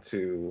quick not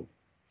to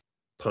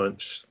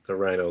punch the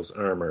rhino's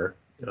armor,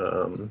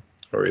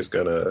 or he's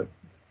gonna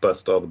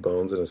bust all the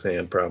bones in his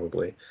hand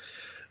probably.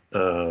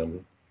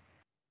 And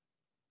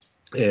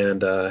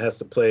has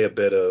to play a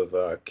bit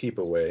of keep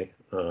away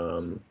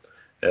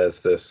as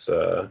this,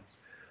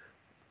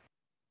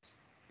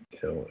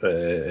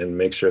 and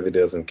make sure that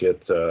he doesn't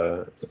get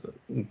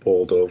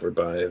bowled over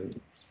by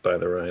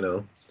the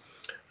rhino.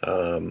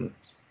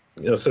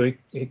 So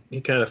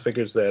he kind of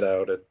figures that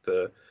out.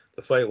 The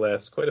fight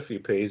lasts quite a few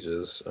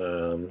pages,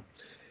 and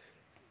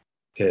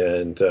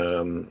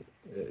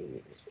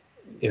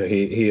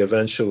he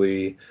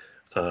eventually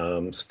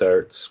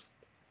starts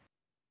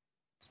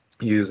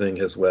using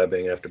his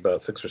webbing. After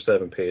about 6 or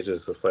 7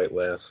 pages, the fight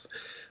lasts.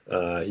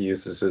 He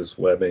uses his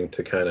webbing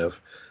to kind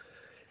of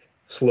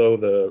slow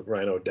the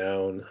rhino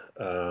down,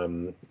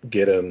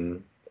 get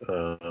him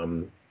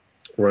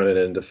running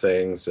into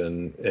things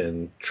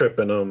and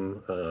tripping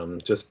them.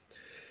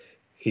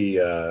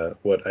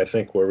 What I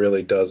think what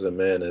really does him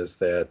in is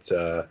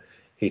that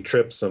he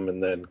trips him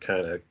and then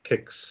kind of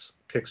kicks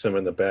him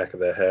in the back of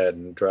the head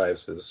and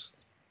drives his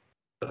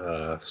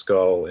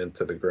skull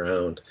into the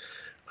ground.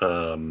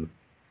 The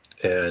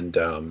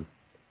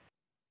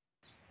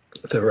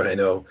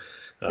rhino.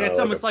 It's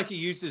almost like he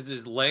uses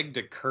his leg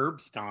to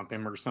curb stomp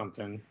him or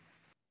something.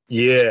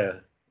 Yeah,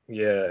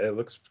 it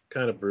looks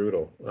kind of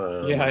brutal.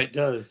 Yeah, it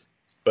does.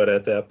 But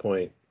at that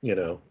point,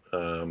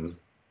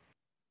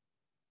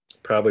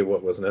 probably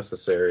what was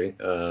necessary.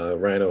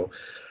 Rhino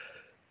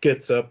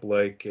gets up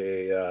like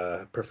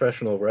a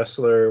professional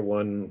wrestler.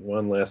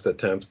 One last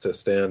attempts to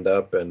stand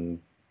up, and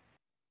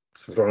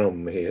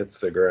boom, he hits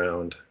the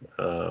ground.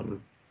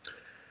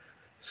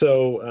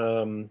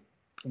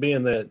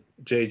 Being that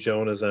J.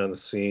 Jonah is on the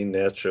scene,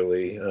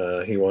 naturally,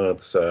 he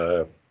wants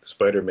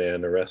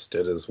Spider-Man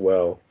arrested as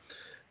well.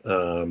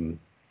 John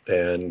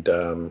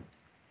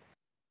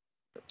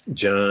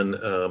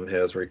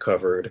has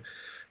recovered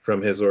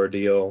from his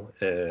ordeal,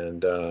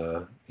 and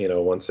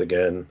once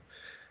again,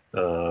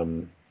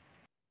 very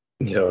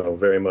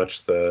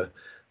much the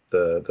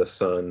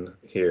son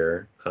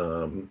here,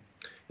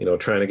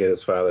 trying to get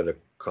his father to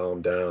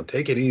calm down.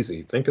 Take it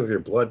easy. Think of your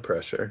blood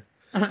pressure.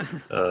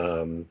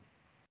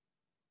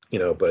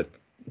 But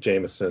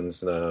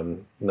Jameson's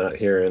not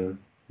hearing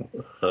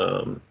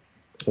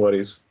what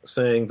he's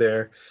saying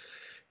there.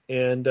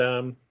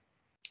 And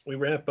we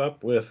wrap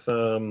up with,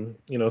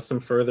 some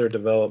further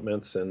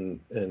developments in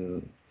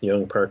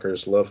young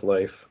Parker's love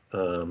life.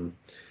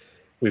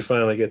 We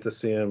finally get to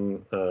see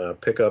him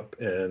pick up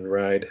and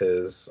ride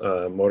his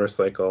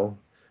motorcycle,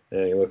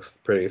 and he looks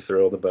pretty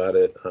thrilled about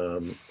it.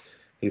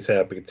 He's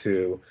happy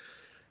to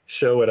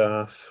show it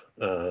off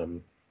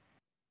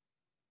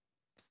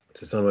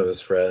to some of his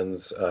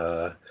friends,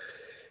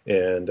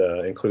 and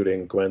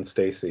including Gwen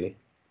Stacy.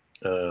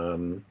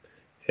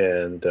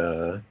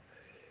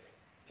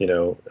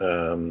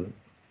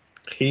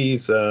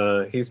 He's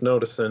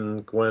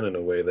noticing Gwen in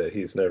a way that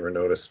he's never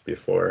noticed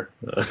before.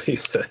 He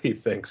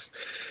thinks,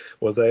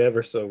 was I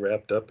ever so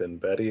wrapped up in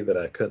Betty that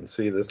I couldn't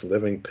see this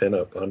living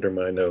pinup under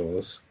my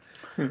nose?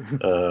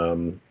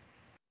 And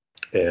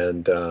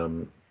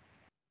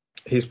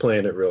he's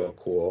playing it real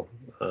cool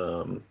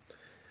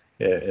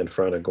in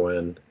front of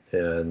Gwen.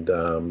 And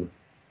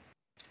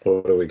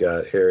what do we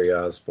got? Harry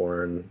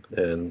Osborn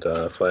and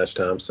Flash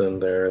Thompson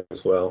there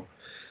as well.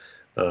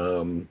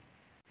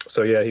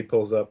 So yeah, he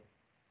pulls up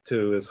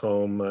to his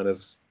home on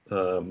his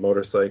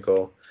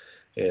motorcycle,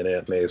 and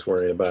Aunt May's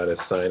worrying about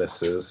his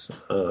sinuses,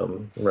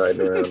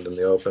 riding around in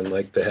the open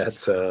like that.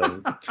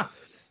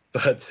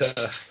 But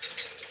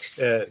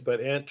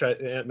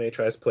Aunt May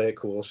tries to play it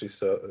cool. She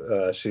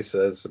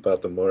says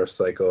about the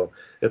motorcycle,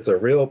 it's a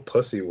real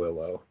pussy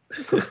willow.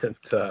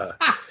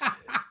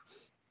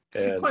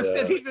 and What's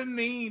that even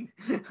mean?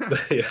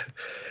 yeah,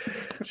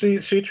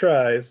 she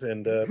tries,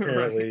 and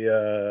apparently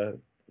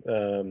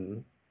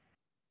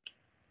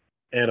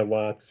Anna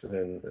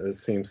Watson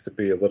seems to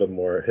be a little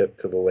more hip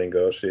to the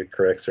lingo. She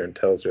corrects her and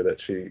tells her that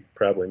she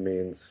probably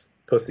means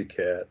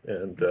pussycat,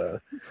 and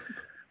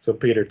so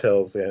Peter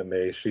tells Aunt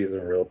May she's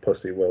a real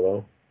pussy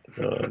willow.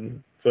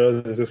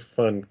 So there's this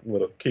fun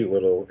cute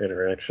little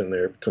interaction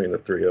there between the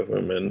three of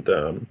them,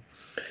 and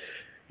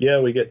yeah,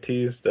 we get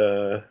teased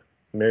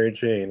Mary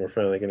Jane. We're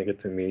finally going to get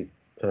to meet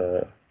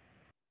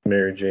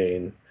Mary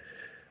Jane,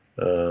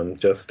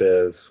 just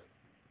as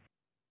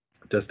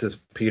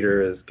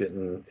Peter is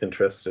getting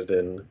interested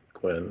in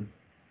Gwen.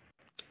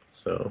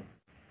 So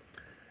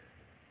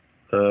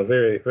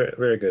very, very,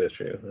 very good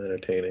issue,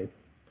 entertaining.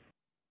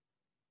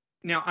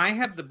 Now, I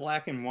have the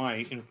black and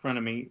white in front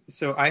of me,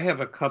 so I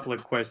have a couple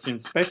of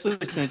questions, especially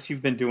since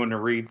you've been doing a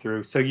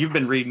read-through. So you've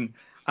been reading,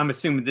 I'm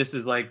assuming this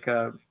is like,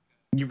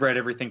 you've read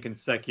everything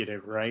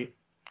consecutive, right?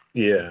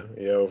 Yeah,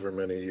 over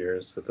many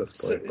years at this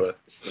point.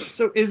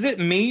 So is it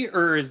me,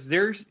 or is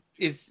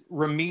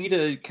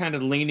Ramita kind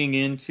of leaning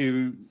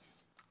into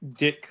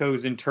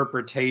Ditko's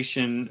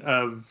interpretation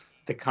of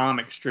the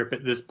comic strip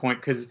at this point?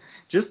 Because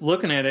just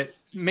looking at it,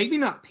 maybe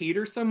not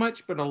Peter so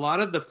much, but a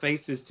lot of the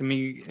faces to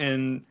me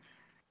and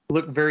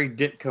look very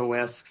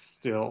Ditko-esque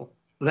still.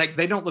 Like,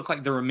 they don't look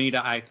like the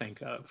Ramita I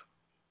think of.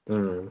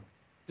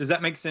 Does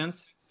that make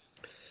sense?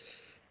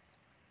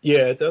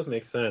 Yeah, it does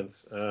make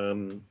sense.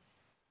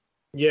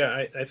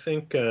 Yeah, I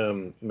think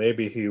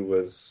maybe he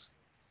was,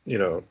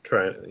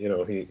 trying.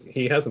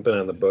 He hasn't been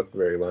on the book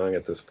very long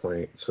at this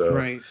point, so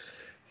right.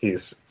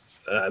 He's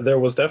there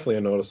was definitely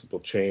a noticeable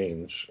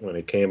change when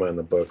he came on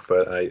the book,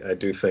 but I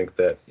do think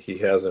that he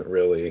hasn't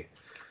really.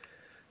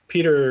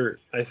 Peter,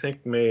 I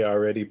think, may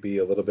already be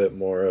a little bit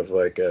more of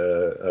like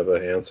a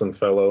handsome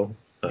fellow.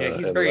 Yeah,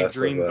 he's very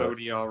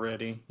dreamboaty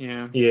already.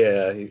 Yeah.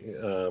 Yeah,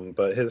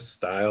 but his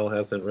style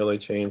hasn't really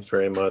changed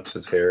very much.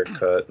 His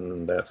haircut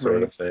and that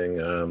sort of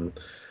thing.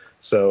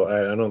 So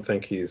I don't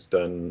think he's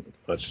done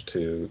much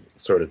to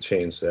sort of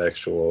change the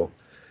actual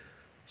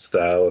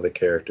style of the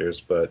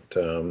characters. But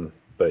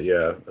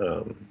yeah,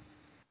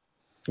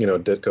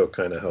 Ditko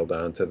kind of held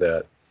on to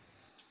that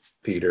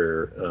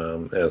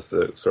Peter as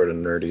the sort of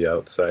nerdy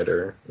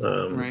outsider.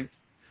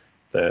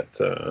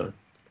 That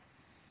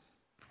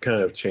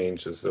kind of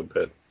changes a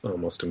bit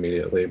almost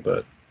immediately,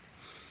 but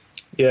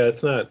yeah,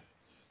 it's not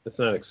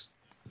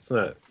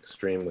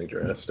extremely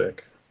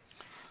drastic.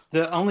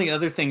 The only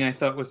other thing I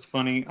thought was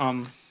funny,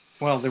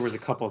 well, there was a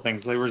couple of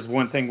things. There was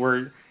one thing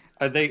where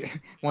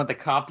when the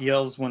cop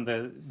yells when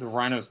the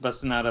rhino's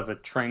busting out of a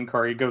train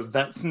car, he goes,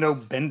 "That's no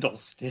bindle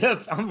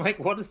stiff." I'm like,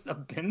 what is a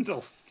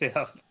bindle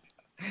stiff?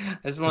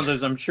 It's one of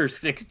those, I'm sure,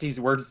 60s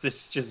words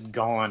that's just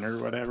gone or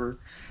whatever.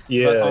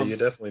 Yeah, but, you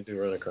definitely do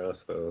run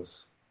across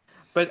those.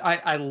 But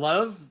I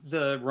love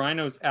the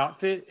rhino's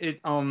outfit. It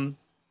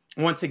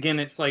once again,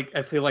 it's like,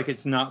 I feel like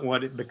it's not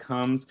what it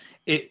becomes.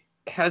 It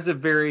has a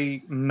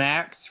very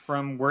Max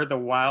from Where the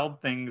Wild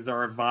Things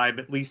Are vibe,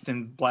 at least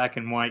in black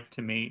and white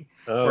to me.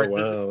 Oh,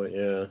 wow,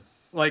 yeah.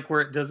 Like,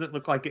 where it doesn't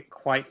look like it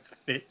quite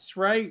fits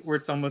right, where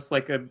it's almost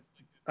like a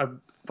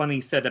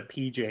funny set of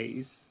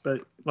PJs.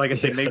 But like I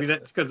said, maybe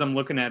that's because I'm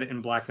looking at it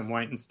in black and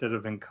white instead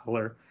of in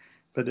color.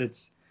 But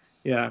it's,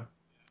 yeah.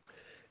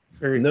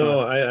 Very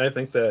fun. I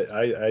think that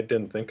I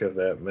didn't think of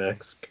that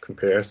Max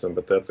comparison,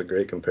 but that's a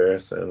great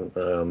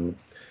comparison.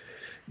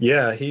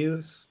 Yeah,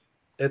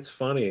 it's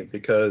funny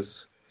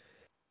because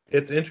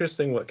it's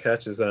interesting what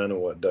catches on and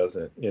what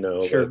doesn't,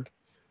 Sure. Like,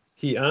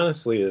 he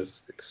honestly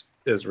is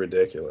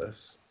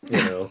ridiculous,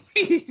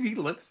 He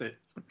looks it.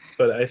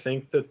 But I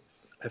think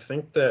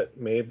that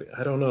maybe,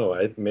 I don't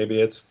know, maybe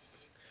it's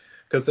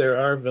because there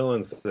are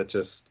villains that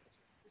just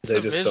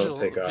don't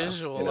take off.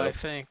 Visual, I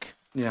think.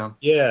 Yeah.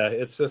 Yeah,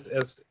 it's just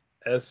as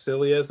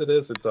silly as it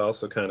is, it's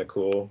also kind of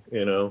cool,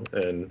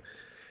 and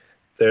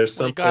there's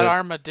something. We got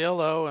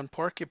Armadillo and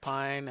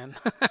Porcupine and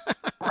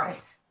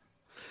right.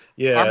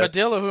 Yeah,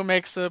 Armadillo, who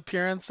makes an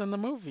appearance in the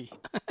movie.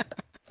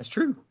 That's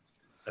true.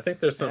 I think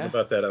there's something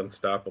about that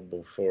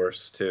unstoppable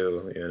force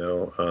too,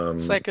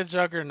 It's like a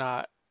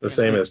juggernaut. The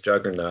same as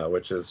Juggernaut,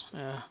 which is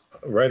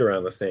right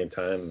around the same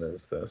time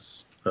as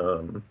this.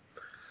 I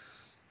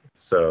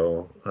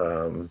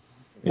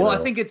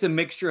think it's a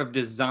mixture of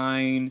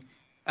design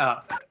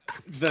uh,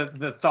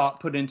 the thought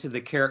put into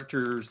the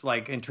character's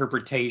like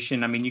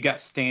interpretation. I mean, you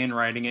got Stan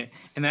writing it,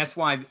 and that's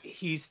why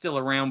he's still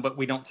around. But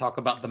we don't talk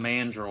about the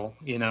Mandrill.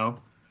 You know,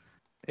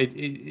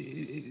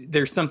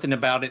 there's something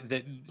about it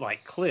that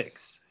like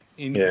clicks.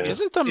 And Yeah.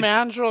 Isn't the it's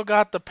mandrill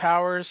got the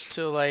powers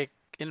to like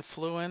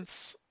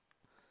influence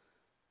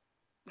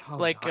oh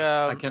like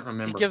god, I can't he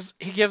remember.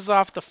 gives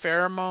off the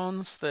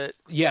pheromones that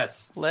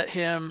Yes, let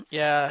him,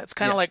 yeah, it's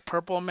kind of yeah. like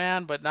Purple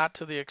Man but not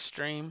to the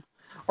extreme.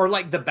 Or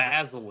like the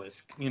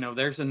basilisk,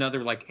 there's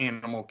another like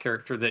animal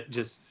character that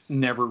just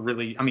never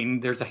really. I mean,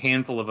 there's a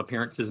handful of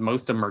appearances.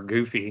 Most of them are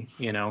goofy,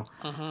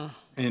 Mhm.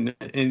 and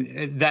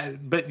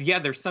that. But yeah,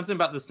 there's something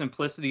about the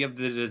simplicity of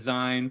the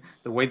design,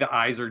 the way the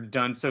eyes are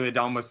done, so it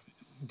almost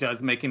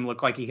does make him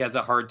look like he has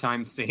a hard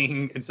time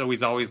seeing, and so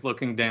he's always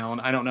looking down.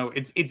 I don't know.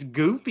 It's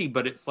goofy,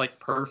 but it's like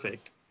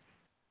perfect.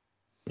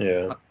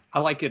 Yeah. I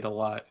like it a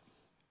lot.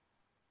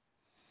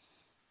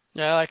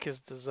 Yeah, I like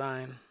his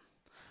design.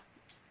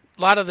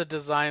 A lot of the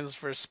designs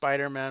for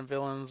Spider-Man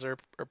villains are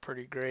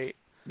pretty great.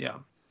 Yeah.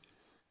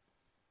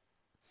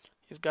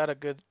 He's got a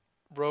good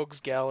rogues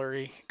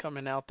gallery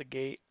coming out the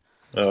gate.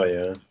 Oh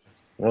yeah.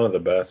 One of the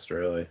best,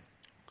 really.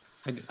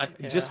 I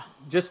Yeah.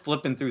 just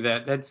flipping through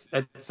that. That's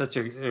such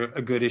a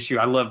good issue.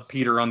 I love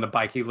Peter on the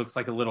bike. He looks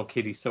like a little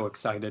kid. He's so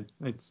excited.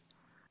 It's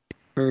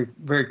very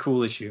very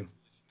cool issue.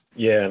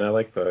 Yeah, and I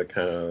like the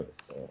kind of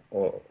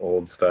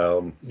old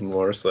style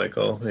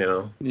motorcycle.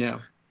 Yeah.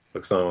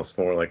 Looks almost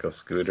more like a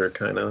scooter,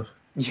 kind of.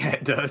 Yeah,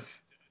 it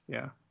does.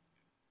 Yeah.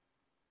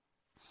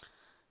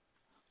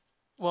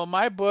 Well,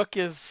 my book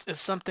is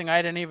something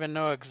I didn't even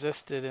know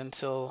existed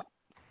until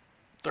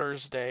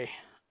Thursday.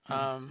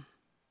 Nice. Um,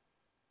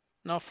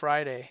 no,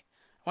 Friday.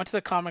 I went to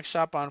the comic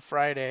shop on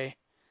Friday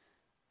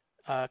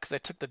because I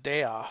took the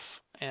day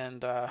off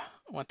and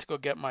went to go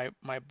get my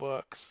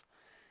books.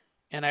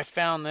 And I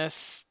found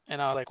this, and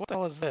I was like, "What the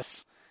hell is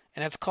this?"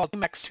 And it's called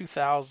Max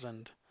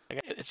 2000.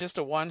 Like, it's just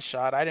a one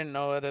shot. I didn't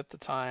know it at the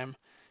time.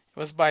 It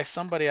was by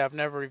somebody I've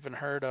never even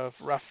heard of,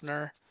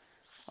 Ruffner.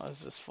 What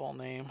is his full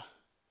name?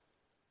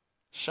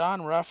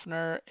 Sean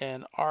Ruffner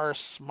and R.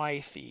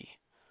 Smythe.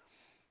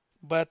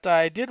 But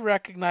I did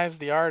recognize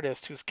the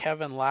artist, who's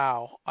Kevin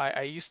Lau.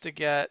 I used to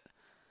get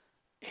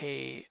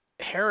a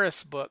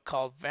Harris book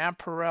called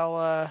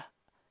Vampirella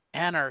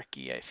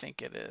Anarchy, I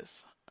think it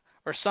is,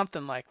 or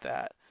something like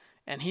that.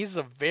 And he's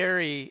a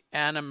very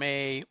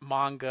anime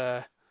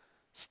manga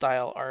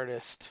style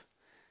artist.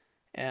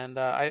 And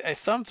I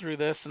thumbed through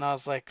this and I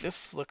was like,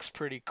 this looks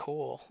pretty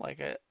cool.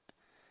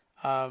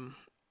 Um,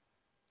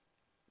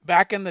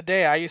 back in the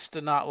day, I used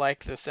to not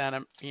like this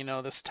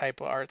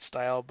type of art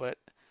style, but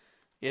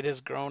it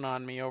has grown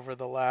on me over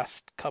the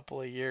last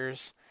couple of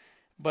years.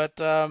 But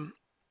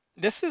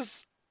this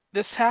is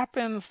this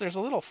happens. There's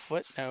a little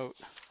footnote.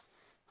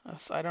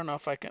 I don't know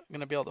if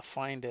gonna be able to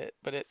find it,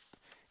 but it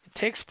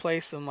takes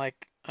place in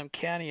like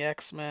Uncanny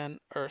X-Men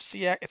or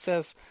It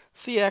says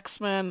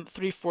CX-Men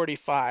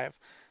 345.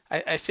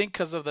 I think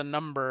because of the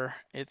number,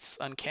 it's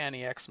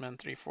Uncanny X-Men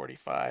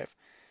 345.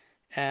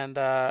 And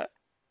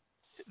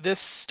this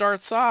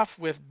starts off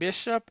with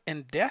Bishop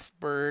and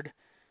Deathbird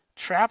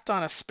trapped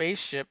on a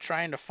spaceship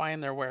trying to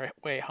find their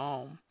way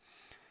home.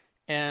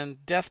 And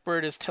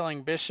Deathbird is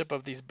telling Bishop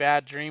of these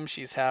bad dreams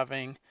she's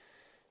having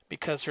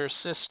because her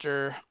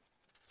sister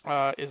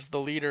is the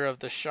leader of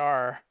the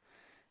Shar,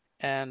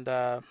 and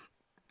I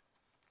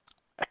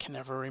can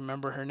never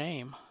remember her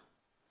name.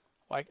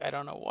 Like, I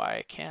don't know why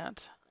I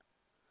can't.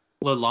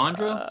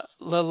 Lalandra?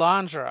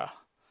 Lilandra.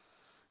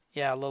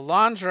 Yeah,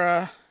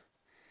 Lilandra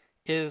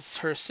is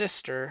her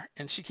sister,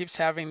 and she keeps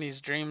having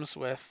these dreams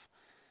with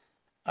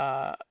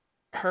uh,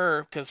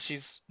 her because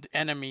she's the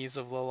enemies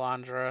of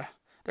Lilandra.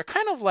 They're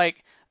kind of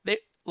like they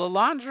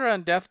Lilandra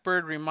and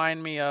Deathbird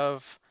remind me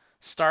of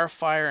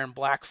Starfire and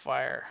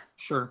Blackfire.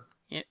 Sure.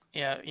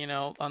 Yeah,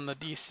 on the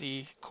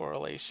DC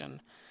correlation.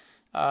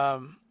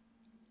 Um,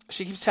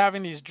 she keeps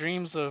having these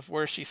dreams of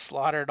where she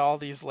slaughtered all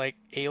these like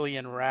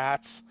alien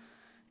rats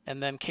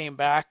and then came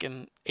back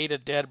and ate a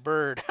dead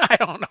bird. I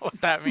don't know what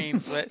that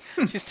means, but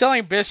she's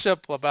telling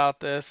Bishop about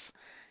this,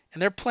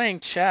 and they're playing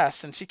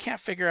chess, and she can't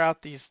figure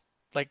out this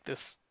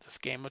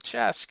game of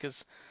chess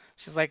because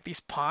she's like, these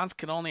pawns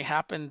can only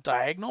happen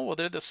diagonal. Well,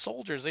 they're the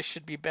soldiers; they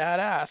should be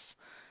badass.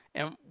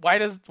 And why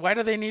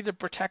do they need to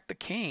protect the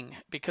king?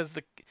 Because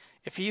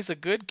if he's a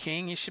good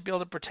king, he should be able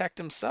to protect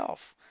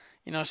himself.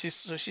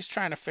 She's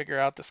trying to figure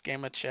out this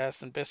game of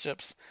chess, and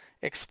Bishop's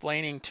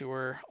explaining to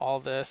her all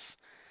this.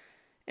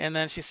 And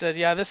then she said,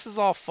 "Yeah, this is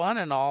all fun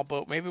and all,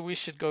 but maybe we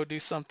should go do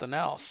something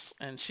else."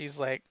 And she's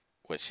like,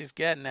 what she's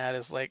getting at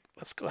is like,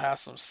 let's go have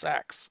some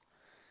sex.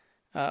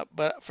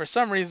 But for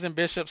some reason,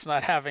 Bishop's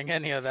not having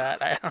any of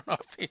that. I don't know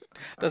if he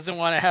doesn't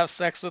want to have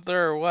sex with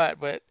her or what,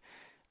 but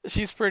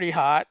she's pretty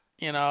hot.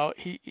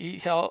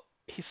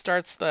 He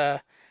starts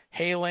the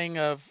hailing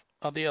of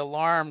the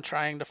alarm,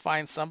 trying to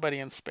find somebody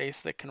in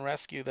space that can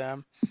rescue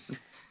them.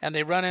 And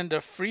they run into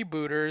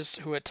freebooters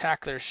who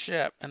attack their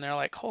ship, and they're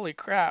like, "Holy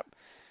crap!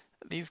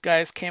 These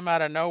guys came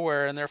out of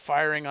nowhere and they're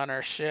firing on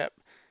our ship."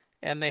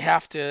 and they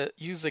have to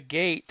use a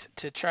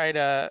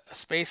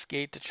space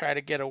gate to try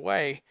to get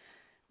away.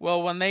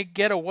 Well, when they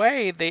get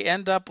away, they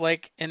end up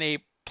like in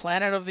a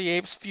Planet of the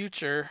Apes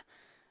future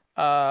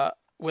uh,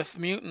 with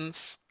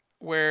mutants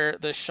where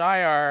the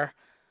Shi'ar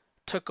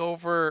took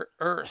over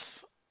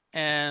Earth,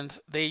 and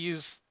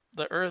the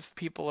Earth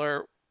people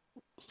are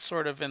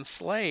sort of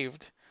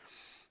enslaved,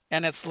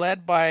 and it's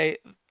led by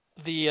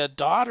the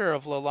daughter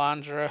of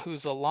Lalandra,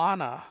 who's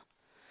Alana,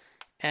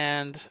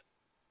 and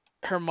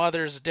her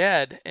mother's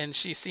dead, and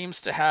she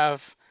seems to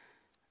have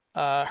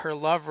her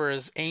lover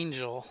is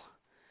Angel.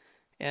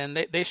 And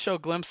they show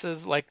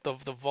glimpses like the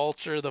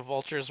Vulture. The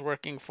Vulture's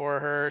working for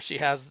her. She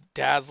has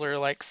Dazzler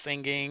like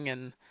singing,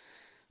 and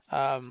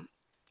um,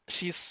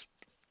 she's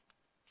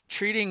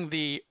treating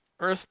the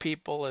Earth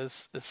people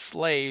as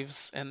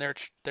slaves, and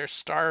they're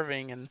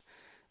starving and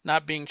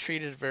not being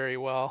treated very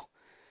well.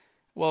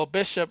 Well,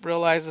 Bishop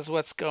realizes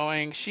what's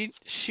going.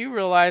 She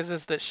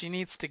realizes that she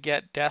needs to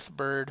get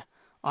Deathbird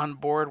on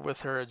board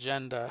with her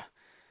agenda.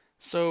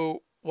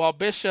 So while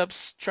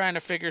Bishop's trying to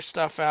figure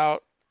stuff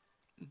out,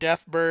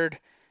 Deathbird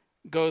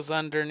goes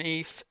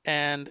underneath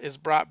and is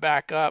brought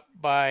back up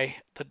by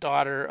the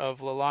daughter of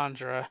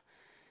Lalandra.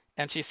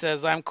 And she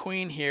says, I'm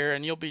queen here,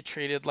 and you'll be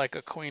treated like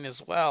a queen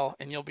as well,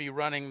 and you'll be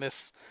running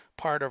this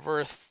part of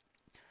Earth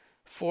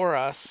for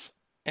us.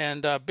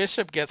 And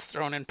Bishop gets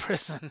thrown in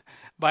prison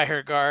by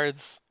her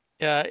guards,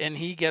 and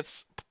he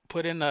gets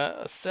put in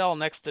a cell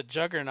next to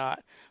Juggernaut.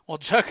 Well,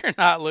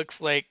 Juggernaut looks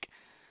like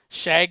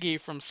Shaggy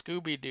from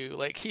Scooby Doo.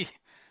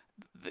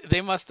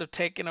 They must have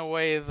taken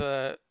away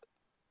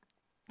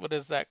what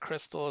is that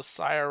crystal,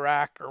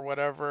 Cyrac or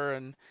whatever,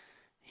 and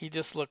he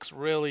just looks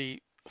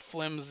really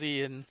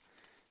flimsy and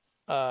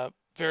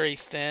very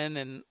thin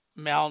and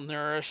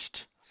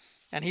malnourished,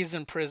 and he's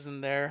in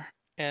prison there.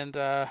 And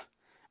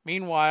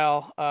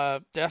meanwhile,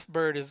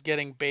 Deathbird is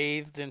getting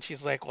bathed, and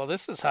she's like, "Well,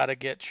 this is how to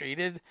get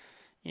treated."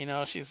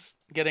 She's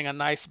getting a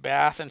nice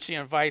bath, and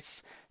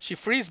she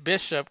frees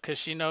Bishop because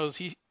she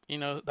knows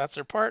that's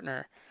her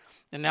partner,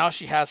 and now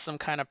she has some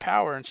kind of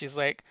power, and she's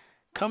like,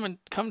 come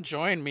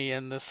join me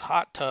in this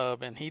hot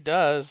tub," and he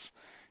does,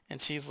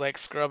 and she's like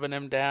scrubbing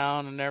him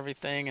down and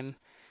everything, and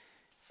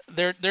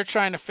they're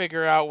trying to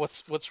figure out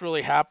what's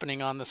really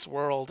happening on this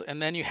world.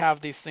 And then you have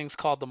these things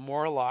called the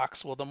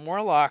Morlocks. Well, the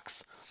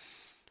Morlocks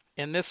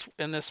in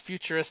this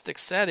futuristic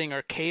setting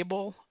are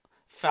Cable,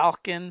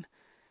 Falcon,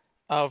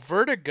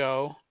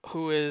 Vertigo,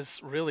 who is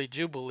really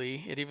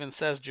Jubilee. It even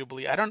says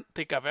Jubilee. I don't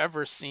think I've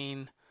ever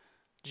seen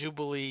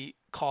Jubilee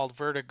called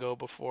Vertigo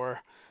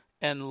before,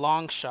 and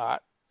Longshot.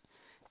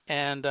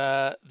 And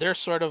they're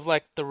sort of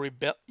like the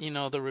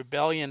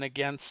rebellion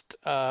against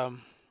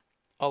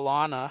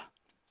Alana,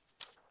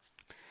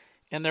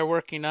 and they're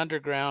working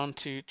underground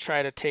to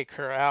try to take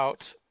her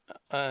out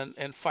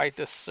and fight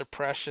this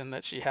suppression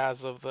that she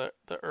has of the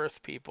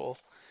Earth people.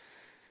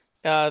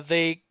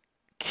 They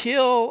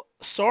kill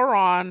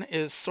Sauron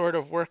is sort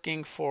of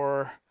working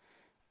for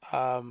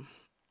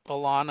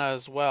Alana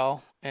as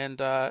well, and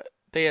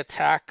they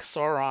attack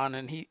Sauron,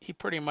 and he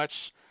pretty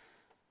much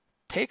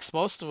takes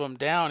most of them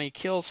down. He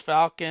kills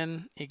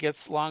Falcon, he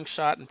gets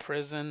Longshot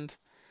imprisoned,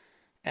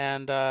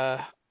 and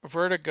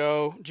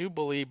Vertigo,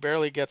 Jubilee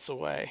barely gets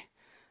away.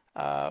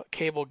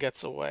 Cable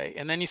gets away.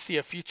 And then you see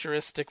a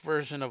futuristic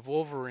version of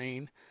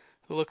Wolverine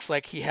who looks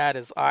like he had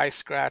his eye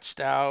scratched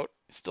out,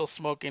 still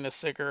smoking a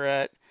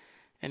cigarette,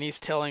 and he's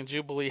telling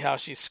Jubilee how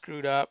she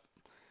screwed up,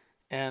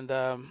 and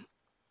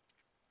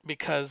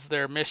because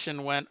their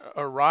mission went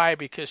awry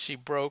because she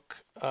broke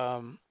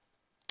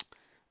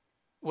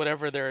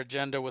whatever their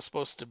agenda was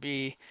supposed to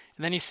be.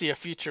 And then you see a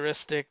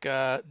futuristic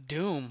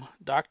Doom,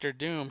 Dr.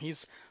 Doom.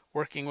 He's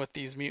working with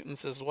these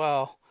mutants as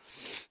well,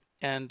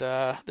 and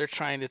they're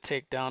trying to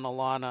take down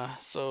Alana.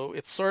 So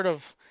it's sort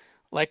of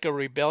like a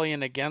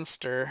rebellion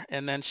against her,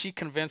 and then she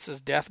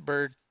convinces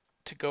Deathbird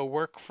to go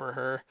work for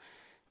her,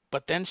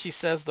 but then she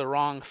says the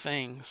wrong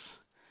things,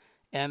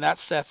 and that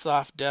sets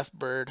off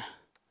Deathbird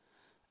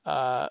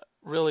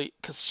really,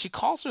 because she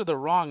calls her the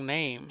wrong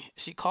name.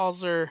 She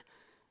calls her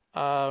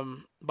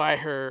by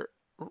her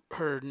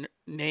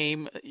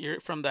name. You're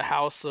from the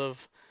house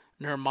of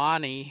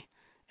Nirmani,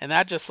 and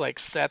that just like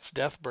sets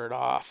Deathbird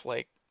off.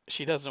 Like,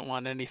 she doesn't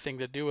want anything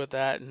to do with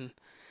that, and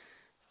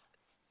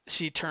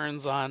she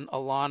turns on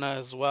Alana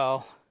as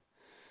well.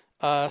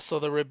 So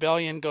the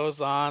rebellion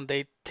goes on.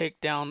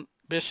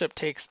 Bishop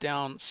takes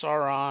down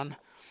Sauron,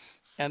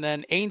 and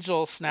then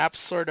Angel snaps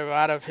sort of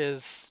out of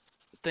his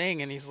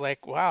thing, and he's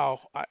like, "Wow,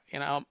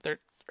 they're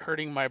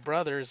hurting my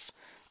brothers.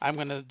 I'm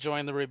going to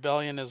join the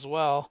rebellion as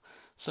well."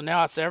 So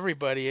now it's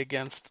everybody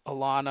against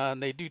Alana,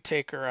 and they do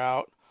take her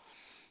out.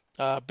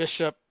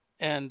 Bishop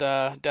and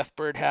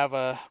Deathbird have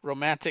a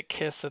romantic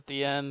kiss at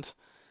the end,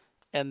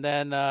 and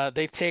then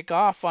they take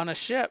off on a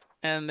ship,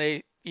 and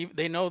they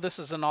know this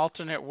is an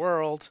alternate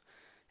world,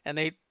 and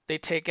they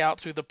take out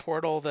through the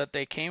portal that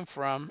they came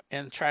from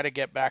and try to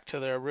get back to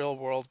their real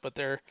world, but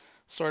they're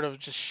sort of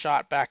just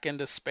shot back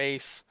into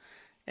space,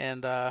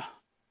 and it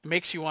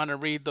makes you want to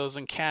read those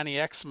Uncanny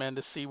X-Men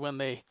to see when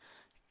they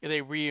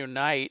they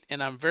reunite,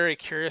 and I'm very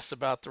curious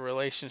about the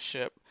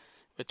relationship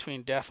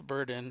between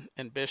Deathbird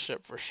and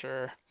Bishop for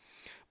sure.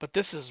 But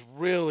this is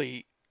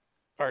really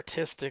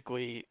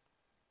artistically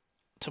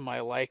to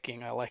my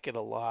liking. I like it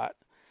a lot.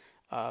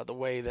 The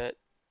way that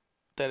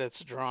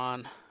it's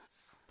drawn.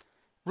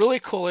 Really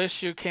cool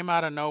issue, came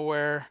out of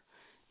nowhere.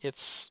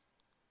 It's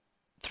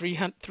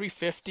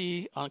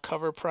 350 on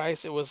cover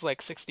price. It was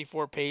like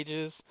 64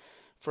 pages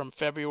from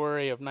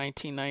February of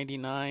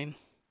 1999.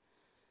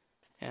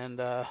 And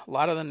a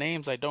lot of the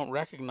names I don't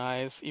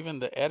recognize, even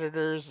the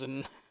editors,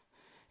 and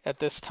at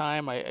this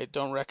time I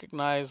don't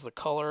recognize the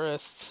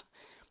colorists.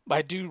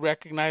 I do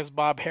recognize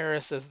Bob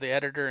Harris as the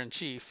editor in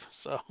chief,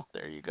 so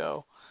there you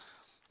go.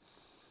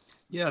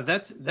 Yeah,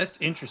 that's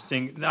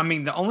interesting. I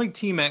mean, the only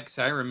Team X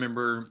I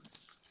remember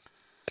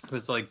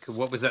was like,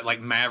 what was that,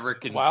 like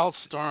Maverick and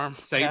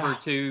Wildstorm, yeah.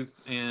 Sabretooth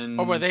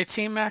Oh, were and they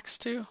Team X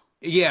too?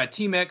 yeah,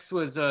 Team X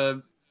was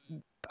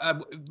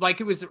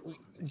like it was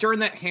during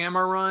that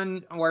Hammer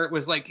run where it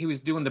was like he was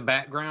doing the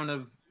background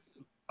of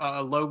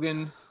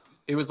Logan.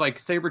 It was like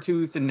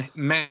Sabretooth and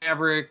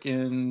Maverick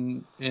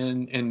and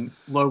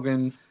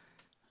Logan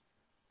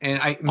and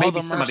I All maybe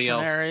the somebody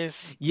else.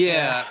 mercenaries.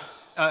 Yeah,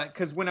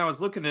 because when I was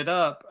looking it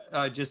up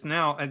just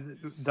now,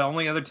 the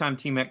only other time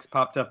Team X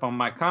popped up on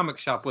my comic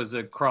shop was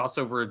a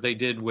crossover they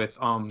did with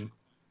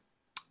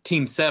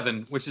Team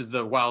 7, which is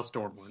the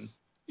Wildstorm one.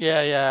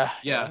 Yeah.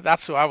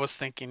 That's who I was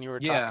thinking you were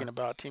Yeah. talking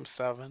about, Team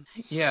 7.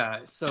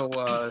 Yeah.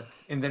 So,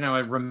 and then I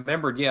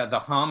remembered, yeah, the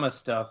Hama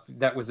stuff.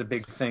 That was a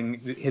big thing.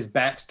 His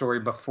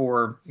backstory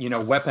before,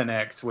 Weapon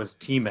X was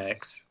Team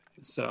X.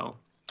 So,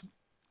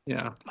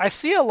 yeah. I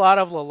see a lot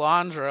of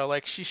Lalandra,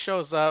 like she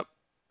shows up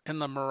in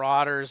the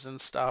Marauders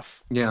and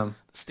stuff, Yeah.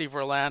 Steve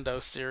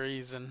Orlando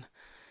series, and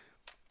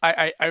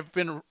I've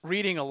been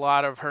reading a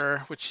lot of her,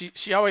 which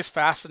she always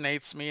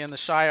fascinates me, and the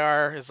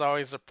Shi'ar is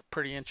always a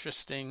pretty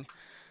interesting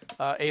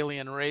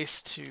alien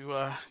race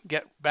to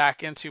get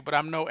back into, but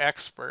I'm no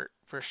expert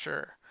for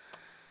sure.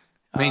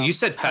 I mean, you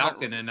said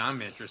Falcon, and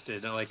I'm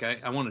interested. Like,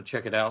 I want to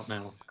check it out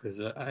now because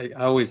I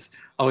always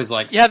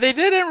like. Yeah, they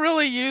didn't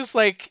really use,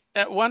 like,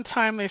 at one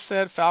time they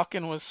said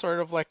Falcon was sort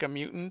of like a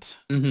mutant,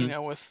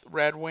 with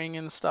Red Wing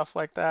and stuff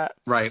like that.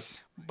 Right.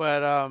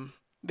 But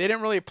they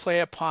didn't really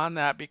play upon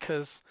that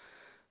because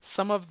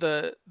some of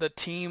the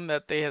team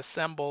that they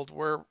assembled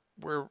were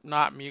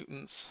not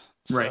mutants.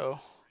 So right.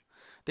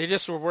 They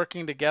just were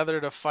working together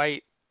to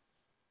fight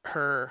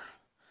her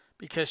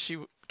because she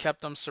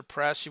kept them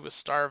suppressed. She was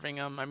starving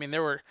them. I mean,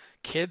 there were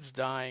kids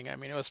dying. I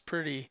mean, it was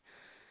pretty.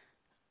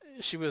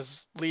 She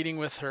was leading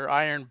with her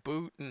iron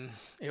boot, and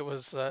it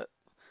was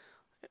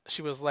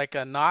she was like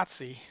a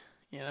Nazi.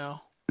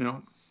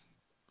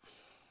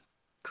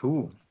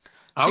 Cool.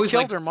 She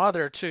killed her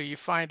mother too. You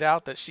find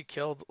out that she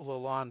killed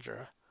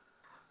Lilandra.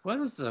 What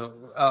was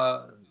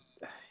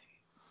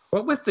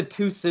the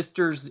two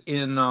sisters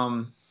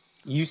in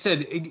you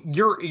said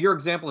your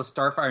example of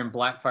Starfire and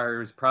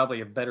Blackfire is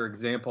probably a better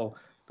example.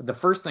 But the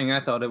first thing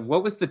I thought of,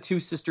 what was the two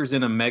sisters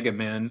in Omega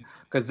Men?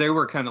 Because they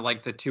were kind of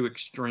like the two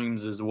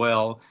extremes as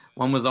well.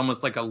 One was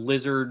almost like a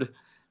lizard,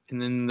 and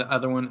then the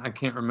other one, I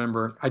can't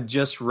remember. I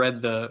just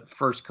read the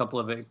first couple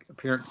of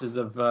appearances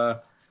of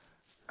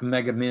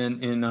Omega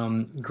Men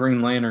in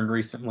Green Lantern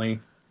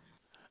recently.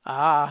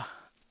 Ah.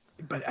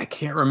 But I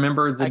can't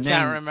remember the names. I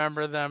can't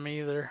remember them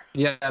either.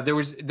 Yeah, there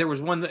was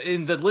one,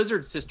 and the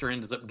lizard sister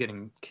ends up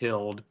getting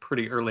killed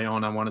pretty early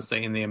on, I want to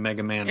say, in the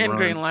Omega Man run. In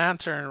Green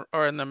Lantern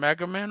or in the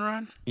Mega Man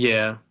run?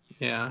 Yeah.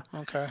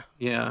 Okay.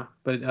 Yeah,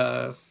 but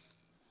I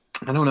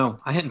don't know.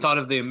 I hadn't thought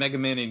of the Omega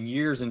Man in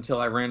years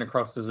until I ran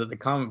across those at the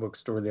comic book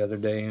store the other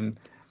day,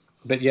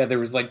 but yeah, there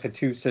was like the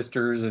two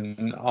sisters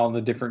and all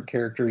the different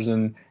characters,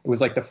 and it was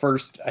like the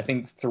first, I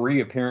think,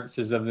 3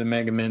 appearances of the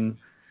Omega Man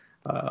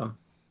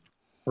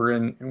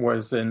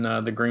was in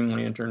the Green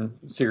Lantern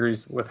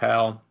series with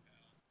Hal.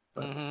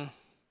 But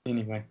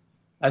Anyway,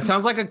 that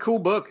sounds like a cool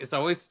book. I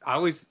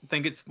always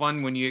think it's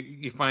fun when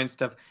you find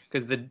stuff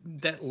because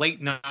that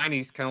late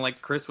 90s, kind of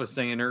like Chris was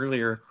saying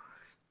earlier,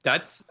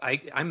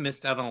 I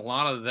missed out on a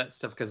lot of that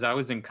stuff because I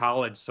was in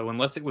college. So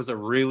unless it was a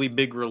really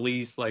big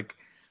release like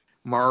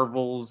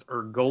Marvels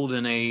or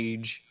Golden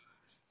Age,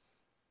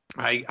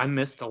 I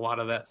missed a lot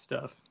of that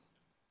stuff.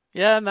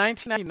 Yeah,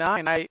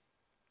 1999.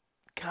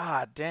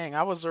 God dang,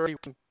 I was already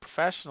working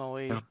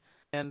professionally,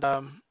 and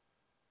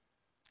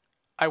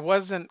I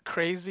wasn't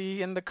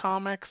crazy into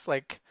comics.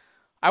 Like,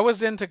 I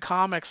was into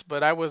comics,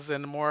 but I was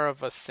in more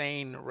of a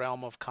sane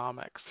realm of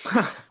comics.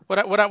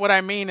 What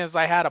I mean is,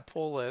 I had a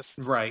pull list.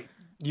 Right.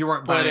 You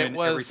weren't buying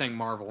everything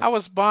Marvel. I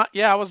was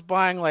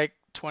buying like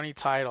 20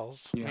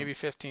 titles, maybe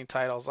 15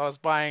 titles. I was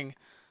buying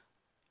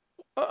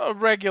a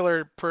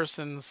regular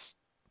person's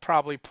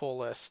probably pull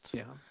list.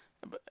 Yeah.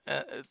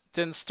 It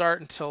didn't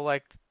start until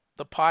like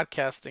the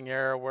podcasting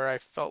era where I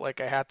felt like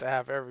I had to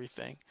have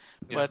everything.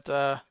 Yeah.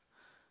 But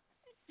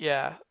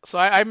so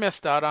I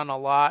missed out on a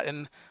lot,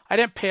 and I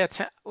didn't pay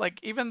attention. Like,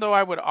 even though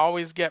I would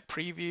always get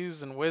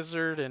previews and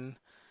Wizard, and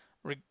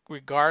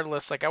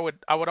regardless, like I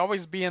would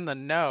always be in the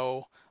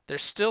know.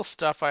 There's still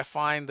stuff I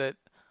find that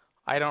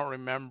I don't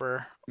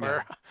remember, Yeah.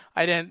 or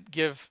I didn't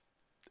give,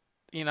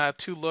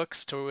 two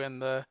looks to in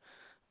the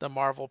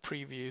Marvel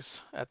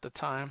previews at the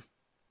time.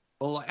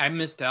 Well, I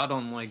missed out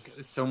on like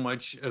so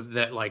much of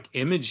that like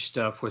Image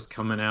stuff was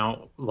coming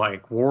out,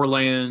 like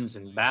Warlands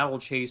and Battle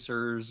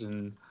Chasers,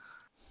 and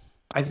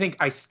I think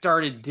I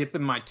started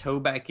dipping my toe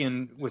back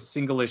in with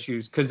single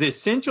issues because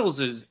Essentials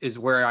is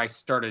where I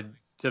started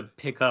to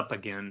pick up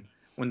again.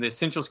 When the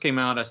Essentials came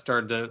out, I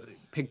started to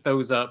pick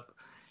those up,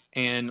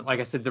 and like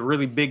I said, the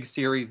really big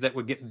series that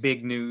would get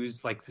big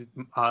news, like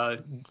uh,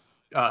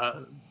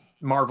 uh,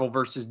 Marvel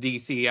versus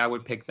DC, I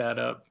would pick that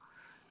up.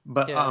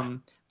 But Yeah.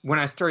 when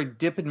I started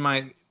dipping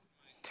my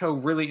toe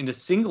really into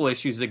single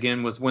issues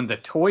again was when the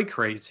toy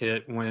craze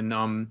hit, when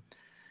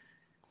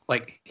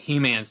like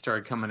He-Man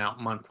started coming out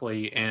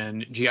monthly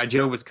and G.I.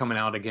 Joe was coming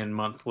out again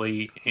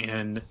monthly,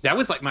 and that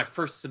was like my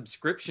first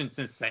subscription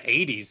since the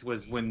 80s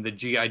was when the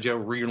G.I. Joe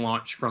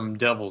relaunch from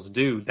Devil's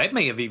Due. That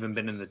may have even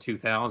been in the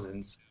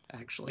 2000s,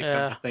 actually, come to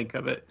Yeah. think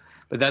of it.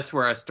 But that's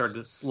where I started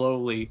to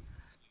slowly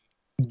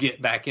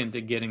get back into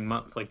getting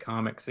monthly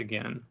comics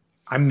again.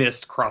 I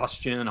missed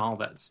CrossGen, all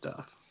that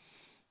stuff.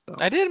 So.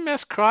 I did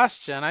miss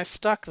CrossGen. I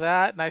stuck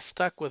that and I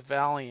stuck with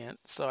Valiant.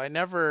 So I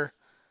never,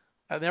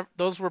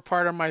 those were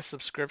part of my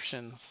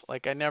subscriptions.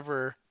 Like I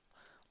never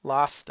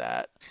lost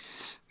that.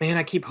 Man,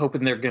 I keep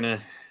hoping they're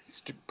gonna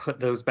put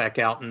those back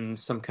out in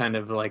some kind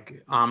of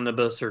like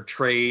omnibus or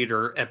trade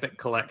or epic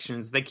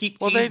collections. They keep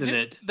Well, teasing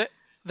it.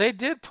 they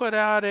did put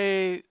out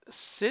a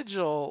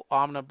Sigil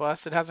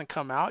omnibus. It hasn't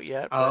come out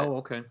yet, but Oh,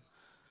 okay.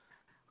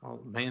 Oh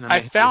man, I I may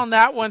have to found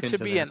that one look to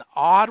into be that. an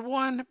odd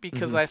one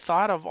because Hmm. I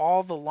thought of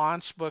all the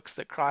launch books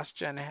that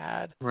CrossGen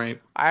had.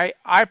 Right.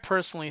 I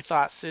personally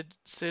thought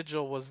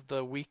Sigil was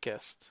the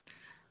weakest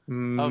of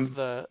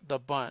Mm, the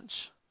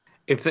bunch.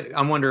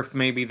 I wonder if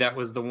maybe that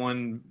was the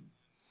one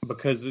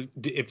because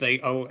if they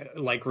owe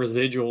like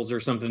residuals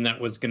or something, that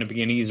was going to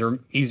be an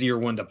easier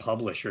one to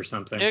publish or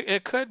something.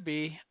 It could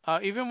be.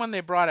 Even when they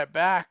brought it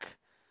back,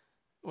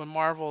 when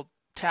Marvel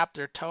tapped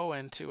their toe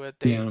into it,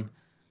 Yeah.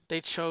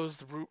 they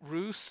chose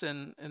Roos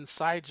and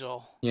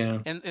Sigil. Yeah.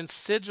 And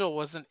Sigil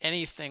wasn't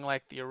anything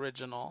like the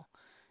original.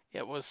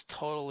 It was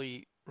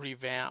totally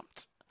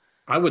revamped.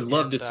 I would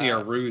love to And see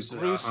our Ruse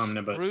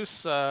omnibus.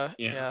 Roos, Yeah.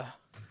 yeah,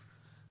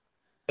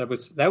 That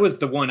was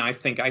the one I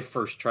think I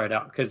first tried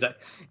out because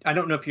I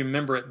don't know if you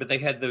remember it, but they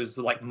had those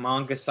like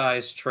manga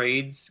sized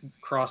trades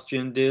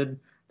CrossGen did.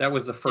 That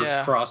was the first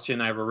yeah.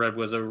 CrossGen I ever read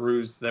was a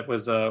ruse that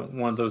was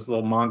one of those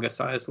little manga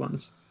sized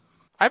ones.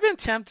 I've been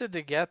tempted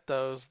to get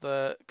those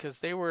because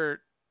they would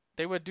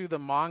do the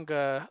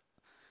manga.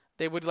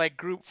 They would like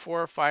group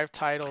 4 or 5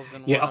 titles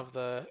in one Yeah, of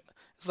the.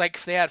 It's like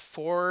if they had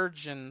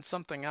Forge and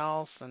something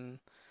else, and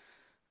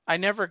I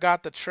never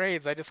got the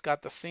trades. I just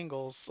got the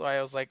singles. So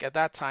I was like at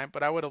that time,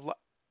 but I would have.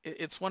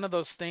 It's one of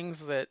those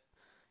things that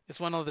it's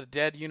one of the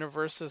dead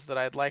universes that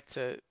I'd like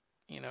to,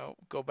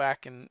 go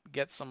back and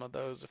get some of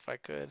those if I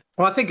could.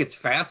 well, I think it's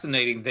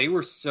fascinating. They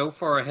were so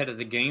far ahead of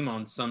the game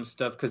on some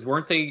stuff because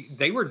weren't they?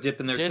 They were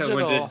dipping their toe into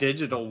Digital,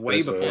 digital way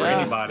Digital, before yeah,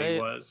 yeah. anybody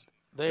was.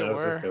 they I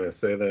was just were. gonna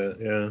say that.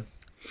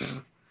 Yeah, Yeah.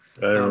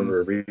 I Um,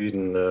 remember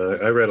reading.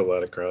 I read a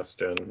lot of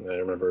CrossGen. I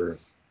remember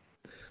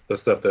the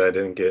stuff that I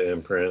didn't get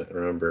in print. I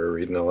remember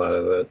reading a lot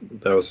of that.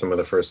 That was some of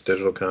the first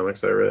digital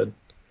comics I read.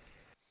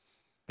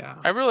 yeah,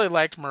 I really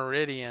liked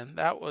Meridian.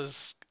 That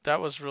was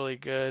really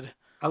good.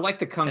 I like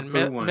the Kung And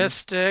Fu one.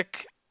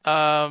 Mystic,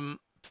 um,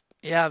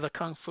 yeah, the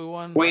Kung Fu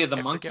one. Way of the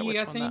I forget Monkey, I which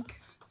one that.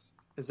 think.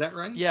 Is that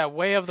right? Yeah,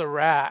 Way of the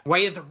Rat.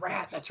 Way of the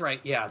Rat. That's right.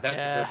 Yeah, that's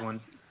a good Yeah.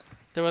 one.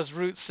 There was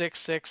Route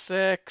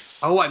 666.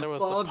 Oh, I There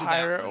was the loved that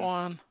pirate one.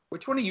 one.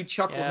 Which one of you Yeah.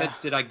 chuckleheads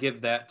did I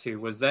give that to?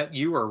 Was that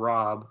you or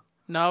Rob?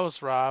 No, it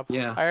was Rob.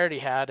 Yeah, I already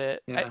had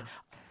it. yeah.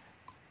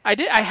 I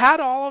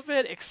had all of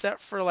it except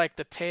for like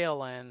the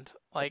tail end.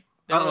 Like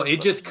there Oh, was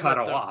it just cut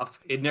what the off.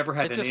 It never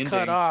had it an just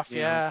cut ending. off, Yeah,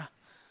 yeah.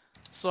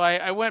 So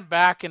I went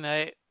back and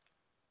I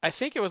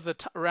think it was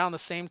around the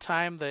same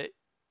time that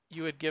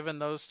you had given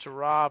those to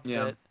Rob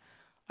yeah,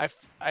 that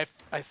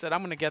I said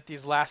I'm gonna get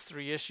these last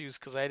 3 issues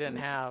because I didn't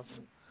have.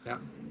 yeah.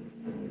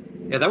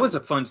 Yeah, that was a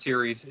fun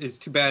series. It's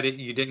too bad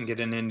you didn't get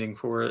an ending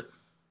for it.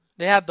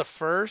 They had the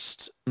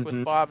first with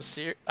Hmm. Bob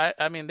Sear.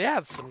 I mean they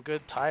had some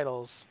good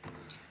titles.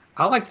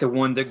 I like the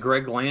one that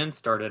Greg Land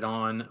started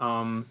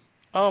on.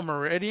 Oh,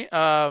 Meridian.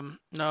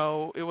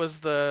 No, it was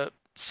the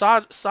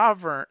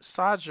Sojourn.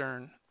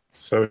 Sojourn.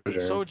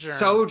 Sojourn.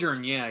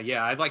 Sojourn. Yeah,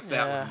 yeah. I like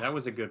that one. Yeah. That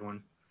was a good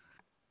one.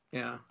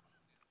 Yeah.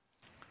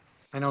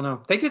 I don't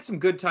know. They did some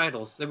good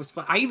titles. That was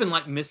fun. I even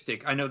like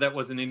Mystic. I know that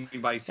wasn't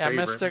anybody's Yeah,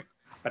 favorite, Mystic.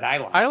 but I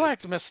liked I it.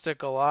 liked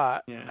Mystic a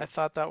lot. Yeah. I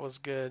thought that was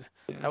good.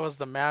 Yeah. That was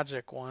the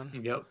magic one.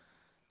 Yep.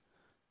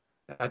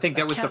 I think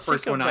I that was the can't think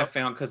first one of I the.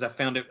 found because I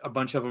found a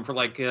bunch of them for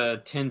like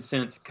 10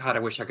 cents. God, I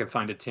wish I could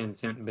find a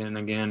 10-cent bin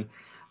again.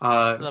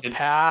 The And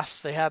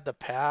Path. They had the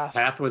Path.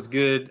 Path was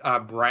good.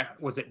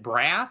 Was it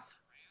Brath?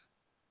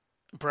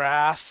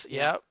 Brath.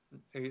 Yeah.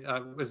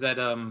 Yep. Was that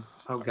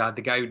oh God,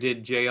 the guy who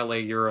did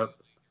JLA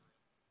Europe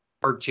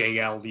or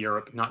JL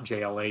Europe, not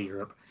JLA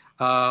Europe.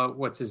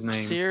 What's his name?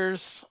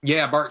 Sears.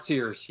 Yeah, Bart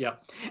Sears.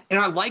 Yep. And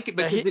I like it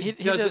Yeah, because he it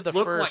did the doesn't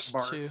look like first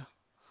Bart. two.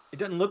 It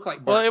doesn't look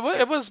like Well,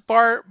 Bart it was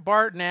Sears.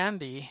 Bart and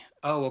Andy.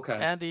 Oh, okay.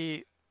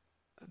 Andy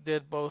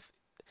did both.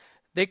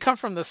 They come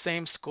from the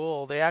same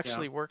school. They Yeah.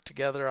 actually work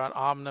together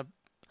on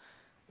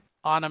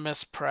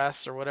Omnibus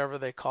Press or whatever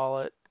they call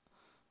it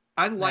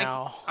I like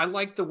now. I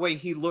like the way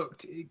he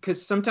looked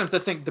because sometimes I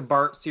think the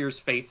Bart Sears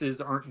faces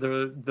aren't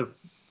the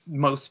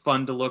most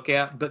fun to look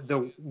at, but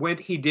the what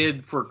he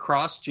did for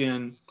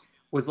CrossGen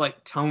was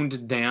like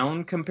toned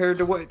down compared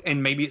to what,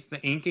 and maybe it's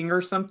the inking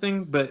or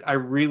something, but I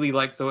really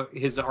like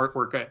his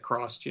artwork at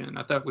CrossGen.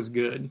 I thought it was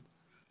good.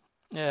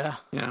 Yeah.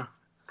 Yeah,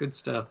 good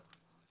stuff.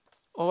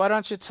 Well, why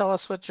don't you tell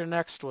us what your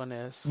next one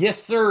is?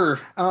 Yes, sir.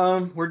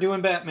 We're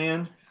doing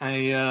Batman.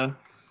 I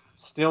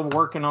still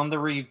working on the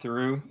read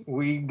through.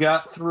 We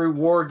got through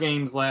War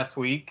Games last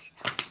week,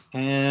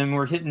 and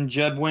we're hitting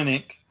Judd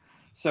Winnick.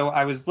 So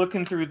I was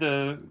looking through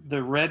the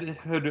Red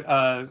Hood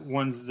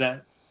ones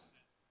that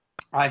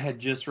I had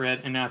just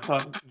read, and I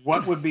thought,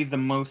 what would be the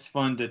most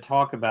fun to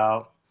talk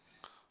about,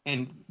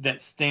 and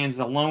that stands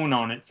alone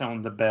on its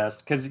own the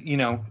best? Because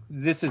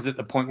this is at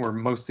the point where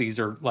most of these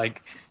are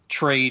like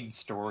trade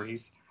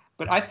stories.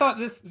 But I thought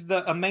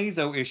the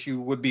Amazo issue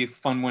would be a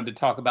fun one to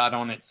talk about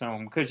on its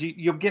own, because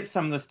you'll get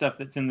some of the stuff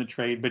that's in the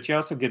trade, but you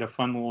also get a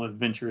fun little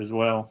adventure as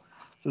well.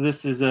 So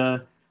this is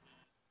a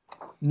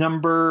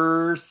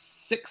number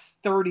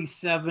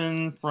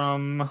 637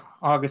 from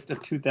August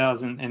of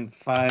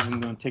 2005. I'm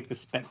going to take the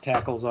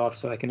spectacles off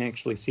so I can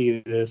actually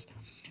see this.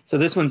 So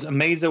this one's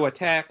Amazo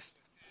Attacks.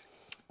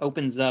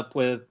 Opens up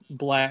with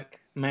Black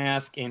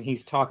Mask, and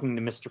he's talking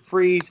to Mr.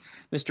 Freeze.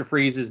 Mr.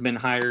 Freeze has been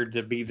hired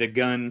to be the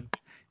gun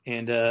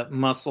and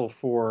muscle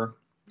for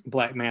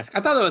Black Mask.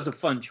 I thought that was a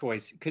fun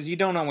choice because you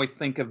don't always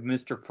think of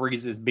Mr.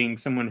 Freeze as being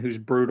someone who's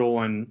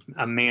brutal and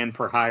a man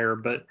for hire,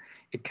 but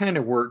it kind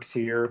of works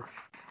here.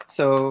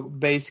 So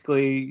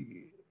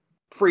basically,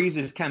 Freeze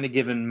is kind of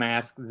giving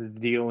Mask the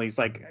deal. He's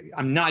like,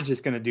 I'm not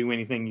just going to do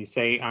anything you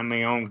say. I'm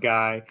my own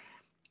guy.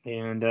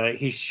 And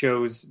he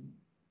shows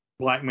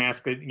Black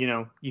Mask that,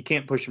 you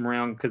can't push him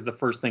around, because the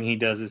first thing he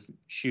does is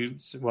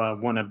shoots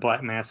one of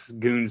Black Mask's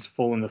goons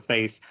full in the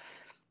face.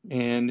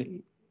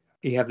 And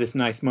you have this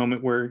nice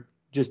moment where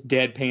just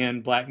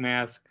deadpan Black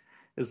Mask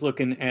is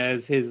looking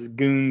as his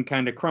goon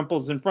kind of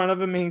crumples in front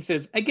of him, and he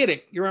says, I get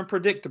it. You're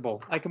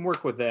unpredictable. I can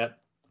work with that.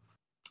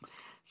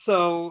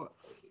 So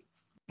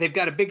they've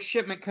got a big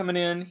shipment coming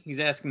in. He's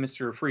asking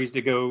Mr. Freeze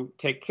to go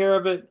take care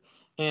of it.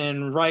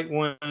 And right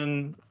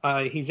when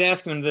he's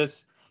asking him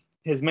this,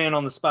 his man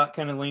on the spot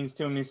kind of leans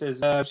to him. He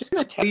says, I was just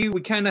going to tell you,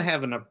 we kind of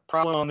having a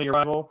problem on the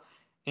arrival.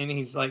 And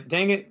he's like,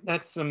 dang it,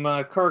 that's some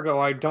cargo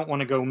I don't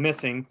want to go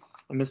missing.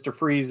 And Mr.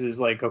 Freeze is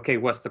like, okay,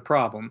 what's the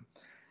problem?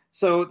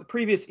 So the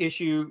previous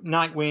issue,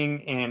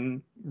 Nightwing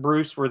and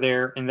Bruce were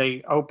there, and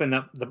they open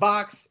up the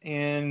box,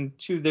 and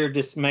to their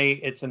dismay,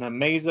 it's an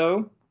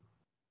Amazo.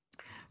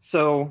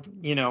 So,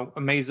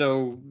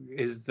 Amazo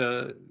is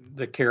the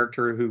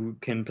character who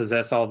can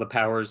possess all the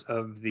powers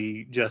of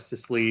the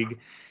Justice League.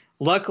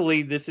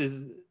 Luckily, this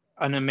is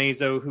an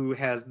Amazo who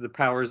has the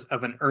powers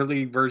of an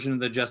early version of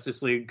the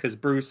Justice League, because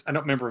Bruce, I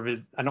don't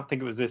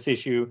think it was this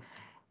issue,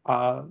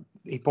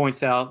 he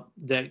points out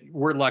that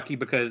we're lucky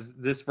because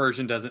this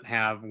version doesn't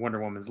have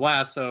Wonder Woman's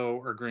lasso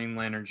or Green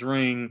Lantern's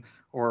ring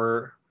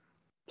or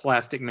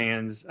Plastic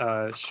Man's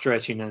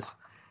stretchiness.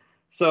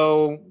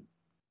 So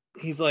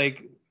he's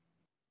like,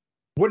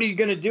 what are you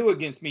going to do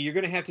against me? You're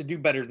going to have to do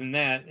better than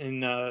that.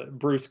 And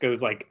Bruce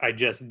goes like, I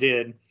just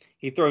did.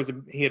 He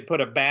had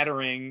put a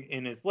batarang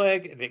in his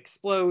leg. It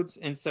explodes.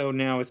 And so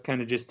now it's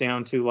kind of just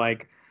down to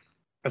like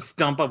a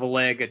stump of a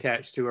leg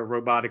attached to a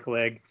robotic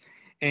leg.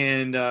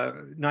 And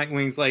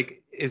Nightwing's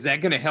like, is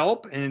that going to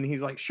help? And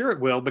he's like, sure it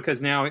will,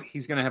 because now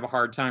he's going to have a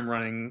hard time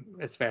running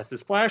as fast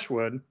as Flash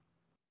would.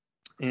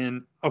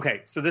 And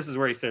okay, so this is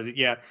where he says it.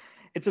 Yeah,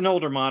 it's an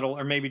older model,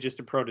 or maybe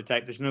just a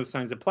prototype. There's no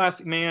signs of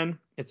Plastic Man.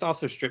 It's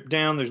also stripped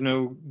down. There's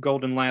no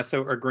golden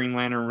lasso or Green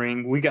Lantern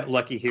ring. We got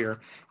lucky here.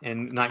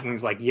 And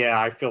Nightwing's like,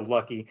 yeah, I feel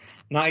lucky.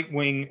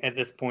 Nightwing at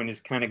this point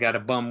has kind of got a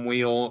bum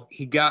wheel.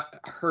 He got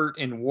hurt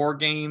in War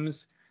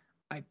Games.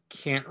 I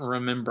can't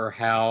remember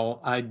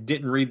how. I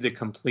didn't read the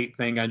complete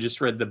thing. I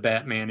just read the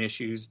Batman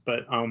issues.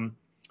 But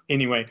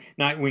anyway,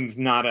 Nightwing's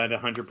not at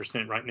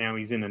 100% right now.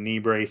 He's in a knee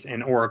brace,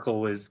 and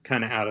Oracle is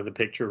kind of out of the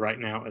picture right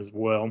now as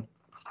well.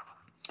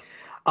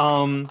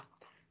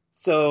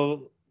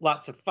 So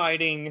lots of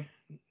fighting.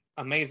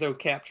 Amazo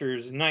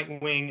captures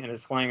Nightwing and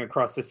is flying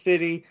across the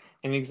city.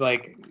 And he's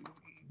like,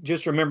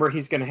 just remember,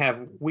 he's going to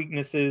have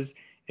weaknesses.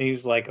 And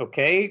he's like,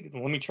 okay,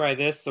 let me try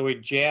this. So he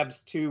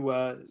jabs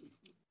two,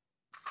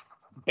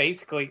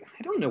 basically,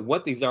 I don't know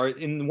what these are.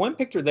 In one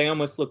picture, they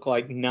almost look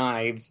like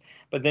knives,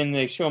 but then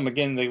they show them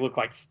again, they look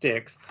like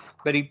sticks.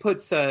 But he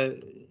puts,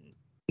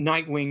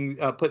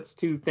 Nightwing puts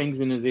two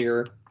things in his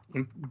ear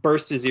and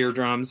bursts his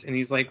eardrums. And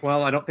he's like,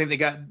 well, I don't think they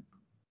got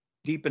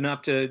deep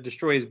enough to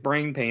destroy his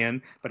brain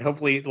pan, but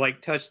hopefully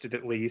it touched it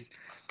at least.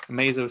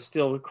 Amazo's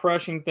still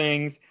crushing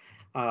things.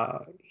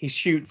 He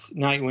shoots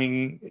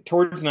Nightwing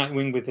towards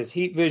Nightwing with his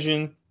heat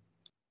vision.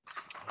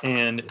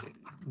 And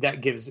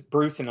that gives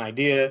Bruce an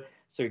idea.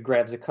 So he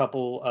grabs a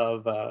couple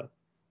of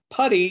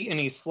putty and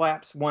he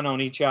slaps one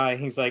on each eye.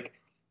 He's like,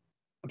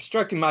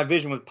 obstructing my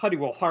vision with putty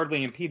will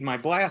hardly impede my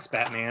blast,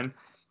 Batman.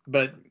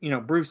 But,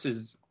 Bruce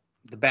is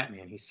the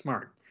Batman. He's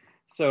smart.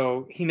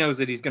 So he knows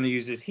that he's going to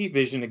use his heat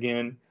vision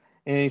again.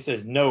 And he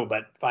says, no,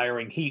 but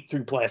firing heat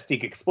through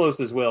plastic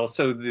explosives will.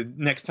 So the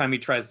next time he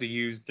tries to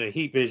use the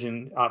heat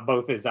vision,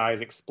 both his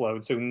eyes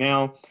explode. So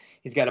now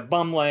he's got a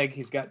bum leg.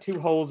 He's got 2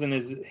 holes in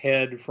his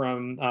head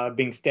from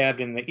being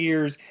stabbed in the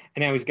ears.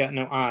 And now he's got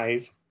no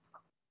eyes.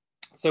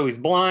 So he's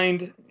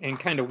blind and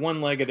kind of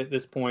one-legged at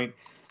this point.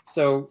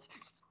 So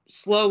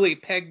slowly,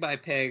 peg by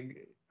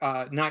peg,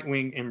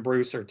 Nightwing and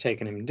Bruce are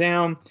taking him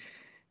down.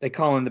 They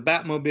call in the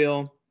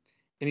Batmobile.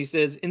 And he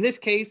says, in this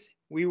case,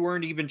 we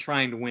weren't even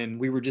trying to win.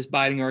 We were just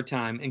biding our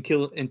time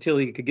until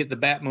he could get the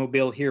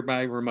Batmobile here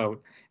by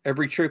remote.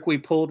 Every trick we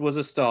pulled was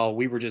a stall.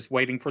 We were just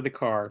waiting for the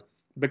car.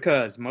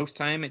 Because most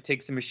time it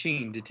takes a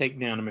machine to take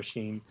down a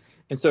machine.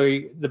 And so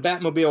the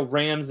Batmobile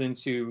rams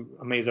into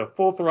Amazo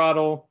full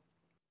throttle.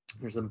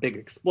 There's a big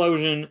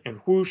explosion, and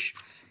whoosh,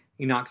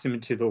 he knocks him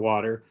into the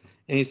water.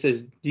 And he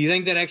says, do you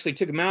think that actually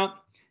took him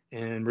out?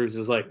 And Bruce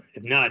is like,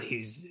 if not,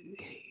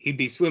 he'd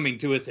be swimming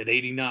to us at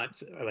 80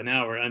 knots an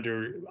hour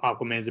under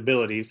Aquaman's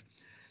abilities.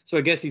 So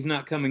I guess he's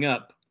not coming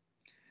up.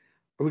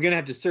 Are we going to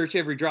have to search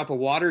every drop of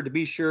water to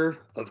be sure?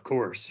 Of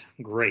course.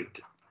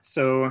 Great.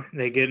 So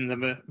they get in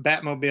the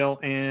Batmobile,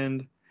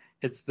 and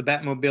it's the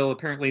Batmobile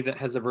apparently that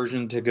has a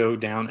version to go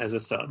down as a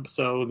sub.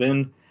 So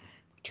then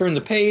turn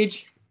the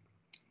page.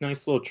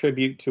 Nice little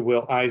tribute to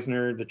Will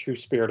Eisner, the true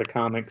spirit of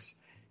comics.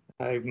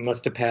 I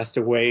must have passed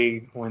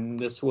away when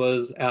this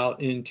was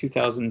out in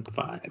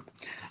 2005.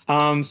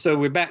 So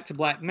we're back to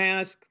Black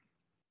Mask.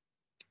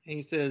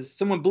 He says,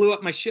 someone blew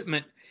up my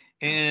shipment,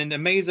 and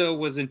Amazo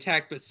was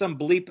intact, but some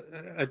bleep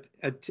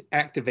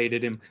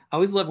activated him. I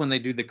always love when they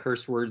do the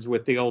curse words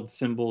with the old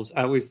symbols.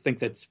 I always think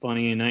that's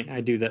funny, and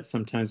I do that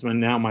sometimes when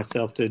now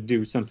myself to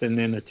do something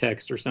in a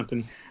text or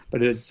something.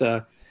 But it's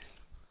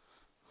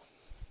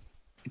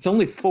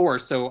only 4,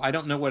 so I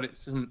don't know what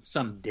it's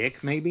some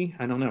dick maybe.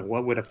 I don't know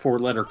what would a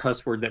 4-letter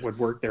cuss word that would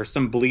work there.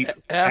 Some bleep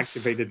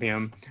activated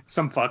him.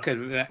 Some fuck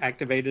had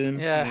activated him.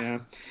 Yeah.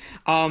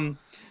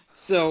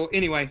 So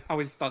anyway, I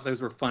always thought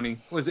those were funny.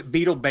 Was it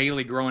Beetle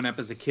Bailey growing up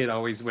as a kid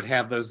always would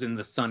have those in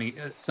the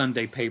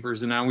Sunday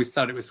papers, and I always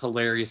thought it was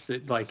hilarious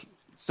that like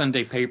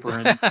Sunday paper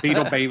and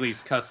Beetle Bailey's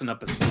cussing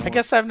up a storm. I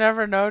guess I've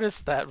never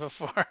noticed that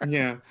before.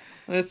 Yeah,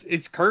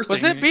 it's cursing.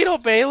 Was it Beetle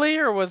Bailey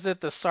or was it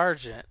the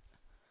sergeant?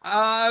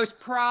 It was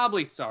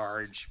probably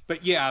Sarge,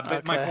 but yeah.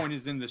 But my point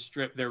is, in the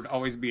strip there would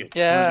always be a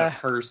ton of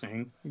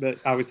cursing. But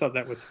I always thought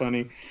that was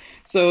funny.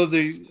 So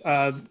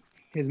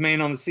his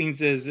man on the scene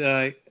says,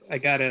 "I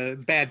got a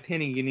bad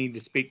penny you need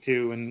to speak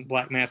to," and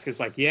Black Mask is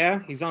like,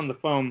 "Yeah, he's on the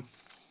phone."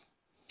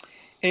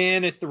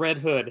 And it's the Red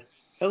Hood.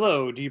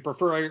 Hello, do you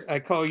prefer I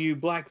call you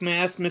Black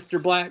Mask,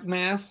 Mr. Black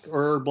Mask,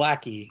 or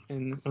Blackie?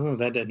 And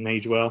that doesn't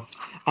age well.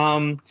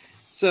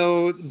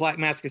 So Black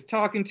Mask is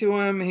talking to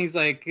him. He's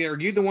like, are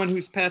you the one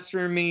who's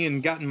pestering me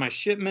and gotten my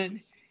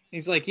shipment?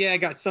 He's like, yeah, I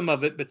got some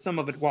of it, but some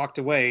of it walked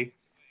away.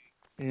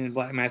 And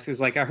Black Mask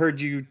is like, I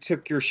heard you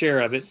took your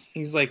share of it.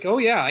 He's like, oh,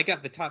 yeah, I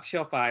got the top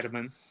shelf item.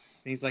 And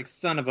he's like,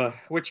 son of a,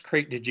 which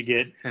crate did you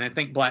get? And I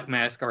think Black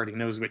Mask already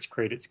knows which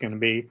crate it's going to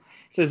be. He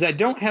says, I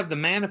don't have the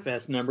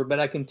manifest number, but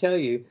I can tell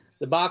you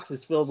the box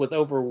is filled with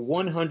over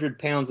 100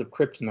 pounds of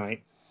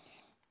kryptonite.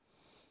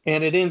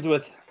 And it ends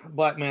with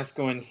Black Mask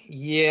going,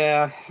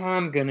 yeah,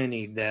 I'm going to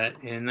need that.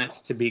 And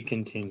that's to be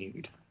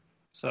continued.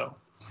 So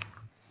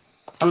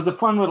it was a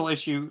fun little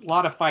issue. A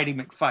lot of fighty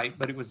McFight,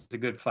 but it was a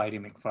good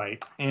fighty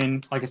McFight.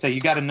 And like I say,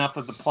 you got enough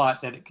of the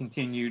plot that it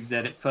continued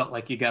that it felt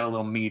like you got a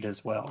little meat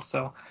as well.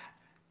 So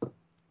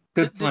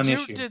good fun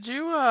issue. Did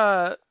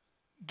you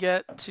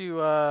get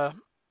to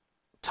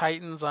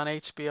Titans on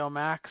HBO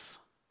Max?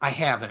 I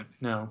haven't,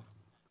 no.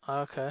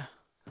 Okay.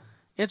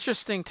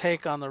 Interesting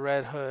take on the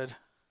Red Hood.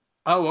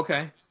 Oh,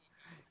 okay.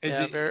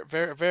 Very,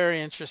 very,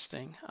 very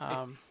interesting.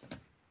 And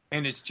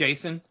it's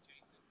Jason?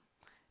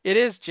 It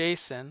is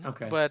Jason.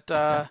 Okay. But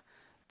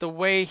the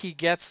way he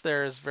gets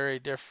there is very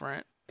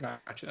different.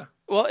 Gotcha.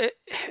 Well,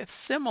 it's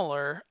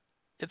similar.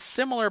 It's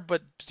similar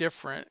but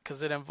different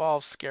because it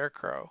involves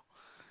Scarecrow.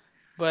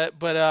 But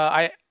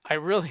I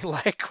really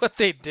like what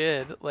they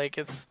did. Like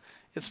it's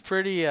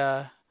pretty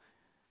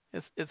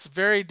it's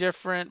very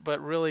different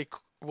but really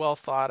well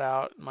thought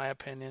out in my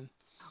opinion.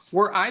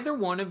 Were either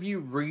one of you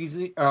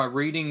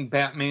reading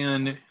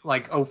Batman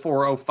like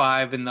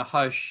 0405 in the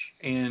Hush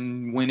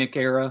and Winnick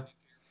era?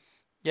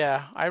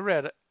 Yeah, I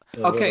read it.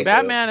 Okay.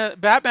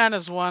 Batman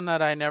is one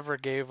that I never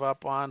gave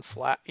up on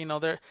flat.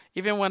 There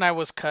even when I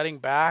was cutting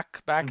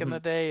back in the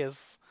day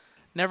is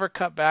never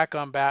cut back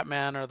on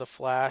Batman or the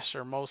Flash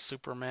or most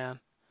Superman.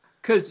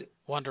 'Cause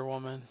Wonder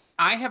Woman.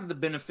 I have the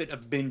benefit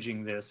of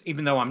binging this,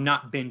 even though I'm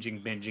not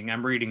binging.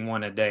 I'm reading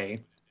one a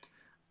day.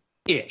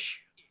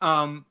 Ish.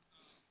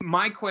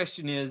 My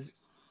question is,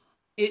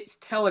 it's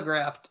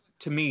telegraphed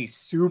to me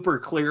super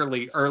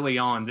clearly early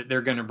on that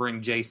they're going to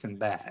bring Jason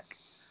back.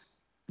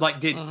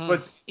 Like, Hmm.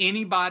 was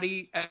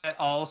anybody at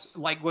all,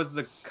 like, was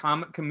the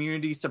comic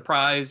community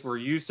surprised? Were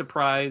you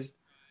surprised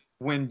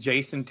when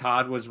Jason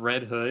Todd was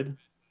Red Hood?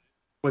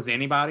 Was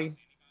anybody?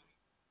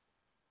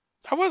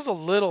 I was a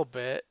little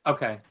bit.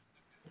 Okay.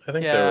 I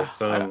think there Yeah. was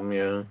some,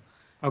 yeah.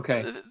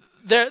 Okay.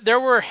 There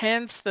were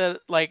hints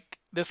that like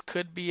this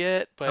could be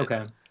it, but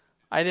Okay.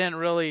 I didn't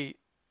really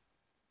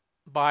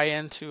buy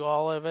into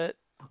all of it.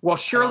 Well, I don't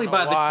surely know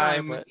by the why,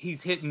 time but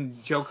he's hitting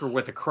Joker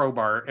with a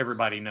crowbar,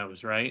 everybody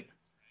knows, right?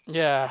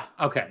 yeah.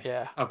 Okay.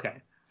 Yeah.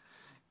 Okay.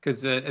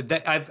 Because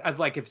I've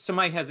like, if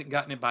somebody hasn't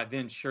gotten it by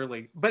then,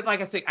 surely. But like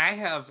I say, I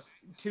have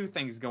two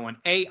things going.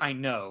 A, I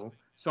know,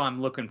 so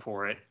I'm looking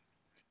for it,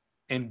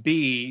 and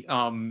B,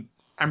 I'm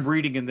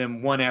reading in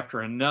them one after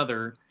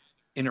another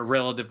in a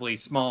relatively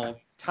small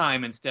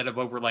time instead of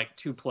over like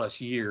 2+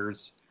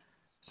 years.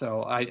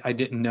 So I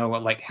didn't know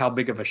like how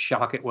big of a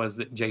shock it was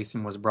that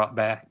Jason was brought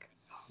back.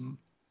 Um,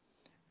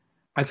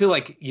 I feel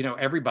like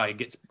everybody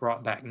gets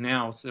brought back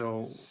now,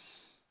 so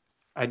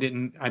I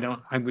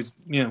was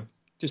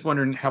just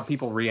wondering how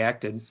people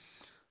reacted.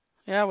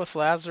 Yeah, with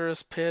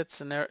Lazarus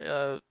Pits and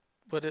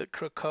what it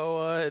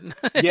Krakoa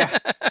Yeah,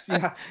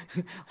 and yeah.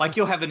 Like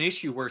you'll have an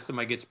issue where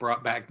somebody gets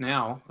brought back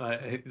now.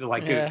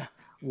 yeah.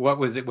 What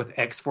was it with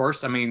X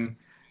Force? I mean,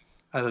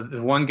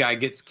 the one guy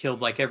gets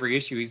killed like every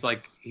issue. He's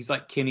like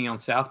Kenny on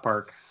South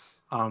Park.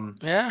 Um,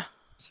 Yeah.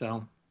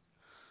 so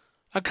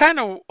I'm kind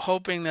of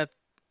hoping that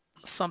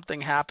something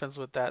happens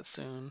with that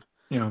soon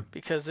yeah,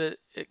 because it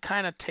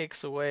kind of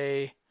takes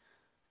away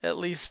at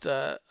least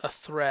a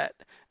threat.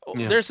 Oh,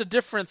 yeah, there's a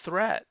different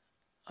threat.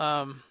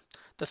 Um,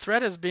 the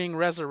threat is being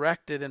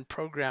resurrected and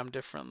programmed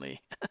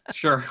differently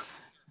sure,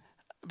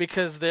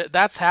 because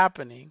that's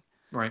happening.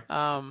 right,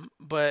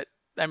 But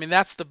I mean,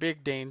 that's the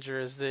big danger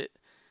is that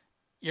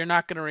you're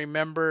not going to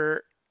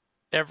remember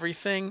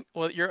everything.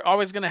 Well, you're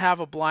always going to have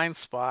a blind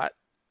spot,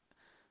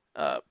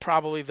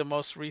 probably the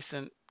most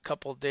recent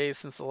couple of days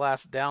since the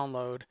last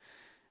download.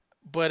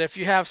 But if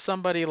you have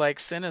somebody like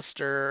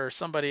Sinister or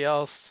somebody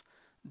else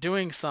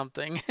doing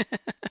something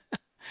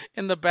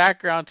in the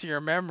background to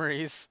your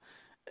memories,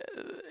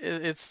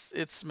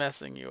 it's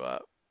messing you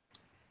up.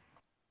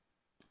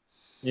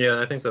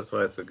 Yeah, I think that's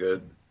why it's a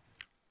good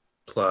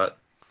plot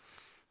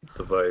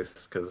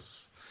device,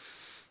 because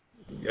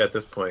at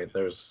this point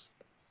there's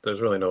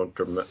really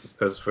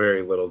there's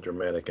very little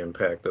dramatic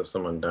impact of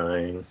someone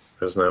dying.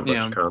 There's not much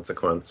yeah.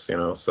 consequence,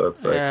 so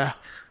it's like, Yeah.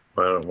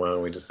 why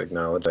don't we just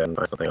acknowledge that and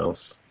find something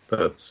else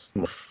that's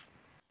more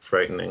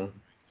frightening,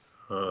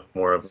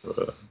 more of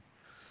a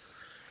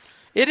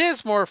It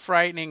is more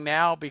frightening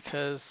now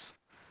because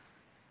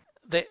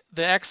the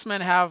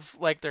X-Men have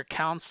like their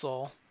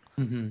council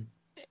Hmm.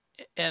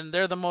 and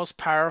they're the most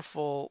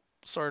powerful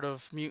sort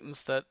of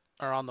mutants that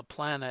are on the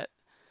planet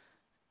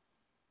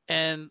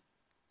and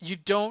you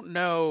don't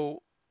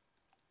know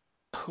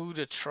who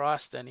to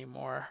trust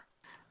anymore.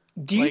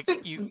 Do you Like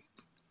think?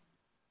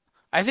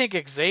 I think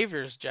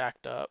Xavier's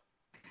jacked up,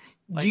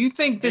 Do like you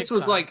think this big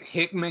was time. like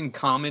Hickman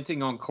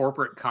commenting on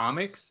corporate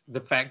comics?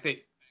 The fact that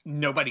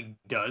nobody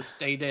does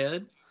stay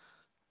dead?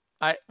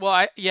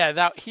 I yeah,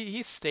 that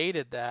he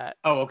stated that.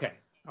 Oh, okay.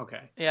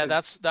 Okay. Yeah,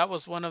 that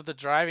was one of the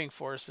driving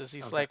forces.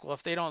 He's Okay. like, well,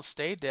 if they don't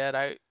stay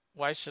dead,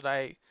 why should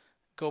I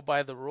go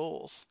by the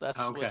rules? That's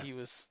what Okay. he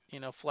was,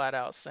 flat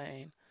out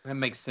saying. That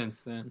makes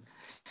sense then.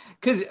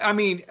 Because I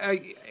mean,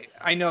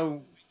 I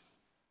know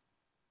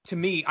to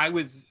me, I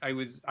always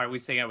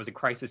say I was a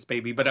crisis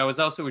baby, but I was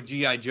also a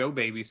GI Joe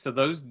baby. So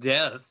those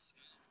deaths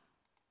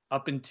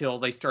up until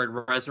they started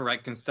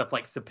resurrecting stuff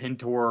like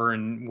Serpentor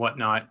and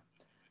whatnot.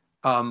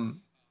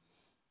 Um,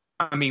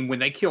 I mean, when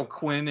they kill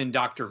Quinn and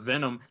Doctor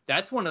Venom,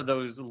 that's one of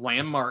those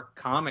landmark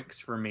comics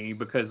for me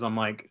because I'm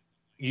like,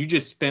 you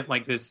just spent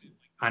like this,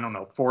 I don't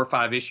know, 4 or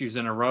 5 issues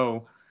in a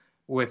row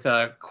with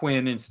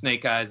Quinn and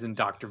Snake Eyes and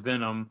Doctor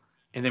Venom,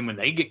 and then when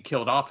they get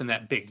killed off in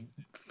that big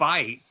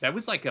fight, that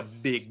was like a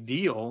big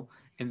deal.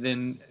 And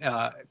then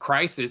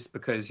Crisis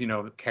because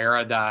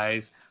Kara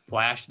dies,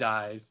 Flash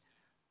dies,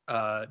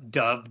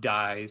 Dove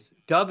dies.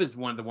 Dove is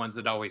one of the ones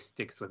that always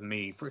sticks with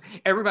me.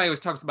 Everybody always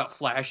talks about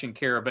Flash and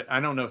Kara, but I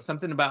don't know,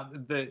 something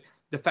about the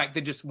fact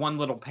that just one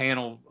little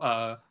panel,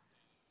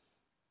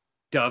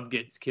 Dove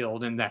gets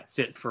killed and that's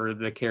it for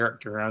the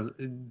character.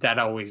 That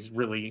always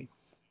really,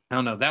 I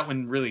don't know, that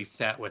one really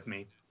sat with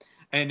me.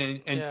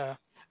 And Yeah.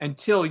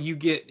 until you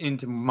get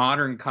into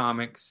modern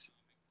comics,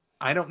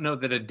 I don't know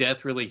that a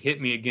death really hit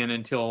me again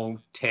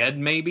until Ted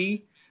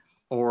maybe,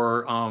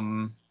 or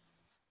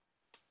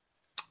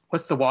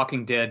what's the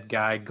Walking Dead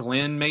guy?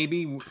 Glenn,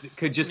 maybe?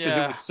 Could just because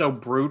it Yeah. was so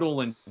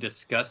brutal and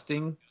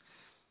disgusting.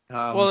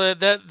 Um, Well,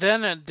 that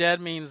then a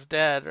dead means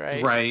dead,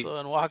 right? right. So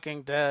in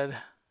Walking Dead,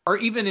 Or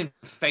even in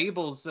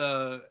Fables,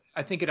 I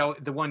think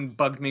the one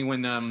bugged me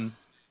when the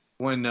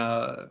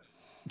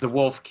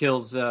wolf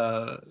kills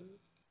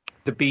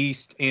the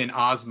beast and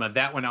Ozma.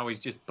 That one always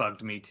just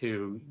bugged me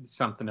too.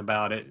 Something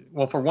about it.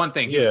 Well, for one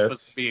thing, he was yeah,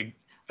 supposed to be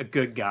a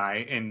good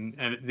guy, and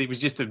it was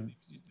just a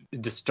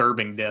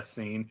disturbing death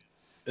scene.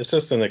 it's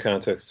just in the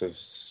context of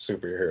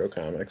superhero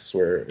comics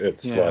where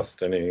it's Yeah.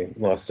 lost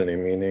any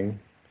meaning.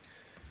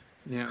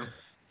 Yeah.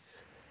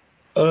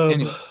 Um,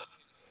 Anyway,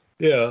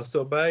 yeah.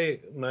 So my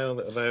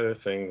other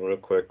thing, real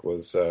quick,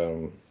 was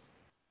that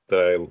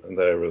I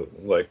really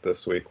liked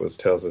this week was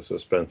Tales of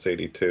Suspense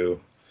 82.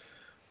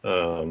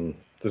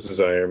 This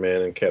is Iron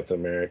Man and Captain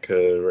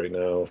America right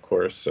now, of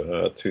course.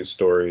 Two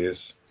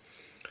stories.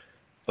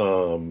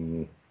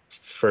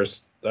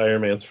 First,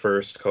 Iron Man's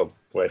first, called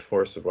By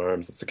Force of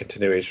Arms. It's a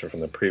continuation from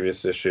the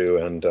previous issue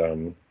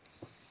and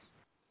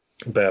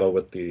battle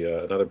with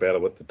the another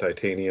battle with the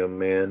Titanium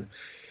Man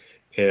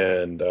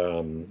and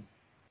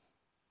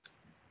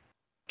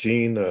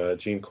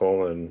Gene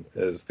Colan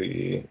is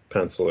the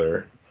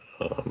penciler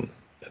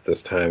at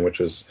this time,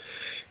 which is,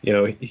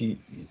 he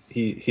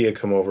had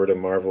come over to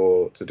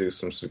Marvel to do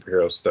some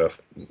superhero stuff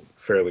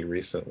fairly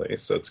recently,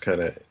 so it's kind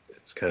of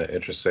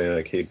interesting.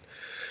 Like, he'd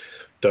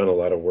done a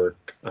lot of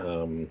work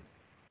in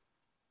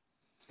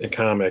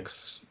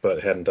comics,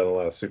 but hadn't done a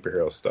lot of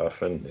superhero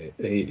stuff, and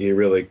he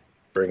really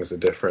brings a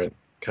different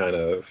kind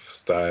of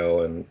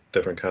style and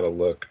different kind of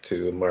look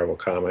to Marvel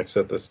Comics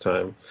at this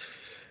time.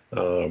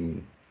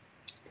 Um,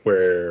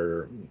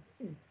 where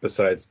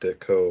besides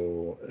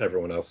Ditko,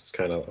 everyone else is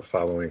kind of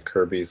following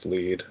Kirby's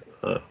lead,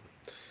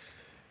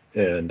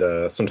 and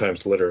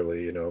sometimes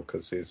literally,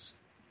 because he's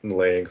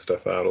laying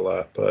stuff out a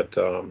lot. But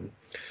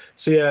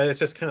so yeah, it's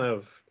just kind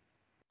of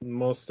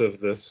most of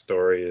this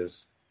story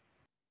is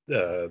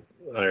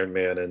Iron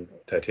Man and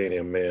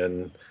Titanium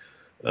Man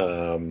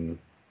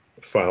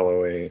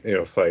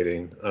following,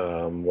 fighting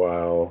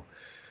while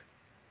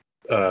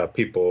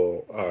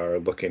people are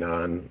looking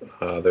on.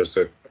 There's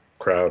a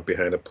crowd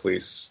behind a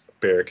police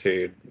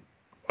barricade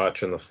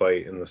watching the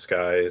fight in the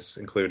skies,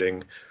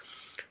 including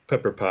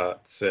Pepper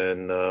Potts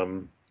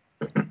and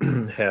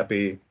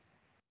Happy.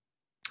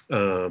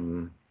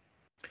 Um,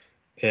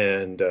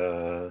 and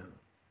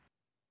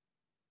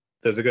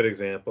there's a good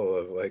example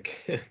of,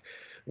 like,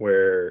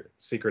 where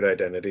secret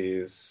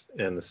identities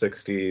in the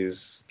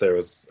 60s, there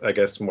was, I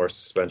guess, more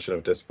suspension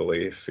of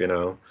disbelief,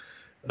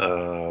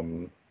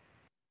 Um,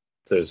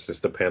 there's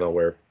just a panel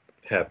where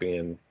Happy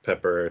and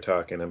Pepper are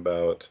talking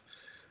about,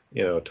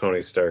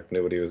 Tony Stark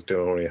knew what he was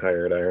doing when he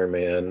hired Iron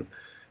Man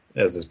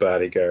as his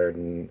bodyguard,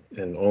 and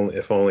only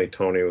if only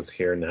Tony was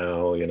here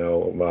now,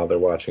 while they're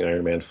watching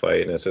Iron Man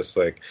fight. And it's just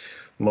like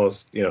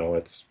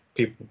it's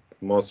people,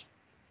 most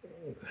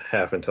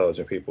half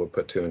intelligent people would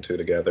put two and two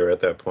together at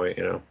that point.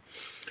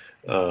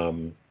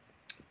 Um,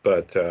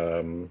 but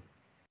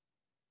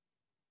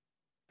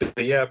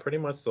yeah, pretty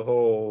much the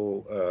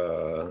whole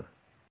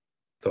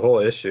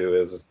issue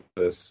is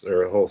this,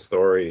 or whole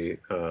story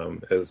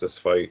is this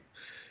fight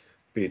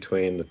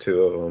between the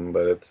two of them.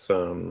 But it's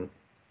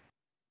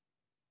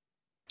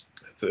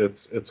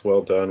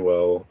well done.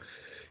 Well,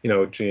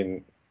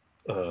 Gene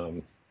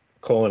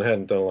Colan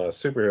hadn't done a lot of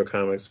superhero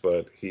comics,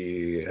 but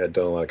he had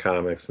done a lot of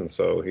comics, and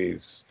so he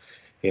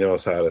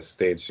knows how to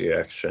stage the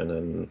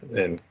action,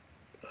 and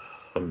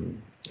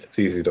it's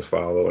easy to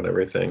follow and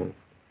everything.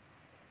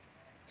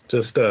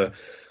 Just a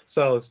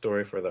solid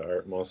story for the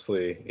art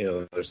mostly.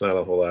 There's not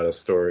a whole lot of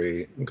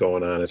story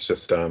going on. It's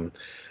just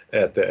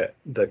at the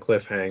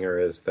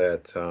cliffhanger is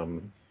that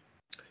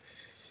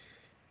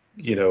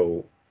you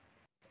know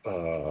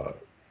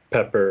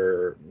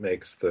Pepper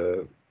makes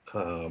the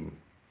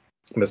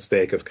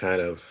mistake of,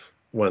 kind of,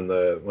 when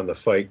the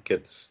fight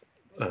gets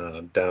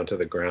down to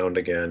the ground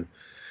again.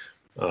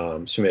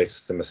 She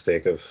makes the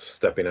mistake of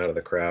stepping out of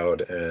the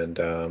crowd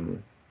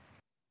and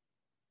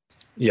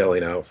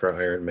yelling out for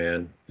Iron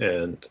Man,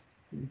 and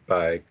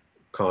by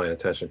calling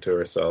attention to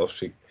herself,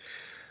 she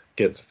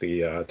gets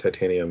the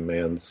Titanium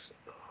Man's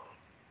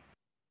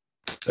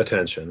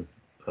attention,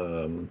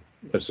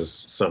 which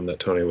is something that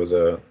Tony was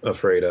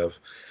afraid of.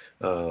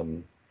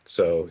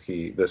 So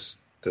this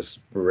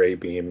ray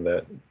beam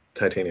that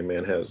Titanium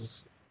Man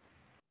has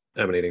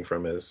emanating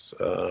from his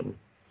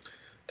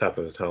top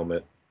of his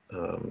helmet,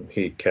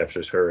 he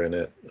captures her in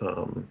it,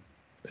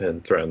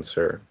 and threatens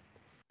her.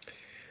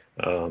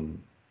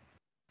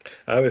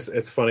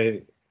 It's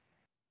funny.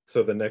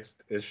 So the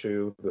next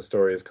issue, the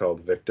story is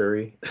called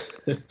Victory,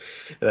 and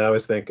I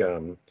always think,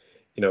 when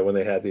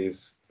they had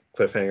these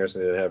cliffhangers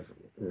and they didn't have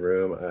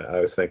room, I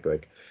always think,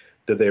 like,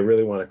 did they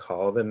really want to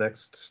call the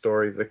next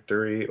story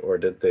Victory, or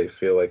did they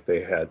feel like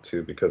they had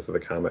to because of the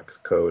comics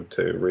code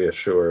to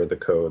reassure the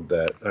code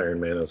that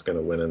Iron Man is going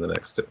to win in the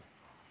next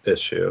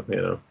issue?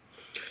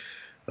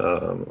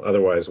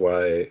 Otherwise,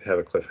 why have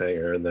a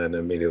cliffhanger and then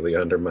immediately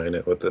undermine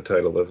it with the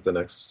title of the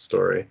next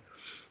story?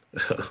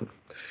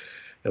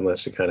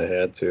 Unless you kind of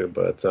had to.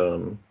 But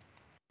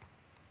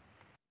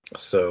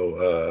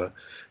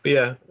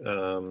yeah,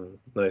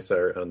 nice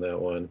art on that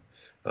one.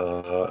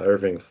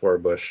 Irving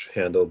Forbush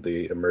handled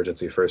the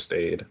emergency first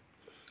aid,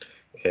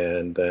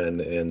 and then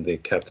in the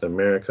Captain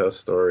America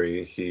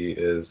story, he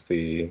is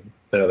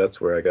that's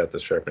where I got the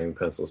sharpening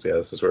pencils. Yeah,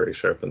 this is where he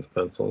sharpened the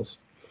pencils.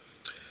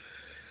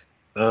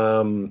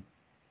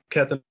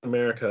 Captain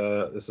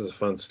America, this is a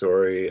fun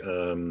story.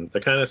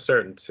 They're kind of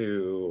starting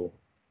to,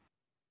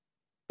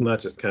 not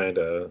just kind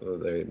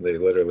of, they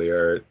literally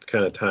are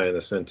kind of tying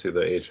this into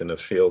the Agent of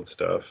S.H.I.E.L.D.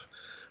 stuff.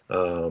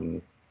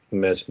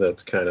 mentioned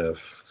that's kind of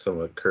some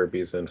of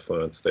Kirby's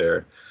influence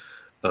there.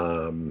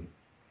 Um,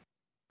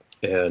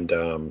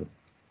 and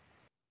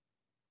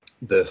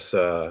this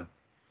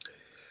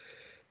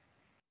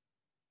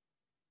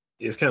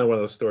is kind of one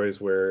of those stories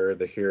where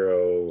the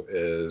hero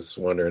is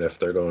wondering if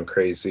they're going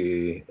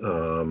crazy.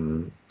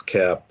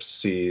 Cap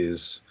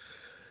sees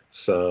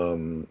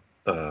some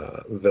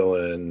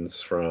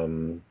villains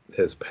from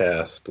his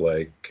past,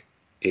 like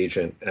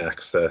Agent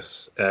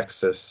Axis,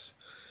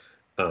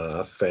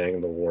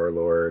 Fang the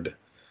Warlord,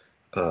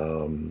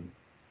 who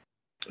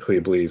he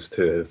believes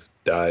to have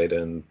died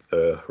in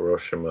the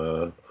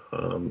Hiroshima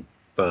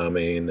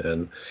bombing,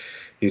 and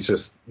he's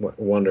just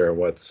wondering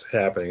what's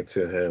happening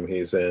to him.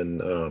 He's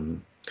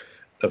in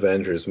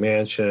Avengers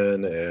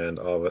Mansion, and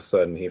all of a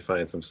sudden he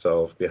finds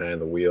himself behind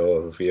the wheel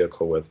of a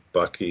vehicle with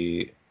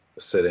Bucky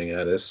sitting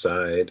at his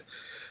side,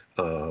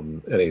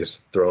 and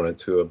he's thrown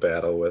into a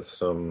battle with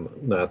some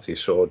Nazi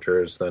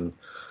soldiers. Then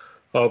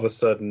all of a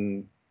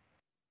sudden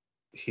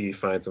he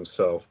finds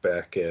himself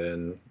back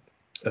in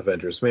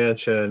Avengers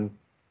Mansion,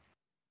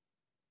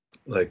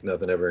 like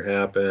nothing ever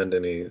happened,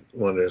 and he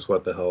wonders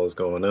what the hell is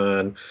going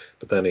on.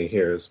 But then he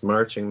hears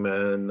marching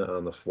men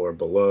on the floor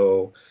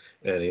below,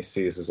 and he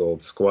sees his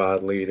old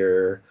squad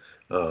leader,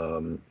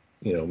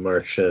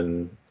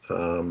 marching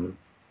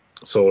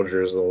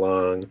soldiers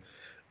along,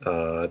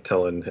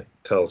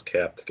 tells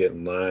Cap to get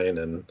in line,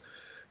 and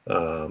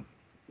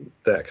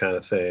that kind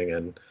of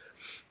thing.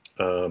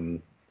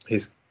 And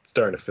he's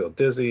starting to feel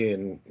dizzy,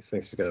 and he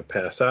thinks he's going to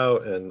pass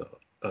out, and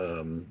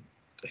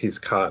he's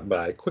caught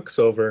by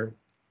Quicksilver.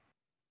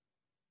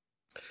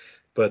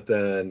 But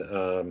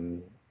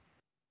then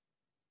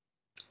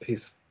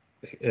he's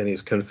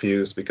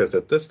confused because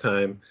at this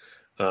time,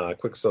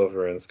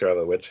 Quicksilver and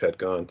Scarlet Witch had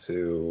gone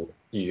to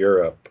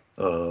Europe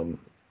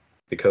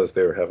because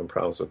they were having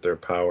problems with their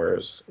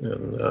powers,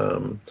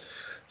 and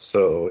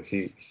so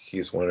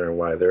he's wondering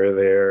why they're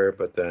there.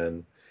 But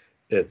then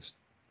it's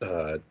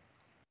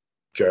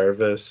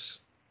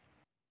Jarvis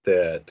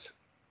it's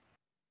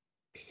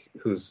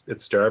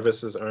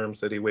Jarvis's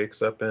arms that he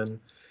wakes up in.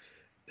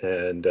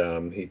 And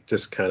he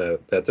just kind of,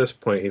 at this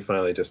point, he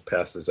finally just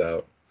passes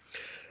out.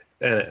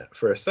 And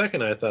for a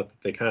second, I thought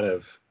that they kind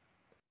of,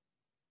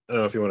 I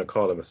don't know if you want to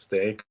call it a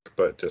mistake,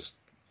 but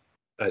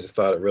I just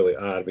thought it really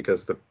odd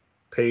because the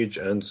page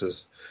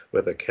ends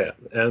with a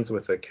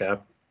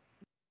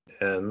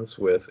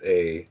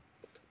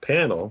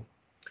panel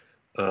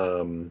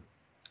of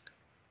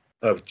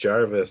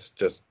Jarvis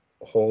just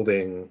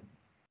holding.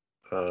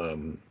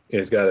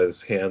 He's got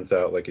his hands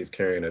out like he's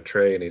carrying a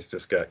tray, and he's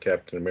just got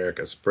Captain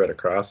America spread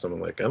across him. I'm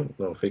like, I don't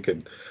know if he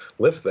could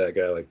lift that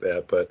guy like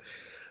that, but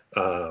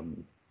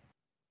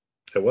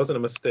it wasn't a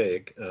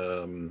mistake.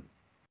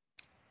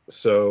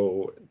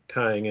 So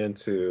tying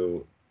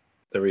into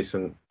the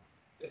recent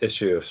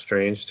issue of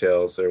Strange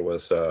Tales, there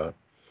was a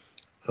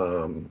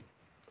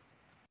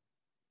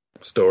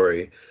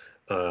story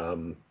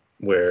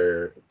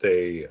where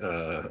they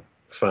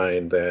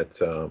find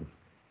that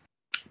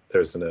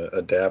there's an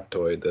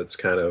adaptoid that's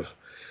kind of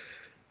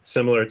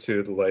similar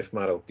to the life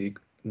model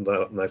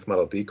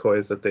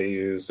decoys that they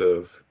use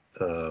of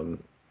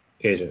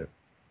Agent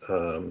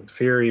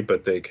Fury,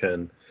 but it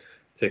can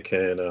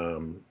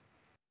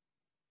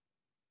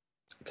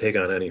take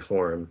on any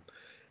form.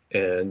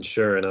 And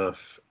sure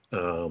enough,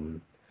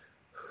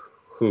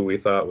 who we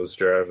thought was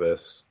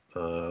Jarvis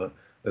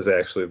is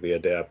actually the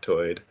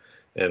adaptoid,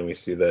 and we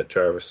see that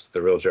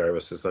the real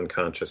Jarvis, is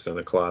unconscious in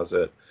a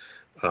closet.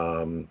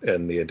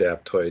 And the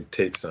adaptoid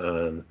takes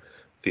on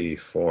the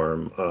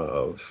form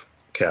of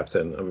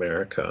Captain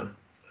America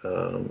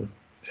and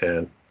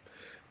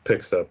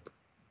picks up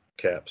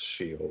Cap's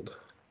shield.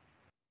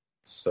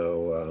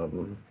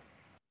 So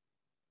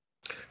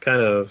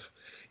kind of,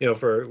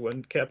 for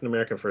when Captain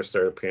America first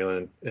started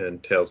appearing in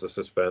Tales of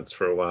Suspense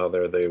for a while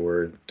there, they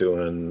were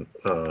doing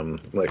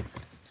like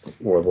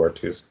World War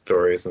II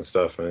stories and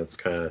stuff, and it's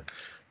kind of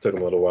took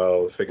them a little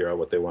while to figure out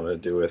what they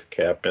wanted to do with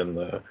Cap in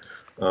the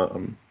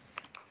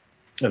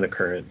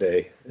current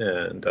day,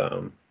 and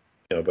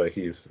but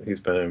he's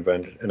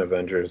been in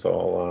Avengers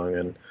all along,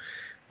 and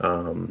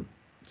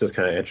it's just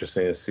kind of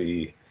interesting to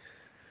see.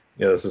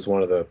 This is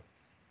one of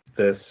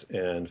this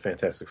and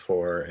Fantastic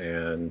Four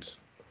and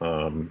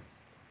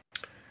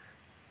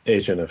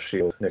Agent of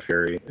Shield, Nick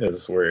Fury,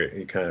 is where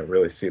you kind of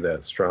really see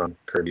that strong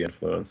Kirby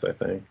influence, I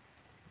think,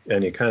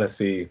 and you kind of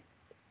see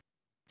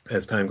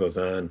as time goes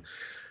on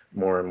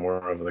more and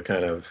more of the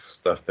kind of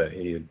stuff that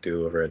he'd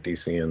do over at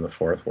DC in the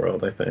Fourth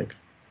World, I think.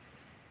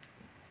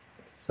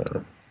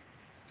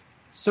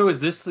 So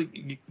is this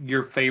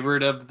your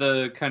favorite of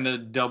the kind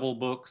of double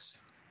books?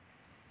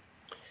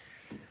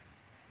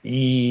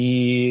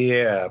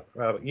 Yeah,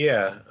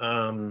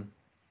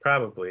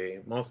 probably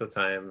most of the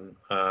time.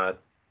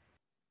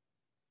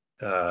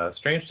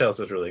 Strange Tales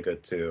is really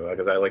good too,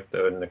 because I like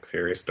the Nick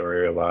Fury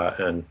story a lot,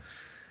 and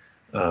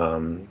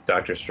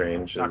Doctor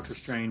Strange.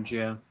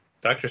 Yeah.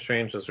 Doctor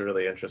Strange was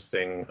really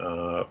interesting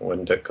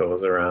when Ditko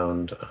was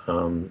around.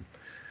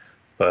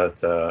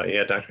 But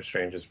Doctor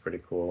Strange is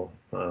pretty cool.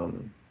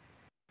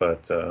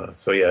 But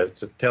so yeah, it's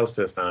just Tales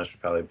to Astonish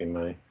would probably be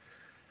my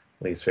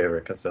least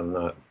favorite because I'm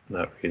not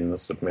reading the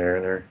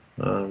Submariner.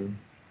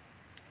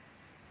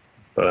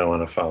 But I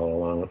want to follow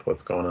along with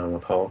what's going on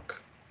with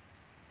Hulk.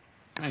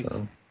 Nice.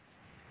 So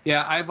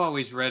Yeah, I've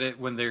always read it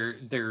when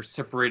they're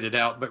separated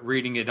out, but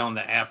reading it on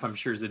the app, I'm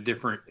sure is a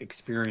different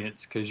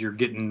experience because you're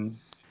getting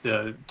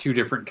the two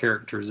different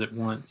characters at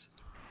once.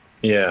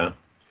 yeah,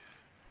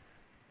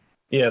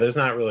 yeah. There's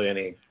not really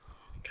any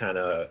kind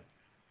of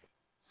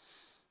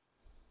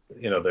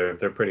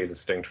they're pretty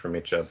distinct from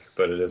each other,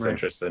 but it is Right.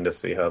 interesting to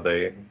see how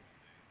they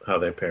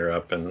pair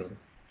up and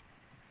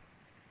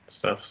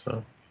stuff.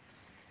 So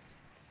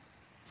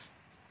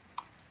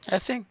I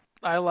think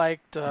I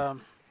liked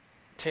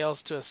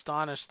Tales to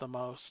Astonish the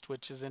most,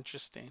 which is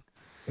interesting.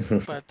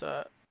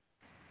 But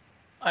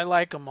I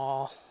like them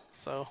all.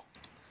 So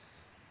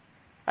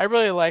I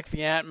really like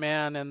the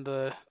Ant-Man and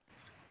the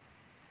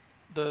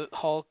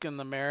Hulk and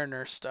the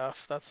Mariner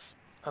stuff. That's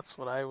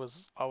what I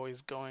was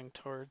always going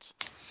towards.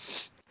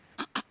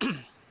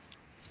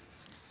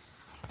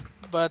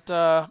 But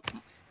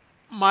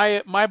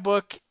my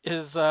book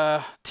is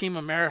Team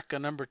America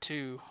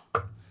 #2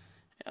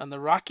 on the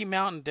Rocky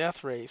Mountain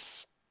Death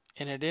Race,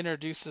 and it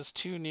introduces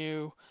two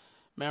new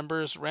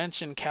members,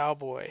 Wrench and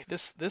Cowboy.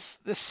 This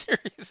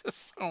series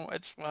is so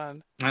much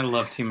fun. I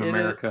love Team It is.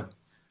 America.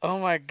 Oh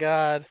my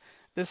God.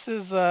 This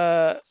is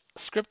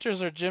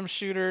scripters are Jim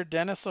Shooter,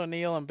 Dennis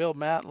O'Neil, and Bill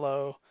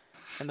Matlow,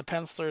 and the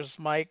pencilers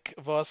Mike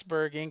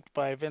Vosberg, inked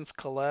by Vince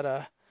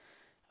Colletta.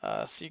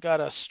 So you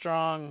got a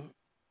strong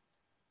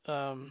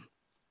um,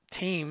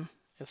 team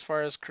as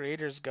far as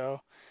creators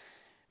go.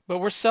 But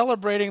we're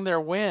celebrating their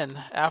win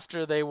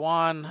after they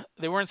won.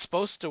 They weren't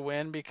supposed to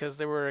win because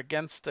they were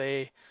against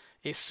a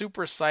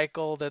super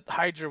cycle that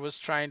Hydra was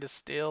trying to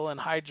steal, and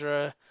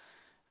Hydra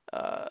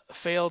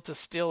failed to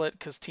steal it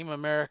because Team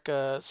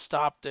America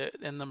stopped it,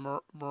 and the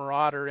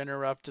Marauder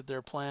interrupted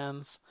their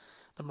plans.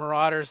 The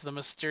Marauder's the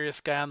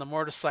mysterious guy on the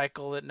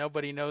motorcycle that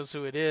nobody knows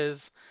who it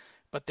is,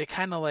 but they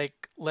kind of like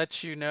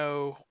let you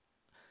know,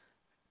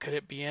 could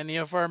it be any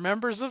of our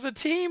members of the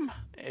team?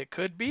 It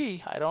could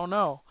be. I don't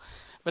know.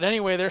 But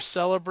anyway, they're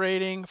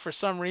celebrating. For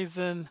some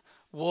reason,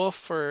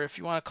 Wolf, or if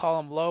you want to call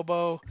him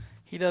Lobo,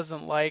 he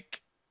doesn't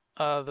like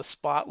the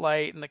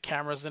spotlight and the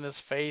cameras in his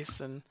face,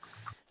 and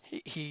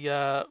he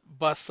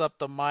busts up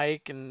the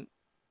mic and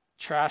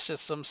trashes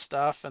some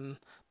stuff, and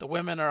the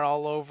women are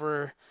all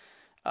over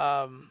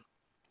um,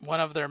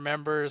 one of their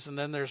members, and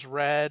then there's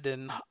Red,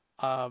 and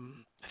I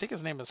think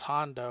his name is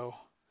Hondo.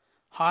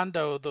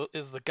 Hondo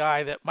is the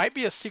guy that might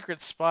be a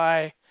secret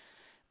spy,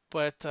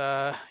 but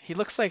he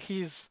looks like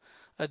he's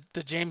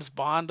the James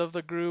Bond of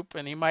the group,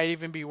 and he might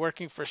even be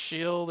working for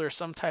Shield or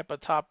some type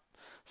of top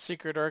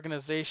secret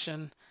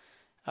organization.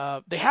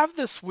 They have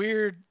this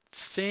weird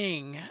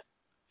thing,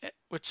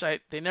 which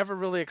they never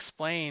really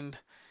explained,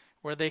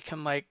 where they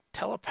can like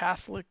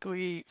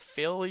telepathically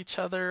feel each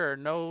other or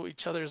know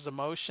each other's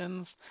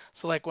emotions.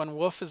 So like when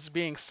Wolf is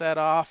being set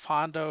off,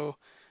 Hondo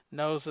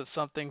knows that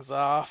something's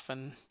off,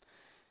 and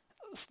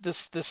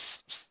this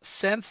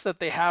sense that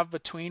they have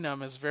between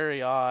them is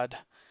very odd.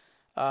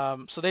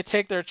 So they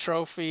take their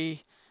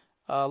trophy.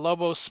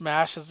 Lobo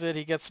smashes it.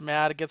 He gets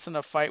mad. Gets in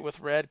a fight with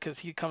Red because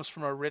he comes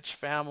from a rich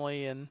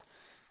family, and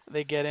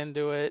they get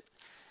into it.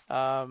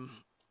 Um,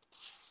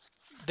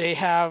 they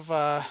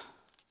have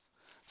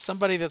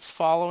somebody that's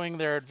following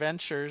their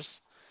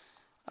adventures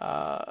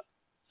uh,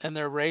 and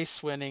their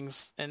race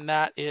winnings, and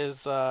that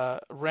is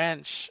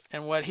Wrench.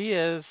 And what he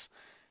is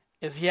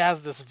he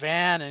has this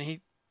van, and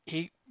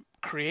he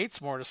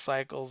creates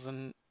motorcycles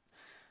and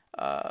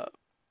uh,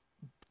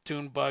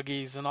 dune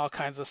buggies and all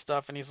kinds of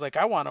stuff. And he's like,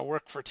 I want to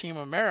work for Team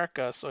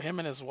America. So him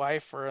and his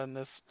wife are in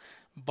this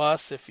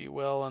bus, if you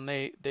will, and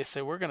they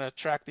say, we're going to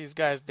track these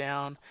guys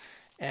down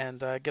and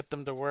get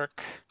them to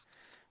work,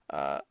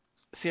 uh,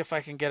 see if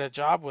I can get a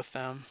job with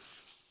them.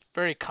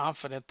 Very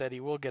confident that he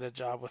will get a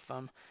job with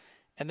them.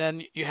 And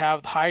then you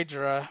have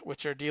Hydra,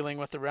 which are dealing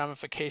with the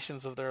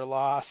ramifications of their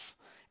loss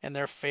and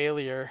their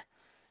failure.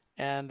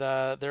 And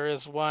there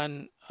is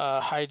one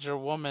Hydra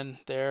woman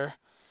there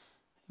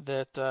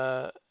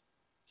that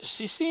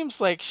she seems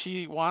like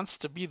she wants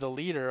to be the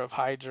leader of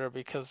Hydra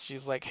because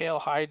she's like, Hail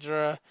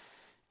Hydra,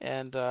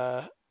 and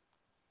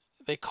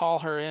they call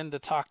her in to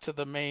talk to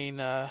the main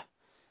uh,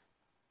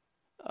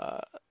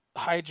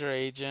 Hydra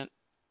agent,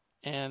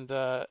 and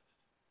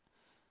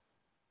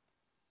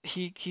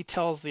he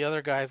tells the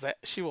other guys that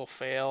she will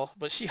fail,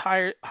 but she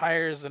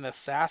hires an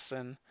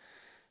assassin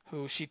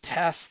who she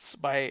tests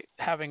by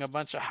having a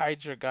bunch of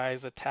Hydra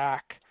guys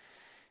attack,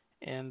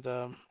 and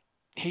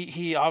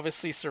he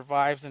obviously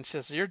survives, and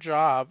says, your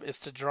job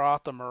is to draw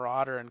out the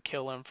Marauder and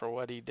kill him for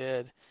what he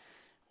did.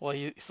 Well,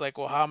 he's like,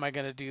 well, how am I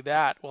going to do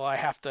that? Well, I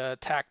have to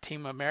attack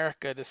Team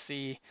America to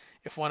see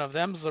if one of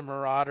them's a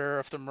Marauder,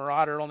 if the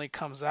Marauder only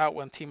comes out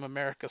when Team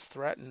America's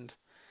threatened.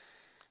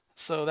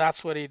 So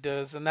that's what he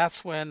does, and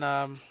that's when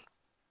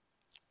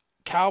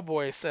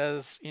Cowboy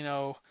says,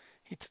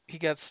 he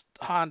gets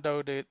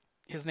Hondo to,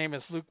 his name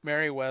is Luke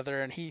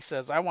Merriweather, and he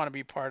says, I want to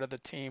be part of the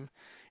team.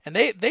 And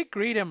they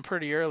greet him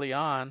pretty early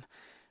on,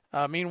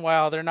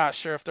 Meanwhile, they're not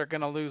sure if they're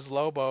going to lose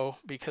Lobo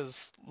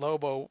because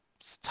Lobo's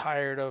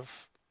tired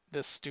of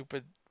this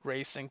stupid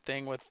racing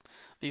thing with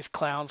these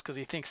clowns because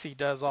he thinks he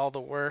does all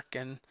the work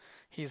and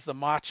he's the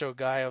macho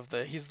guy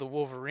he's the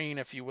Wolverine,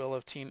 if you will,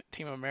 of Team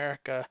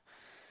America.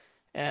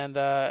 And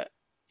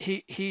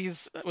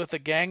he's with the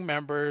gang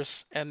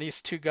members and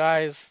these two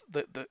guys.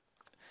 The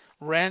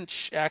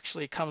Wrench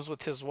actually comes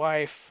with his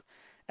wife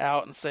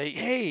out and say,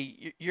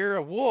 "Hey, you're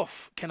a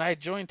wolf. Can I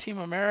join Team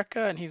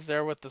America?" And he's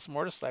there with this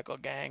motorcycle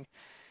gang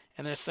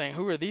and they're saying,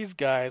 "Who are these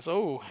guys?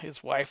 Oh,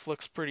 his wife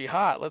looks pretty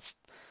hot. Let's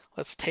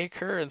take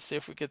her and see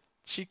if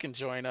she can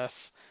join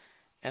us."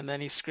 And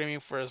then he's screaming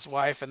for his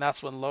wife, and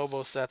that's when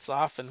Lobo sets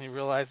off and he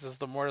realizes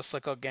the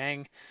motorcycle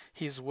gang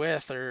he's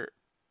with are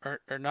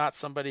not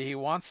somebody he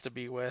wants to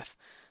be with.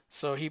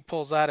 So he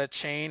pulls out a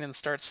chain and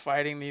starts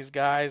fighting these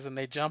guys, and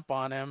they jump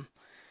on him.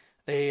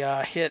 They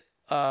hit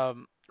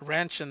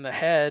Wrench in the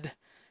head,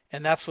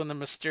 and that's when the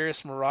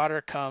mysterious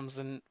Marauder comes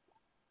and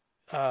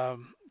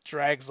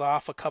drags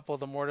off a couple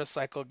of the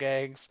motorcycle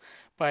gangs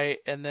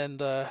and then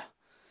the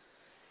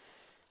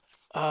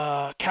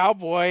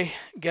cowboy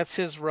gets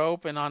his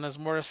rope and on his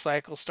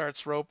motorcycle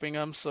starts roping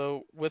them.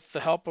 So with the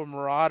help of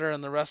Marauder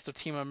and the rest of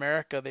Team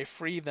America, they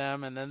free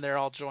them and then they're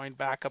all joined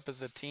back up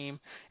as a team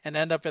and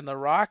end up in the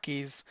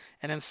Rockies.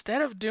 And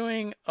instead of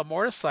doing a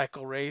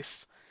motorcycle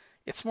race,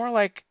 it's more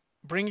like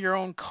bring your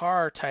own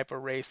car type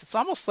of race. It's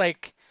almost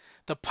like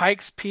the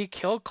Pikes Peak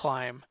hill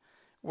climb,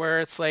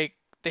 where it's like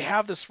they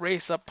have this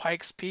race up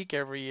Pikes Peak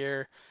every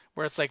year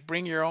where it's like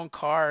bring your own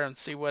car and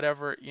see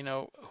whatever,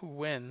 who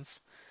wins.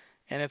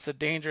 And it's a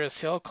dangerous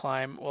hill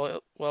climb.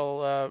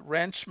 Well,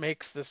 Wrench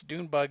makes this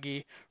dune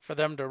buggy for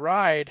them to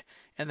ride,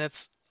 and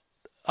it's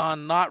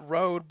on not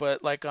road,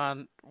 but like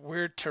on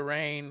weird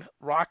terrain,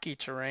 rocky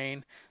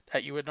terrain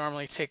that you would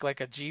normally take like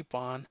a Jeep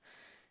on.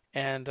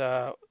 And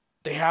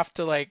they have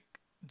to like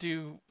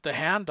do the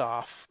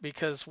handoff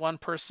because one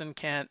person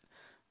can't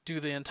do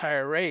the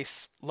entire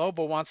race.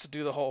 Lobo wants to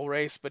do the whole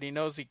race, but he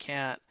knows he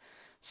can't.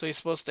 So he's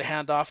supposed to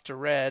hand off to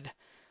Red.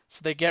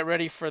 So they get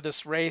ready for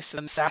this race,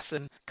 and the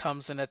assassin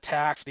comes and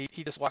attacks.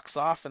 He just walks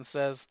off and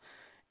says,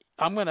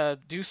 "I'm going to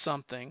do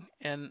something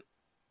and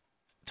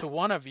to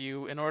one of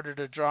you in order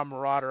to draw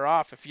Marauder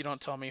off if you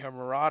don't tell me who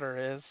Marauder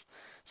is."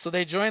 So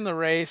they join the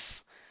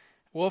race.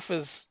 Wolf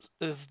is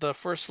the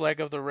first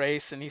leg of the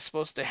race, and he's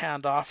supposed to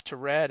hand off to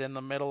Red in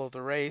the middle of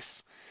the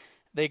race.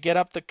 They get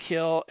up the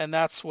kill, and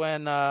that's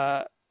when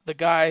the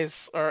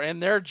guys are in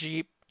their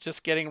Jeep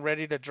just getting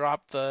ready to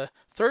drop the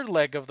third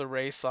leg of the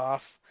race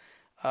off,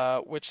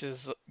 which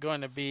is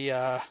going to be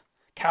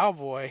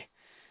Cowboy,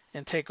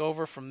 and take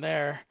over from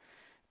there.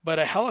 But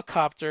a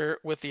helicopter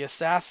with the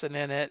assassin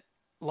in it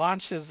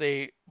launches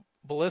a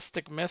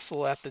ballistic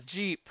missile at the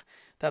Jeep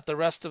that the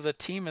rest of the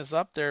team is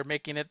up there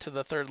making it to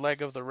the third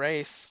leg of the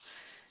race.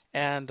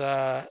 And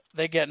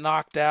they get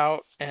knocked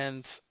out,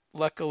 and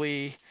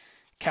luckily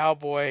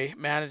Cowboy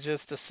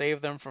manages to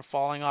save them from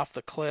falling off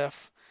the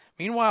cliff.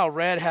 Meanwhile,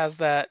 Red has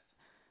that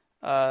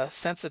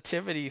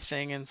sensitivity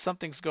thing and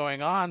something's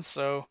going on,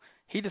 so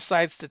he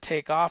decides to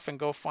take off and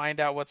go find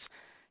out what's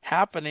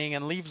happening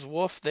and leaves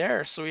Wolf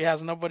there, so he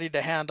has nobody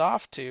to hand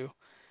off to.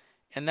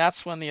 And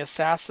that's when the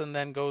assassin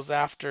then goes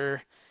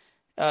after.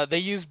 They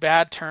use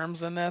bad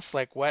terms in this,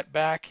 like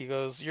wetback. He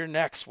goes, "You're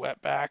next,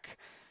 wetback,"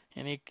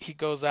 and he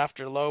goes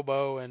after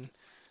Lobo and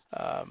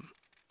um,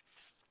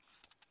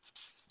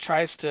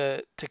 tries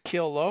to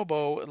kill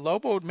Lobo.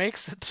 Lobo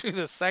makes it through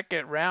the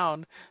second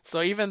round,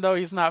 so even though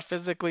he's not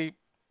physically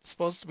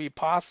supposed to be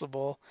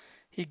possible,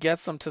 he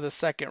gets him to the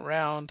second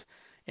round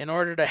in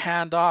order to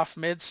hand off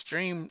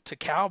midstream to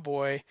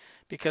Cowboy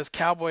because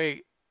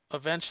Cowboy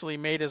eventually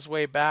made his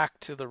way back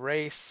to the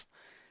race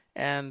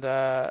and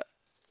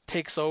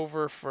takes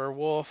over for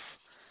Wolf,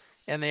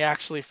 and they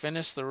actually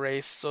finish the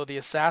race. So the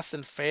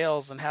assassin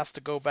fails and has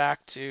to go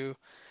back to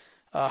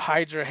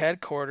Hydra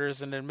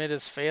headquarters and admit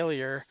his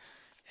failure,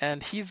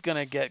 and he's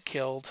gonna get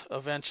killed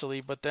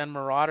eventually. But then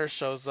Marauder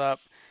shows up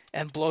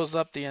and blows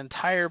up the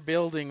entire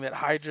building that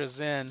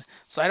Hydra's in.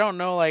 So I don't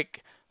know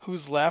like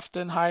who's left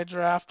in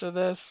Hydra after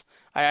this.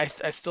 I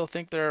still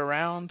think they're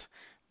around,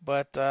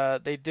 but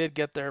they did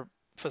get their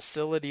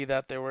facility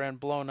that they were in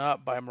blown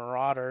up by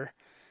Marauder.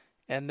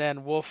 And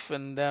then Wolf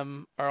and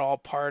them are all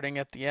parting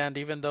at the end,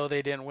 even though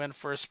they didn't win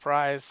first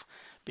prize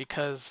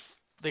because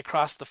they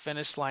crossed the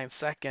finish line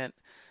second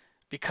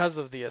because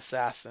of the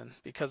assassin,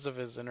 because of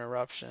his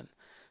interruption.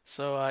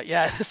 So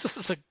yeah, this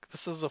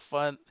is a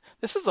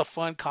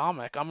fun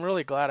comic. I'm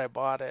really glad I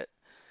bought it.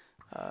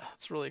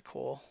 It's really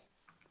cool.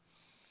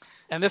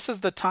 And this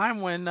is the time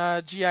when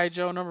GI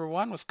Joe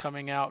 #1 was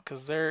coming out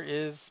because there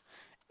is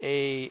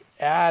a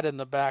ad in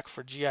the back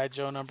for GI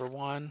Joe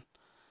 #1,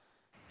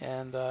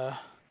 and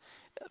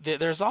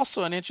there's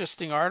also an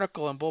interesting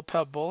article in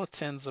Bullpup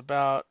Bulletins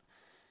about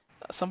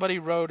somebody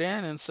wrote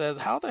in and said,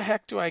 "How the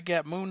heck do I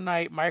get Moon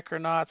Knight,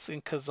 Micronauts,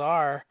 and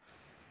Kazar?"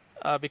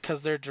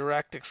 Because they're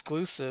direct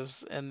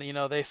exclusives, and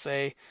they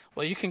say,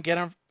 well, you can get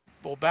them.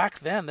 Well, back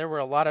then there were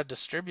a lot of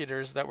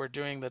distributors that were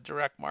doing the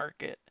direct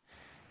market,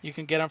 You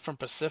can get them from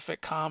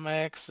Pacific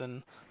Comics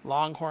and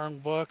Longhorn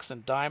Books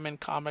and Diamond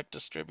Comic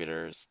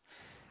Distributors.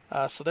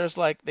 So there's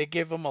like they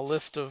give them a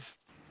list of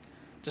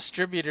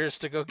distributors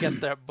to go get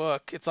that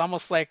book. It's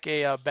almost like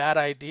a bad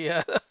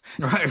idea.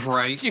 Right,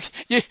 right.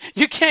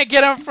 You can't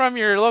get them from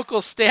your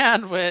local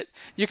stand, but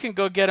you can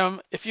go get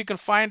them if you can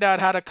find out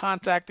how to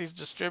contact these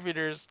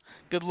distributors.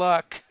 Good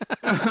luck.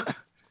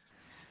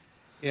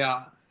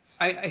 Yeah,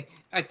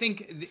 I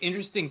think the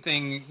interesting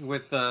thing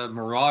with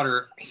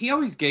Marauder, he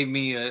always gave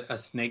me a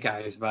Snake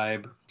Eyes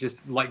vibe,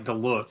 just like the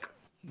look,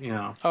 you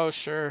know. Oh,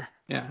 sure.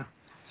 Yeah.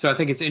 So I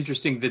think it's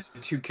interesting that the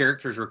two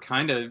characters were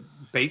kind of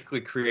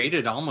basically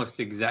created almost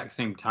the exact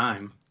same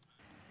time.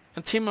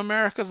 And Team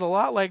America's a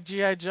lot like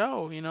G.I.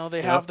 Joe.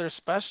 They have Yep. their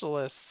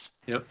specialists.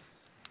 Yep.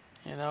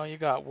 You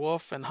got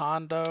Wolf and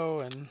Hondo,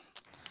 and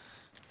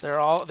they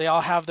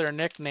all have their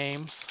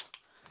nicknames.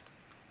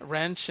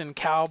 Wrench and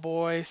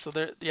Cowboy. So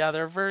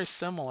they're very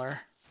similar.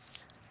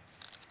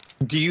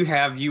 Do you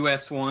have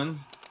US1?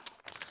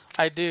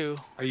 I do.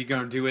 Are you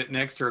going to do it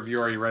next, or have you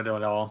already read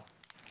it all?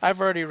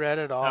 I've already read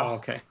it Oh, all.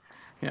 okay.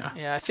 Yeah.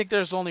 Yeah, I think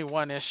there's only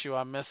one issue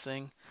I'm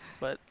missing,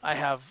 but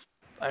I've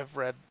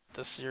read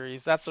the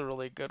series. That's a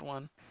really good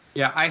one.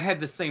 Yeah, I had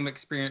the same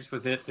experience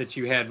with it that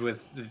you had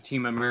with the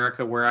Team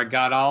America, where I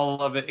got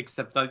all of it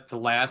except like the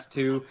last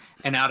two,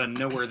 and out of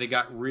nowhere they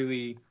got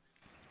really,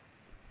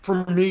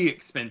 for me,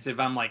 expensive.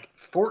 I'm like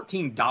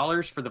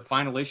 $14 for the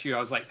final issue. I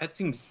was like, that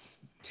seems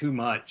too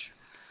much.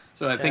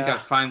 So I think I Yeah.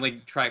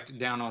 finally tracked it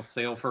down on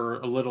sale for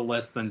a little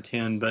less than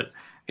 10. But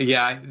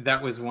yeah,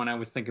 that was one I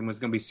was thinking was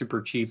going to be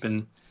super cheap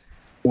and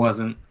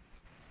wasn't.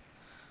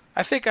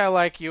 I think I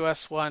like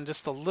US1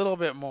 just a little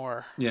bit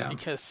more Yeah.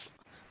 because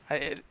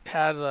it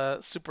had a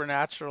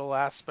supernatural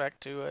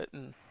aspect to it,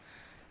 and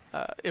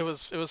it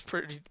was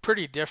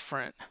pretty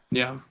different.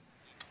 Yeah.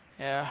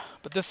 Yeah,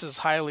 but this is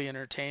highly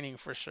entertaining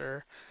for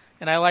sure,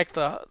 and I like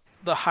the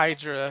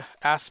Hydra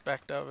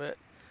aspect of it.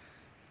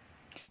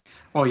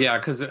 Oh yeah,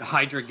 because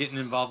Hydra getting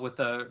involved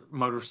with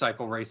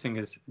motorcycle racing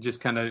is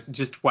just kind of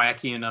just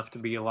wacky enough to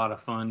be a lot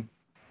of fun.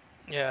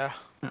 Yeah.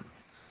 Yeah.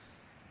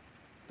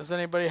 Does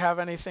anybody have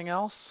anything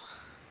else?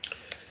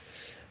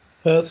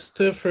 That's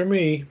it for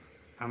me.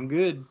 I'm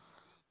good.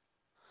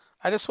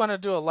 I just want to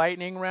do a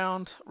lightning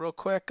round real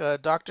quick.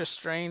 Doctor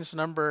Strange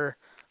number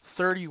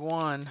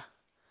 31.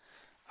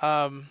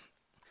 Um,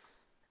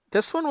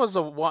 this one was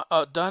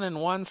a done in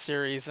one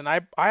series, and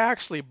I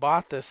actually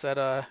bought this at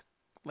a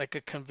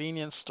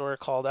convenience store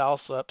called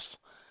Alsop's,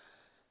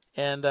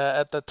 and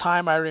at the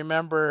time I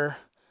remember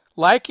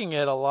liking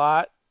it a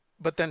lot,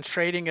 but then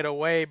trading it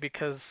away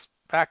because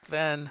back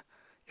then,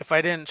 if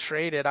I didn't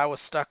trade it, I was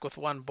stuck with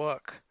one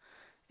book,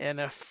 and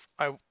if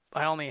I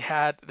only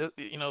had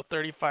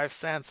 35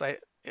 cents,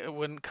 it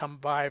wouldn't come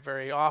by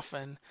very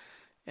often,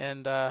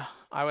 and I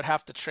would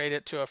have to trade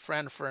it to a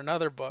friend for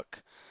another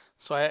book.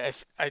 So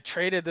I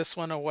traded this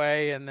one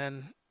away and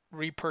then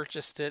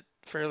repurchased it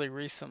fairly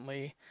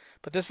recently.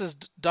 But this is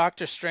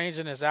Doctor Strange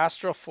in his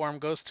astral form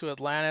goes to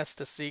Atlantis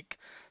to seek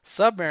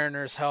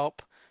Submariner's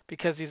help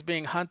because he's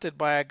being hunted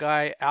by a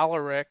guy,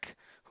 Alaric,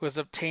 who has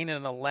obtained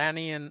an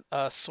Atlantean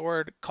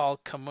sword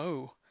called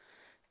Camus.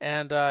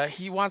 And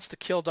he wants to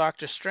kill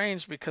Doctor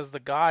Strange because the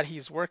god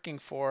he's working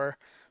for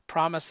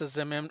promises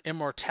him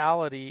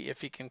immortality if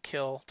he can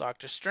kill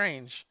Doctor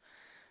Strange.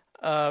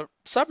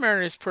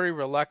 Submariner is pretty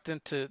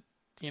reluctant to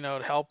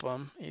help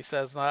him. He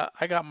says, "I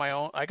got my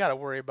own. I got to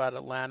worry about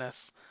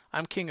Atlantis.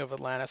 I'm king of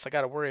Atlantis. I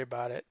got to worry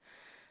about it."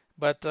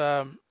 But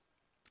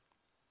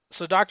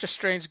so Doctor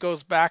Strange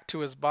goes back to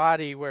his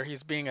body where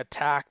he's being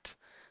attacked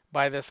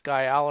by this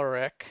guy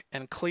Alaric,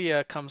 and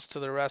Clea comes to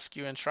the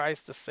rescue and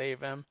tries to save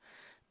him,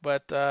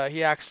 but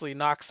he actually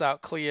knocks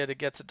out Clea to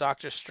get to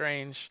Doctor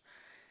Strange.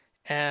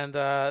 And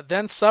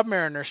then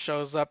Submariner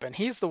shows up, and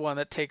he's the one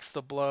that takes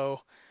the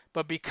blow.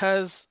 But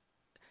because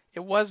it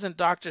wasn't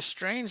Doctor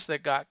Strange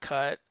that got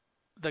cut,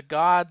 the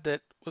god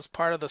that was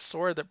part of the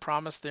sword that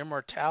promised the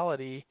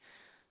immortality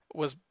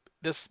was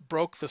this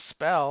broke the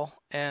spell,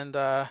 and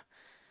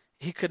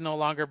he could no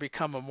longer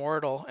become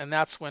immortal. And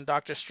that's when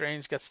Doctor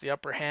Strange gets the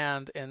upper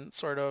hand and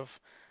sort of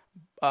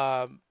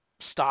uh,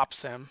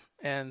 stops him,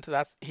 and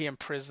that he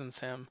imprisons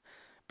him.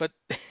 But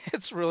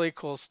it's a really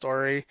cool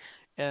story,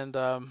 and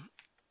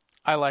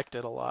I liked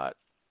it a lot.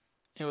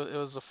 It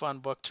was a fun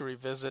book to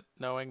revisit,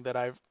 knowing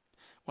that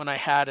when I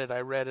had it,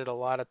 I read it a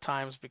lot of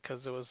times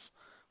because it was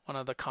one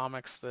of the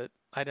comics that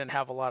I didn't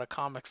have a lot of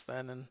comics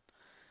then, and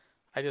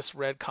I just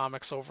read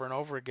comics over and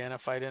over again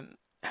if I didn't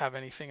have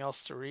anything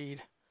else to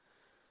read.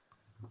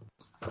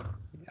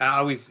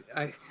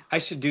 I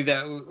should do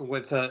that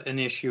with an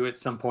issue at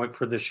some point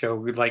for the show.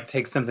 We'd like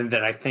take something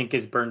that I think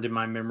is burned in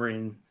my memory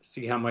and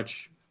see how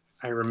much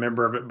I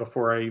remember of it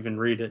before I even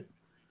read it.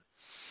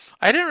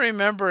 I didn't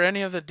remember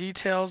any of the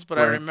details, but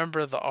I Right.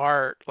 remember the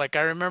art. Like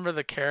I remember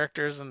the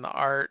characters and the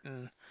art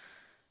and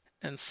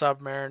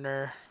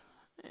Submariner.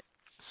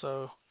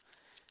 So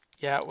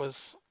yeah, it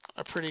was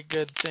a pretty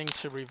good thing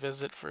to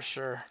revisit for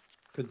sure.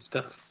 Good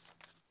stuff.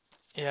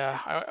 Yeah,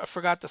 I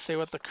forgot to say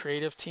what the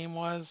creative team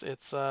was.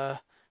 It's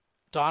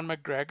Don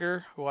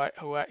McGregor,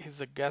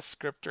 he's a guest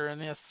scripter in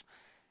this,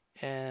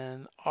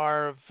 and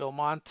R.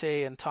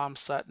 Vilmonte and Tom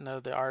Sutton are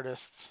the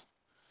artists.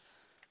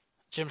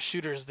 Jim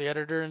Shooter's the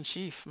editor in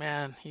chief.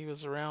 Man, he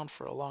was around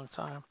for a long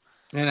time.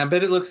 And I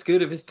bet it looks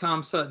good if it's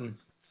Tom Sutton.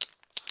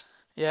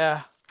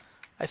 Yeah,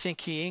 I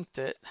think he inked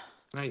it.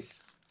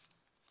 Nice.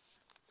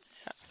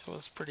 It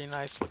was a pretty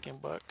nice looking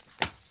book.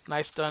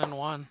 Nice done in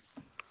one.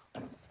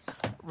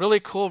 Really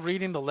cool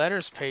reading the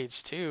letters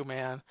page too,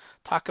 man.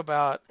 Talk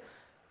about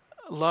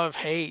love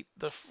hate.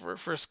 The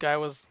first guy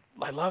was,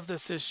 I love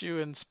this issue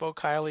and spoke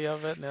highly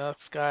of it, and the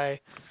next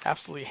guy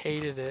absolutely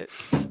hated it.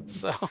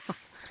 So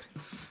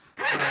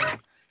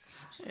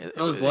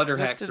Those it letter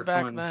hacks existed are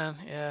back fun. then.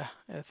 Yeah,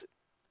 it's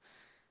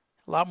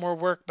a lot more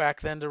work back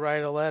then to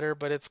write a letter,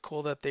 but it's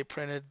cool that they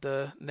printed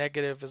the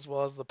negative as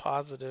well as the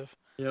positive.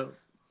 Yep.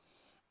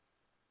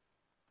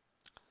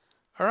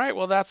 All right,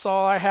 well, that's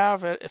all I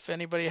have. If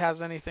anybody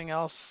has anything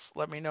else,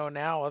 let me know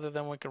now, other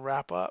than we can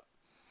wrap up.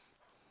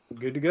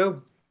 Good to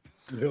go.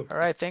 Yep. All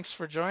right, thanks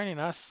for joining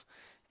us.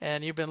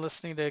 And you've been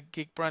listening to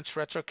Geek Brunch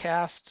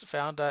Retrocast,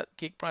 found at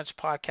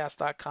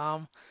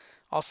geekbrunchpodcast.com.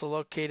 Also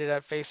located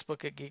at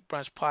Facebook at Geek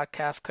Brunch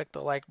Podcast. Click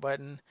the like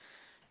button.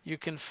 You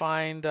can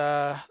find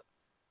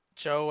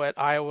Joe at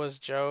Iowa's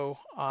Joe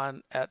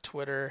at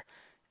Twitter,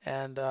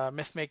 and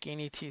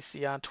Mythmaking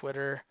ETC on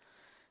Twitter,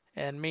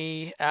 and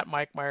me at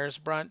Mike Myers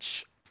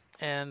Brunch,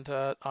 and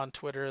on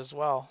Twitter as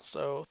well.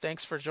 So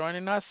thanks for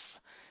joining us,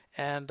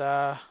 and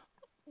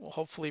we'll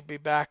hopefully be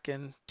back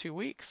in 2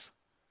 weeks.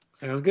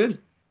 Sounds good.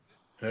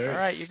 All All right.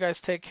 right, you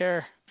guys take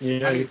care.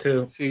 Yeah, All you right.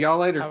 too. See y'all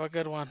later. Have a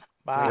good one.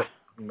 Bye.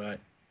 Yep. Bye.